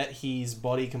quick that his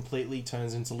body completely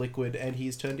turns into liquid, and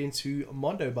he's turned into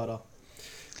Mondo butter.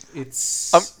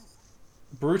 It's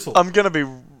brutal. I'm gonna be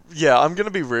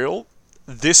real.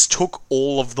 This took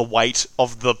all of the weight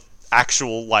of the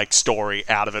actual like story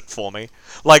out of it for me.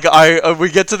 Like we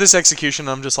get to this execution,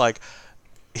 and I'm just like,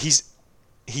 he's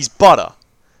butter.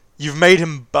 You've made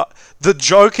him. The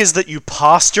joke is that you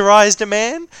pasteurized a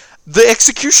man. The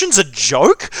execution's a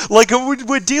joke. Like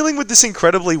we're dealing with this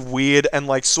incredibly weird and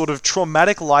like sort of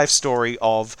traumatic life story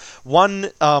of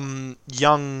one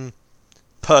young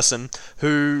person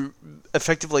who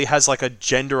effectively has like a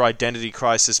gender identity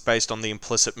crisis based on the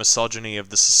implicit misogyny of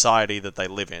the society that they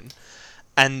live in.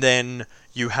 And then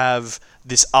you have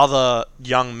this other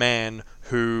young man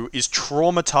who is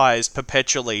traumatized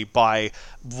perpetually by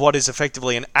what is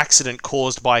effectively an accident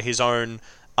caused by his own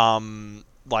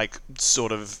like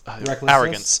sort of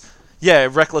arrogance. Yeah,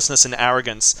 recklessness and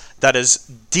arrogance that has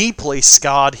deeply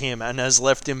scarred him and has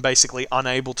left him basically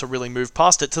unable to really move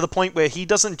past it, to the point where he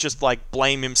doesn't just like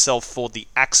blame himself for the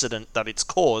accident that it's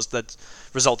caused that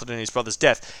resulted in his brother's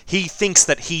death. He thinks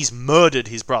that he's murdered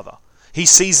his brother. He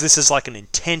sees this as like an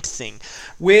intent thing.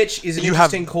 Which is an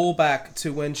interesting callback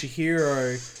to when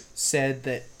Chihiro said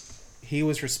that he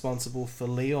was responsible for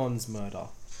Leon's murder.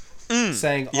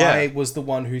 Saying, I was the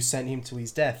one who sent him to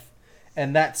his death.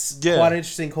 And that's quite an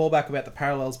interesting callback about the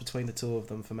parallels between the two of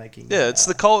them for making. Yeah, it's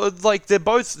like they're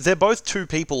both two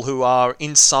people who are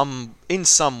in some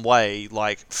way,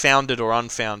 like founded or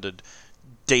unfounded,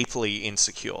 deeply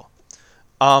insecure.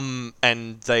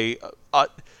 And they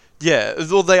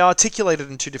they articulate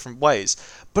it in two different ways.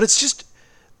 But it's just,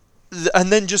 and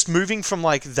then just moving from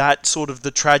like that sort of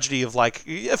the tragedy of like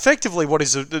effectively what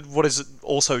is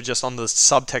also just on the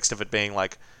subtext of it being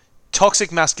like,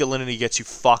 toxic masculinity gets you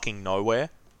fucking nowhere,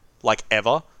 like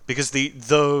ever, because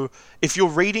the if you're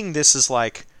reading this as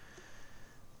like,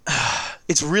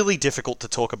 it's really difficult to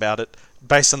talk about it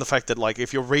based on the fact that like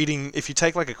if you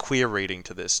take like a queer reading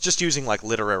to this, just using like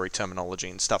literary terminology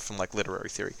and stuff from like literary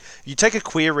theory, you take a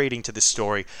queer reading to this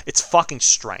story, it's fucking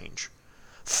strange,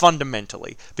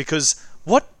 fundamentally, because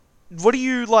what do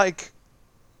you like?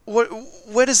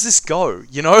 Where does this go?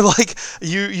 You know, like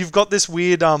you've got this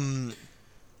weird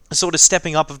sort of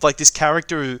stepping up of like this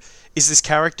character. Is this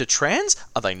character trans?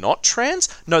 Are they not trans?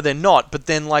 No, they're not. But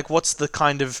then like, what's the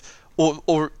kind of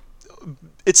or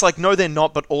it's like, no, they're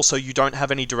not, but also you don't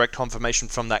have any direct confirmation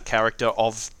from that character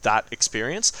of that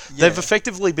experience. Yeah. They've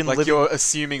effectively been like living... You're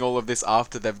assuming all of this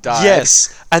after they've died.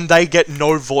 Yes, and they get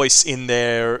no voice in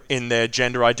their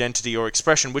gender identity or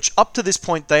expression, which up to this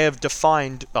point they have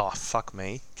defined... Oh, fuck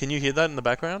me. Can you hear that in the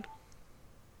background?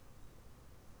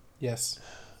 Yes.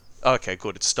 Okay,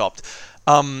 good, it stopped.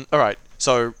 Alright,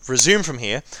 so resume from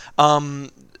here.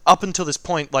 Up until this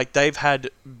point, like, they've had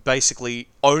basically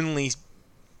only...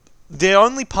 The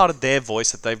only part of their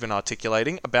voice that they've been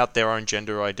articulating about their own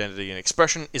gender identity and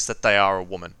expression is that they are a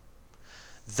woman.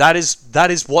 That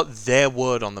is what their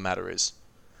word on the matter is.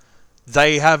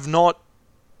 They have not...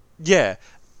 Yeah.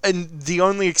 And the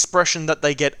only expression that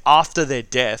they get after their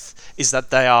death is that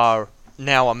they are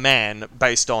now a man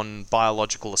based on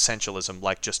biological essentialism,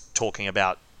 like just talking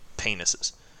about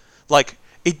penises. Like,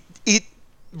 it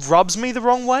rubs me the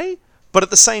wrong way, but at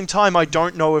the same time, I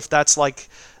don't know if that's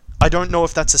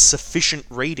a sufficient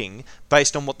reading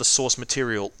based on what the source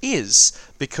material is,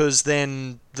 because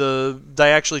then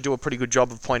they actually do a pretty good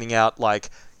job of pointing out, like,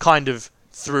 kind of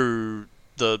through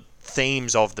the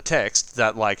themes of the text,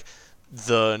 that, like,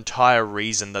 the entire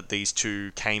reason that these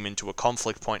two came into a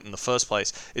conflict point in the first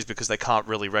place is because they can't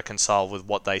really reconcile with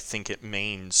what they think it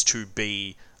means to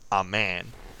be a man,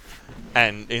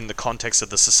 and in the context of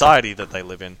the society that they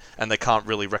live in, and they can't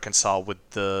really reconcile with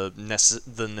the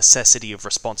necessity of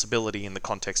responsibility in the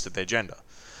context of their gender.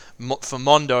 For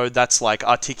Mondo, that's like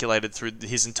articulated through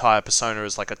his entire persona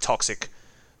as like a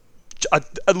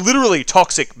literally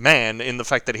toxic man, in the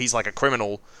fact that he's like a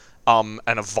criminal and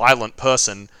a violent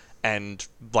person, and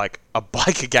like a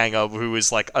biker ganger who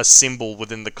is like a symbol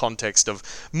within the context of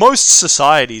most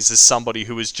societies as somebody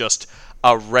who is just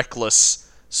a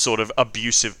reckless, sort of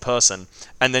abusive person.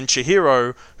 And then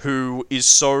Chihiro, who is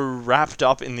so wrapped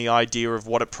up in the idea of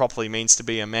what it properly means to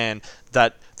be a man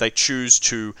that they choose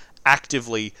to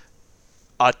actively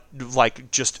like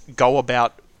just go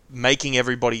about making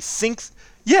everybody think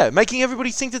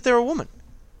that they're a woman.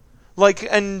 Like,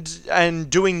 and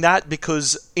doing that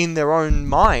because in their own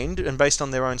mind and based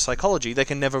on their own psychology, they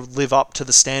can never live up to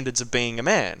the standards of being a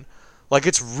man. Like,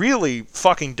 it's really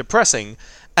fucking depressing.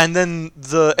 And then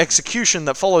the execution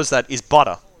that follows that is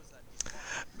butter.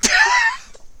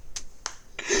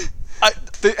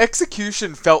 the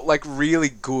execution felt like really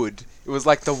good. It was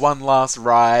like the one last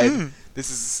ride. This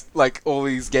is like all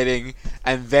he's getting,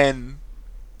 and then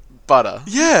butter.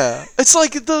 Yeah, it's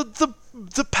like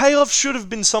the payoff should have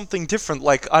been something different.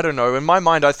 Like, I don't know. In my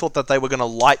mind, I thought that they were gonna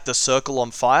light the circle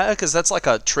on fire because that's like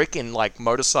a trick in like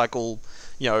motorcycle,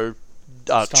 Stunt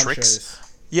tricks. shows.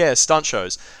 Yeah, stunt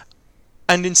shows.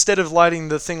 And instead of lighting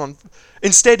the thing on,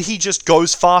 instead he just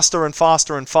goes faster and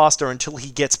faster and faster until he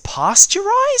gets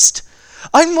pasteurized.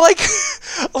 I'm like,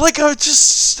 I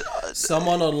just.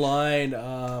 Someone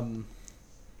online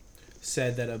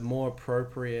said that a more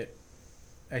appropriate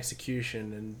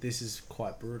execution, and this is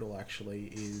quite brutal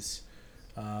actually, is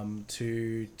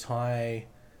to tie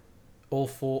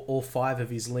all five of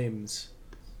his limbs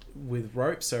with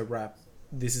rope. So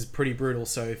this is pretty brutal.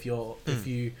 So if you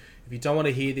don't want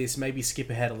to hear this, maybe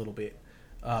skip ahead a little bit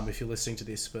if you're listening to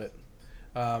this. But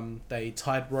they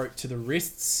tied rope to the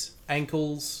wrists,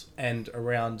 ankles, and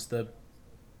around the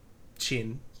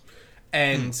chin,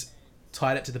 and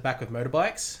tied it to the back of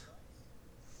motorbikes,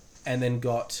 and then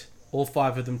got all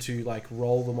five of them to like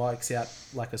roll the bikes out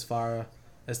like as far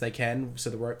as they can, so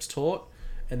the rope's taut,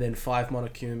 and then 5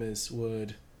 Monokumas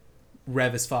would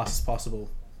rev as fast as possible,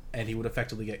 and he would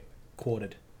effectively get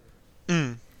quartered.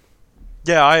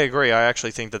 Yeah, I agree. I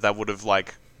actually think that would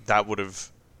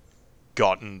have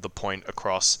gotten the point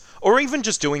across, or even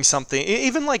just doing something,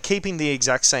 even like keeping the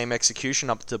exact same execution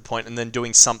up to the point, and then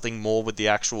doing something more with the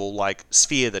actual like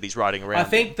sphere that he's riding around. I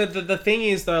think that the thing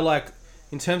is though, like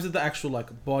in terms of the actual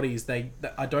like bodies,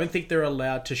 I don't think they're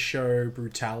allowed to show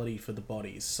brutality for the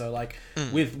bodies. So like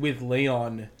with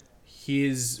Leon,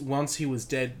 once he was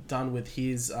done with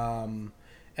his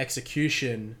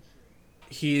execution,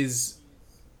 his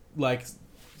like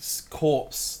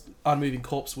unmoving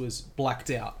corpse was blacked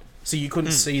out, so you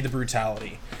couldn't see the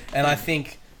brutality. And I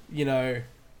think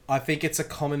it's a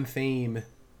common theme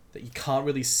that you can't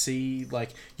really see. Like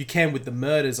you can with the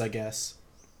murders, I guess,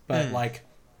 but like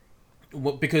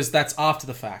because that's after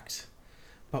the fact.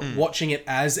 But watching it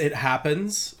as it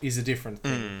happens is a different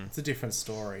thing. It's a different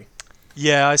story.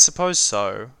 Yeah, I suppose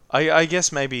so. I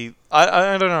guess maybe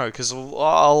I don't know, because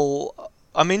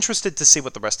I'm interested to see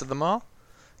what the rest of them are,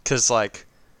 because like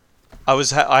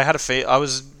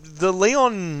the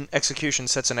Leon execution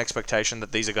sets an expectation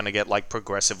that these are going to get like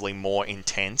progressively more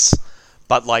intense,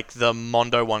 but like the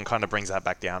Mondo one kind of brings that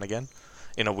back down again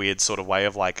in a weird sort of way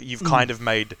of like you've made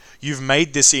a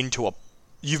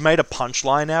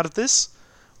punchline out of this,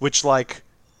 which like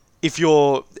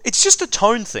it's just a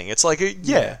tone thing. It's like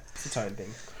It's a tone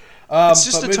thing. It's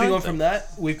just but a tone moving on thing. from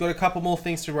that, we've got a couple more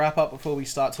things to wrap up before we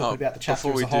start talking about the chapter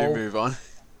Before we as a whole. do move on.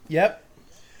 Yep.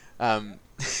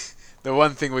 The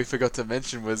one thing we forgot to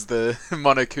mention was the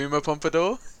Monokuma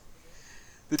Pompadour.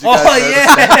 Did you guys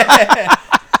notice that?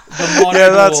 The Monodor. Yeah,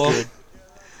 that's good.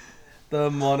 The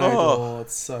Monodor.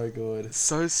 It's so good.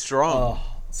 So strong.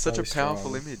 So Such a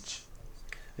powerful strong. image.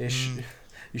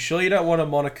 You sure you don't want a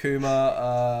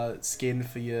Monokuma skin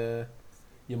for your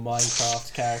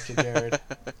Minecraft character, Jared?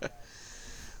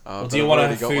 Or do you want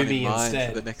a Hifumi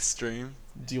instead? For the next stream?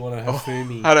 Do you want a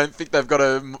Hifumi? I don't think they've got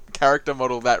a character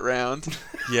model that round.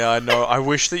 Yeah, I know. I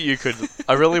wish that you could.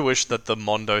 I really wish that the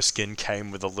Mondo skin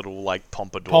came with a little like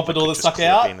pompadour Pompadour that that could stuck just clip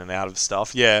out? in and out of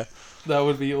stuff. Yeah. That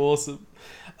would be awesome.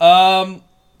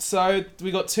 So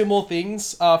we got 2 more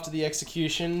things after the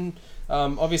execution.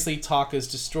 Obviously Taka's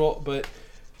distraught, but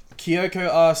Kyoko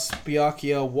asks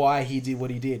Byakuya why he did what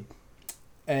he did.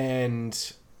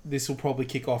 And this will probably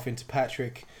kick off into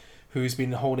Patrick, who's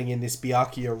been holding in this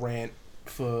Byakuya rant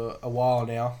for a while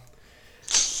now.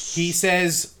 He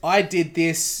says, I did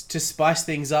this to spice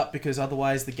things up because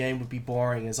otherwise the game would be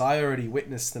boring, as I already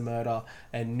witnessed the murder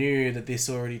and knew that this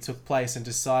already took place and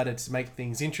decided to make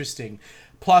things interesting.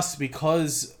 Plus,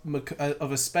 because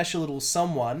of a special little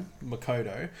someone,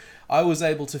 Makoto, I was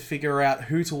able to figure out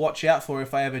who to watch out for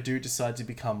if I ever do decide to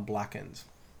become blackened.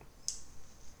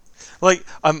 Like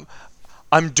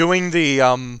I'm doing the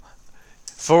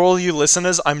for all you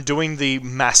listeners, I'm doing the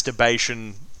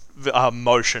masturbation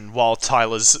motion while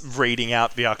Tyler's reading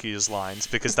out Byakuya's lines,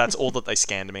 because that's all that they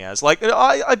scanned me as. Like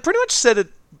I pretty much said it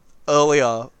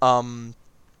earlier.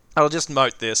 I'll just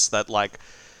note this, that like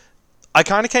I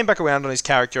kind of came back around on his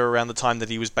character around the time that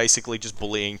he was basically just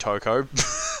bullying Toko,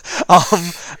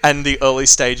 and the early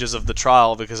stages of the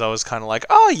trial, because I was kind of like,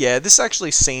 oh yeah, this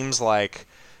actually seems like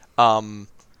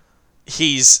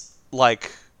he's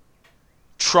like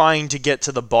trying to get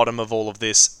to the bottom of all of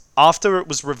this. After it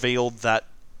was revealed that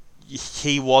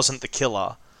he wasn't the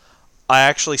killer, I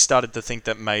actually started to think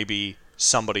that maybe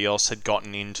somebody else had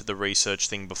gotten into the research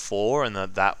thing before, and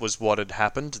that was what had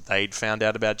happened. They'd found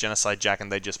out about Genocide Jack,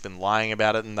 and they'd just been lying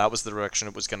about it, and that was the direction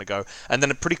it was going to go. And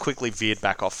then it pretty quickly veered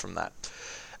back off from that.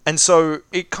 And so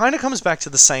it kind of comes back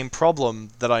to the same problem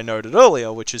that I noted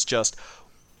earlier, which is just,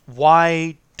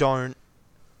 why don't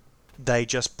they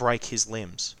just break his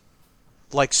limbs?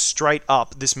 Like, straight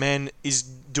up, this man is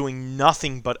doing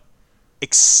nothing but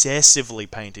excessively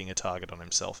painting a target on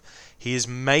himself. He is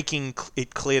making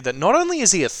it clear that not only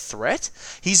is he a threat,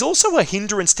 he's also a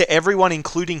hindrance to everyone,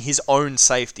 including his own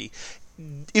safety.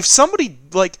 If somebody,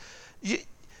 like,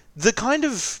 the kind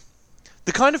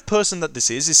of person that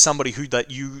this is somebody that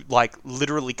you, like,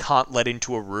 literally can't let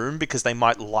into a room because they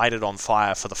might light it on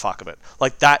fire for the fuck of it.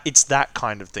 Like, that, it's that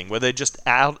kind of thing, where they're just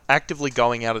actively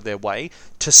going out of their way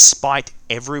to spite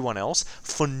everyone else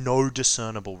for no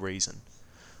discernible reason.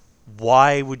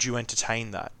 Why would you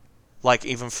entertain that? Like,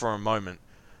 even for a moment.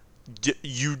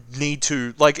 You need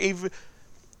to, like, even...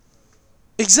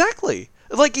 Exactly.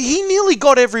 Like, he nearly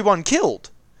got everyone killed,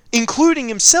 including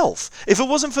himself. If it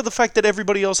wasn't for the fact that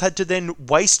everybody else had to then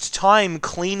waste time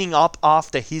cleaning up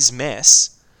after his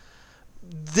mess,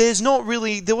 there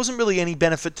wasn't really any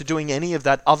benefit to doing any of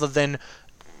that other than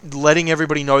letting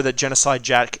everybody know that Genocide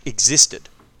Jack existed,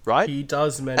 right? He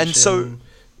does mention... And so...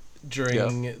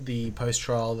 during the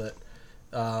post-trial that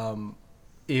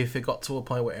if it got to a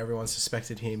point where everyone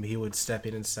suspected him, he would step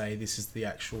in and say, this is the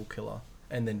actual killer,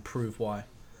 and then prove why,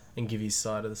 and give his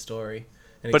side of the story.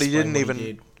 And but he didn't what even... He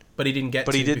did. But he didn't get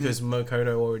to because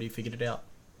Makoto already figured it out.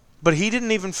 But he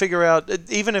didn't even figure out...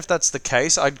 Even if that's the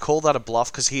case, I'd call that a bluff,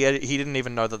 because he didn't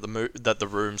even know that the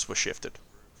rooms were shifted.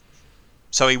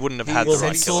 So he wouldn't have had the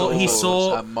right killer. He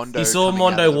saw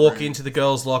Mondo walk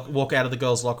out of the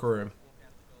girls' locker room.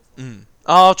 Mm.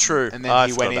 Oh, true. And then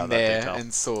he went in there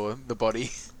and saw the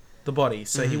body. The body,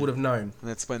 so he would have known. And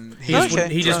that's when he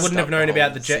just wouldn't have known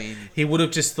about the jet. He would have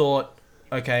just thought,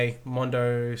 okay,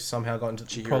 Mondo somehow got into...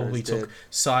 Chihiro's probably dead. took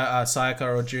Sayaka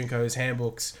or Junko's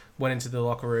handbooks, went into the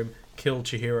locker room, killed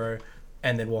Chihiro,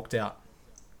 and then walked out.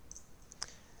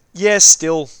 Yeah,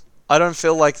 still. I don't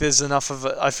feel like there's enough of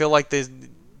I feel like there's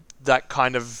that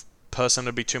kind of person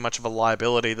would be too much of a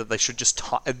liability that they should just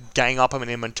gang up on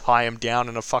him and tie him down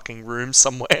in a fucking room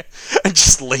somewhere and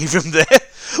just leave him there.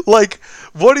 Like,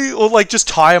 or like just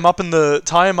tie him up in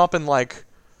like,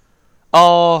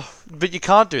 oh, but you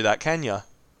can't do that, can you?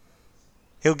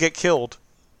 He'll get killed.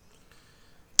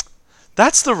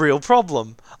 That's the real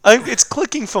problem. It's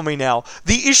clicking for me now.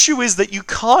 The issue is that you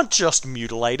can't just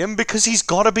mutilate him because he's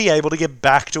got to be able to get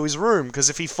back to his room, because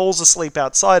if he falls asleep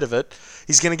outside of it,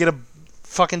 he's going to get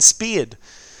fucking speared.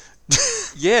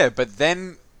 Yeah, but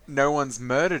then no one's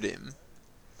murdered him.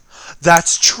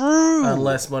 That's true.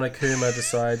 Unless Monokuma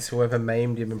decides whoever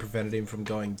maimed him and prevented him from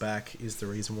going back is the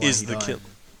reason why he died.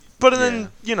 But then,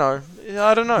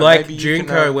 I don't know. Like maybe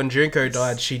Junko, when Junko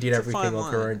died, she did everything of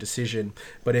her own decision.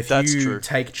 But if That's you true.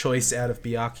 take choice out of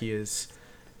Byakuya's,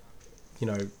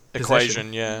 equation,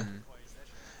 possession, yeah.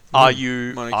 Are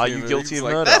you guilty of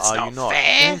murder? That's Are you not not?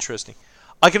 fair. Interesting.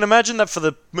 I can imagine that for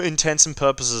the intents and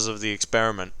purposes of the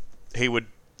experiment, he would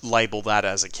label that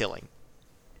as a killing.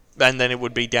 And then it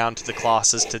would be down to the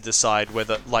classes to decide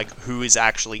whether, like, who is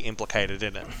actually implicated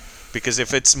in it. Because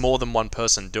if it's more than one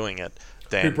person doing it,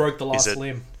 then... Who broke the last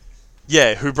limb?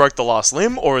 Yeah, who broke the last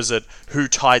limb, or is it who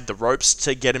tied the ropes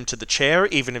to get him to the chair,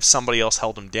 even if somebody else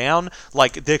held him down?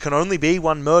 Like, there can only be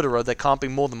one murderer, there can't be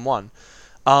more than one.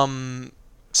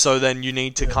 So then you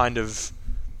need to kind of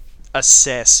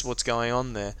assess what's going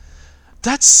on there.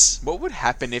 What would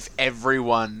happen if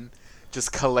everyone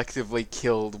just collectively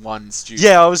killed one student?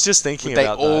 Yeah, I was just thinking about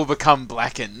that. Would they all become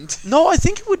blackened? No, I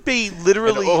think it would be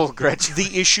literally... And all graduate.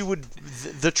 The issue would...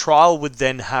 The trial would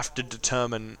then have to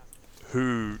determine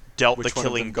who dealt Which the one of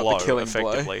killing them got blow, the killing blow.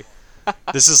 effectively.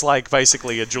 This is like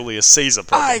basically a Julius Caesar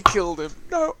problem. I killed him.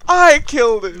 No, I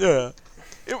killed him. Yeah.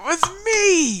 It was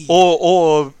me.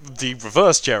 Or the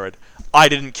reverse, Jared. I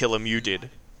didn't kill him, you did.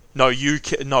 No,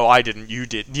 no, I didn't, you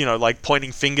did. Like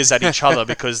pointing fingers at each other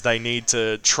because they need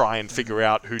to try and figure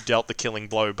out who dealt the killing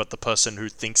blow, but the person who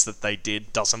thinks that they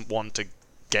did doesn't want to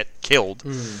get killed.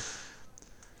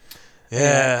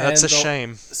 Yeah, that's a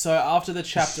shame. So after the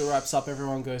chapter wraps up,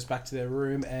 everyone goes back to their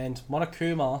room, and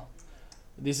Monokuma,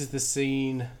 this is the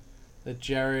scene that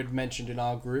Jared mentioned in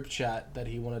our group chat that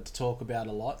he wanted to talk about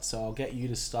a lot, so I'll get you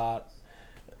to start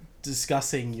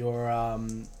discussing your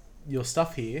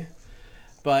stuff here.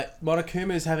 But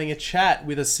Monokuma is having a chat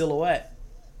with a silhouette,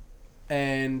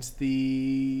 and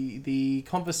the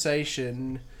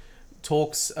conversation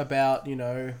talks about,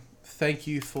 thank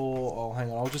you for... Oh, hang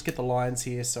on, I'll just get the lines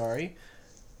here, sorry.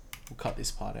 We'll cut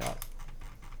this part out.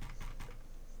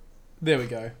 There we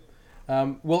go.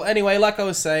 Well, anyway, like I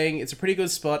was saying, it's a pretty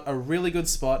good spot, a really good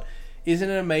spot. Isn't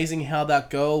it amazing how that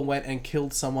girl went and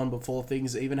killed someone before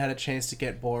things even had a chance to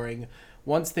get boring?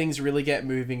 Once things really get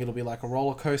moving, it'll be like a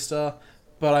roller coaster.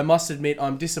 But I must admit,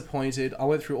 I'm disappointed. I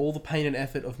went through all the pain and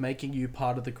effort of making you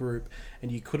part of the group,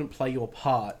 and you couldn't play your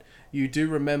part. You do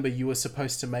remember you were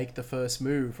supposed to make the first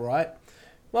move, right?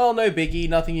 Well, no biggie,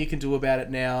 nothing you can do about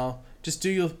it now. Just do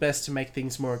your best to make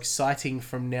things more exciting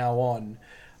from now on.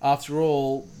 After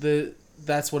all,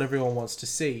 that's what everyone wants to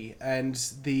see. And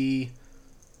the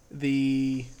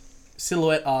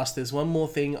Silhouette asked, there's one more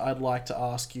thing I'd like to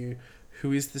ask you.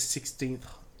 Who is the 16th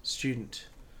student?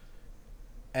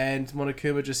 And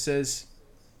Monokuma just says,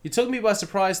 you took me by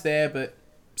surprise there, but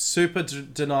super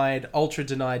denied, ultra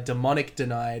denied, demonic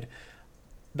denied.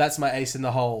 That's my ace in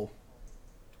the hole.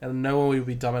 And no one would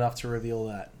be dumb enough to reveal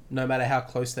that, no matter how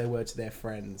close they were to their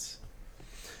friends.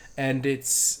 And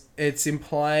it's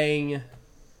implying,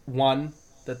 one,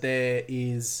 that there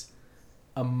is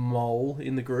a mole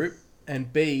in the group,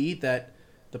 and B, that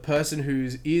the person who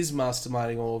is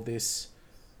masterminding all of this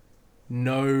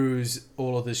knows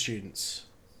all of the students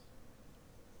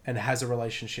and has a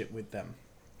relationship with them.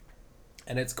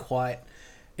 And it's quite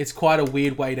a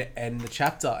weird way to end the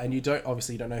chapter, and you don't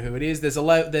know who it is.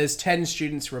 There's 10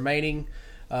 students remaining,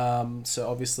 so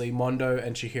obviously Mondo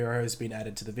and Chihiro has been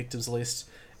added to the victims list,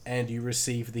 and you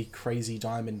receive the crazy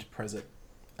diamond present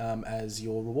as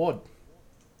your reward,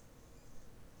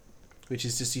 which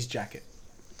is just his jacket.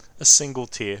 A single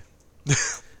tear.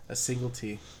 A single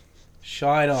tear.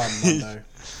 Shine on, Mondo.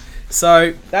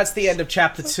 So that's the end of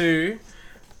chapter 2.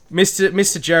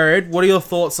 Mr. Jared, what are your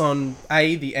thoughts on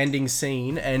A, the ending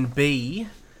scene, and B,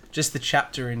 just the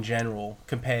chapter in general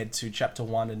compared to chapter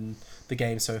 1 and the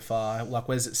game so far? Like,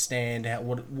 where does it stand?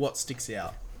 What sticks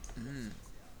out?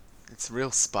 It's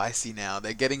real spicy now.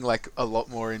 They're getting like a lot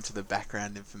more into the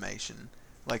background information.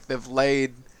 Like, they've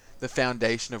laid the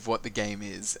foundation of what the game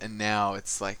is, and now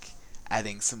it's like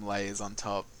adding some layers on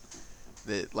top.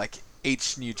 That, like,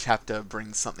 each new chapter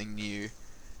brings something new,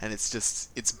 and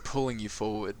it's pulling you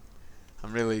forward.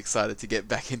 I'm really excited to get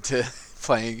back into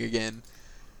playing again.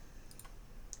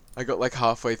 I got like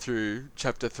halfway through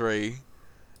chapter 3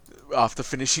 after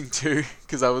finishing 2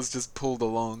 because I was just pulled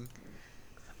along.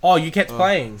 Oh, you kept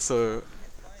playing? So,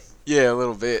 yeah, a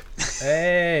little bit.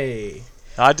 Hey.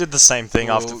 I did the same thing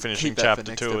after finishing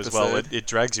chapter 2 as well. It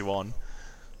drags you on.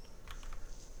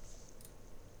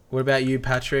 What about you,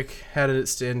 Patrick? How did it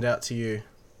stand out to you?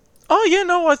 Oh, yeah,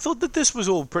 no, I thought that this was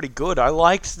all pretty good. I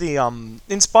liked the,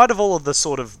 in spite of all of the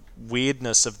sort of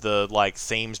weirdness of the, like,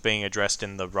 themes being addressed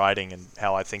in the writing and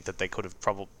how I think that they could have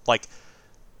probably,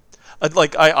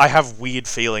 I have weird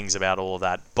feelings about all of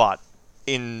that, but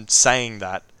in saying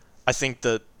that, I think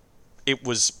that it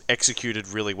was executed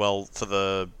really well for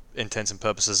the intents and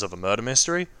purposes of a murder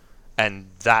mystery, and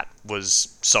that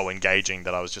was so engaging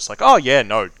that I was just like, oh, yeah,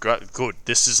 no, good.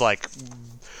 This is, like...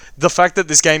 The fact that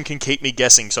this game can keep me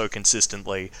guessing so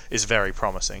consistently is very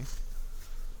promising.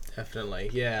 Definitely.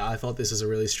 Yeah, I thought this was a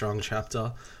really strong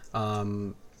chapter.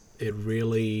 You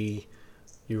really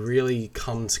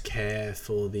come to care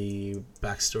for the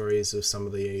backstories of some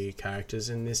of the characters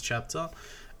in this chapter,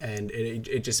 and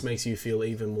it just makes you feel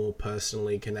even more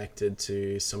personally connected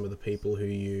to some of the people who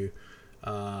you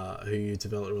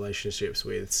develop relationships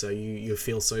with. So you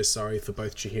feel so sorry for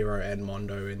both Chihiro and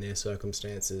Mondo in their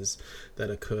circumstances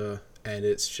that occur, and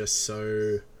it's just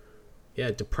so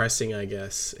depressing, I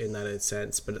guess, in that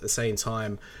sense. But at the same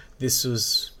time,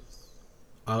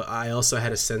 I also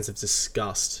had a sense of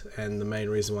disgust, and the main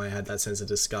reason why I had that sense of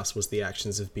disgust was the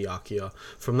actions of Byakuya.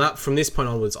 From this point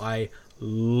onwards, I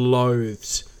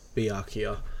loathed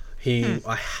Byakuya.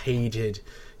 I hated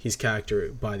his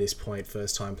character by this point,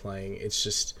 first time playing. It's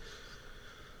just,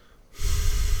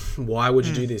 why would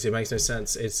you do this? It makes no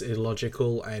sense. It's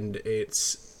illogical, and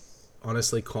it's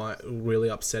honestly quite really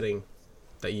upsetting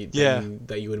that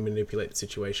you would manipulate the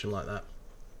situation like that.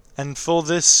 And for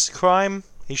this crime,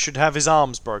 he should have his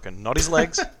arms broken, not his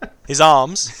legs. His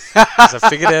arms, because I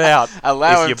figured it out.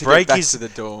 Allow him to get back to the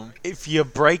dorm. If you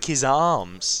break his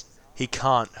arms, he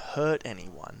can't hurt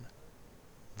anyone.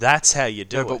 That's how you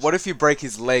do it. No, but what if you break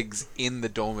his legs in the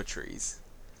dormitories?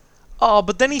 Oh,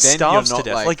 but then he starves to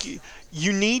death. Like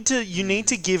you need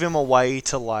to give him a way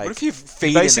to, like. What if you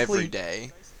feed him every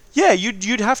day? Yeah,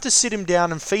 you'd have to sit him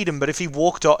down and feed him. But if he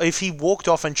walked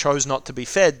off and chose not to be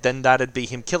fed, then that'd be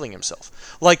him killing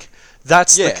himself. Like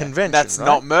that's the convention. That's right?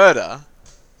 not murder.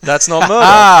 That's not murder.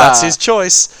 That's his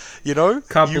choice. You know,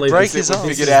 Can't you break his arms. We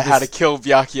figured out how to kill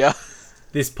Byakuya.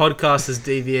 This podcast has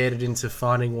deviated into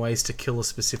finding ways to kill a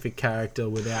specific character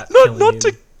without killing him.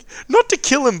 Not to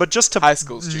kill him, but just to High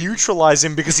school student. neutralize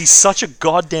him because he's such a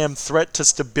goddamn threat to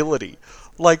stability.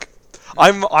 Like,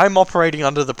 I'm operating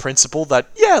under the principle that,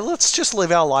 yeah, let's just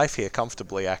live our life here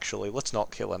comfortably, actually. Let's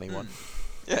not kill anyone.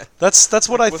 Yeah. That's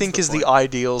what I think the is point? the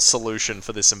ideal solution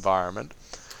for this environment.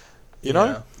 You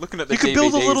know? Looking at the You could DVDs,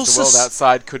 build a little the world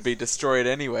outside could be destroyed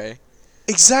anyway.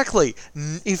 Exactly.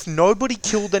 If nobody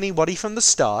killed anybody from the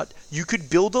start, you could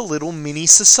build a little mini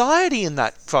society in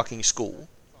that fucking school.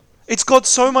 It's got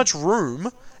so much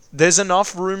room. There's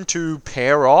enough room to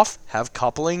pair off, have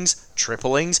couplings,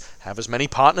 triplings, have as many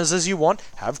partners as you want,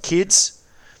 have kids.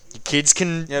 Your kids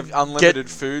can You have unlimited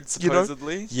food,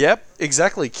 supposedly. Yep,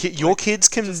 exactly. Your kids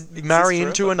can marry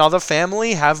into forever. another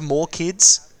family, have more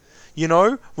kids. You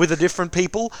know, with a different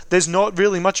people. There's not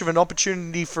really much of an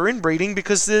opportunity for inbreeding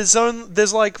because there's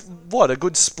like, what, a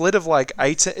good split of like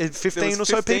 15 or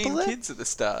so people there? Kids at the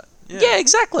start. Yeah,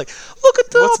 exactly. Look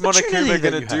at the What's opportunity Monokuma that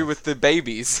going you to do have. with the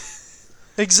babies?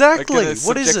 Exactly. Like,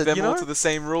 What is it, them you all know? to the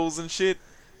same rules and shit?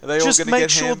 Are they Just all going make to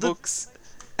get sure handbooks?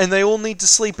 And they all need to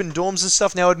sleep in dorms and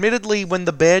stuff. Now, admittedly, when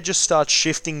the bear just starts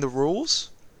shifting the rules,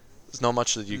 there's not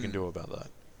much that you can do about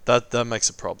that. That makes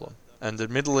a problem. And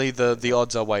admittedly, the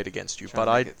odds are weighed against you. Trying But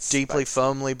to I make it deeply, spicy.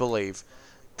 firmly believe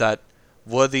that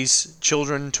were these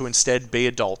children to instead be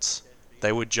adults,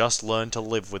 they would just learn to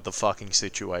live with the fucking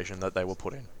situation that they were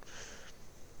put in.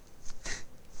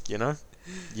 You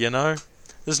know?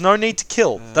 There's no need to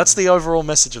kill. That's the overall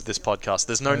message of this podcast.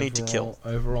 There's no need to kill.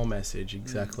 Overall message,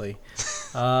 exactly.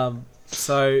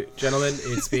 So, gentlemen,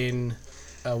 it's been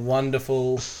a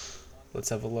wonderful... Let's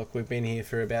have a look. We've been here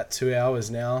for about 2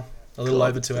 hours now. A little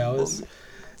over 2 hours.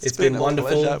 It's been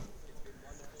wonderful.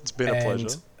 It's been a pleasure.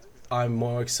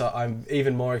 I'm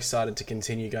even more excited to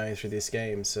continue going through this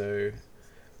game. So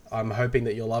I'm hoping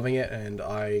that you're loving it, and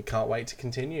I can't wait to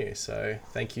continue. So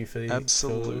thank you for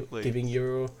giving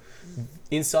your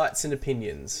insights and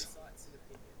opinions.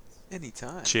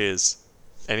 Anytime. Cheers.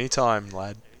 Anytime,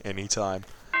 lad. Anytime.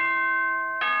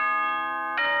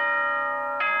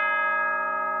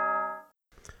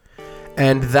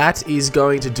 And that is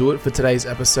going to do it for today's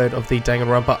episode of the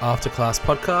Danganronpa Afterclass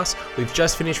podcast. We've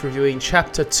just finished reviewing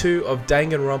Chapter 2 of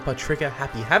Danganronpa Trigger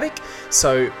Happy Havoc.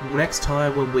 So next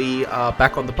time when we are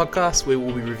back on the podcast, we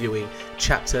will be reviewing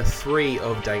Chapter 3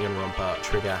 of Danganronpa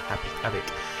Trigger Happy Havoc.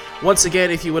 Once again,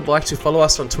 if you would like to follow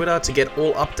us on Twitter to get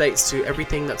all updates to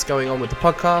everything that's going on with the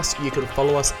podcast, you can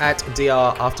follow us at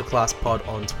DR Afterclass Pod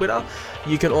on Twitter.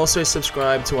 You can also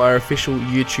subscribe to our official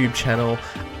YouTube channel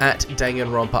at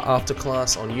Danganronpa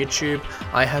Afterclass on YouTube.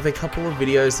 I have a couple of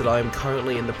videos that I am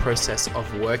currently in the process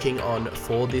of working on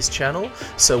for this channel,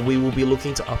 so we will be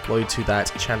looking to upload to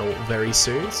that channel very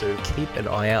soon, so keep an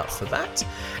eye out for that.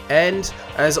 And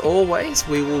as always,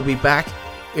 we will be back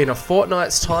in a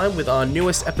fortnight's time with our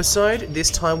newest episode.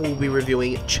 This time we'll be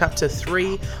reviewing Chapter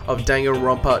 3 of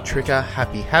Danganronpa Trigger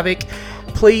Happy Havoc.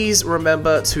 Please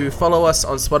remember to follow us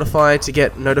on Spotify to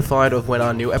get notified of when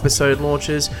our new episode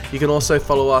launches. You can also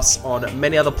follow us on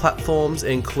many other platforms,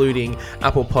 including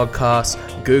Apple Podcasts,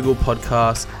 Google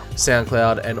Podcasts,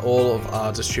 SoundCloud, and all of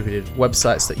our distributed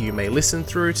websites that you may listen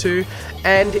through to.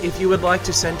 And if you would like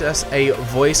to send us a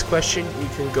voice question, you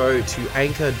can go to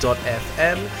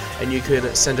anchor.fm and you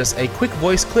can send us a quick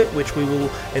voice clip, which we will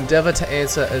endeavor to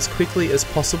answer as quickly as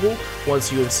possible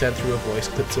once you have sent through a voice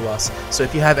clip to us. So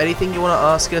if you have anything you want to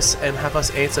ask us and have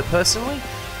us answer personally,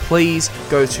 please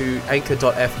go to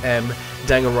anchor.fm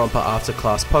Danganronpa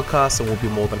Afterclass podcast, and we'll be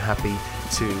more than happy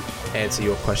to answer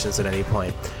your questions at any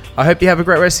point. I hope you have a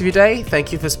great rest of your day.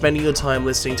 Thank you for spending your time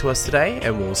listening to us today,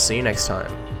 and we'll see you next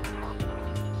time.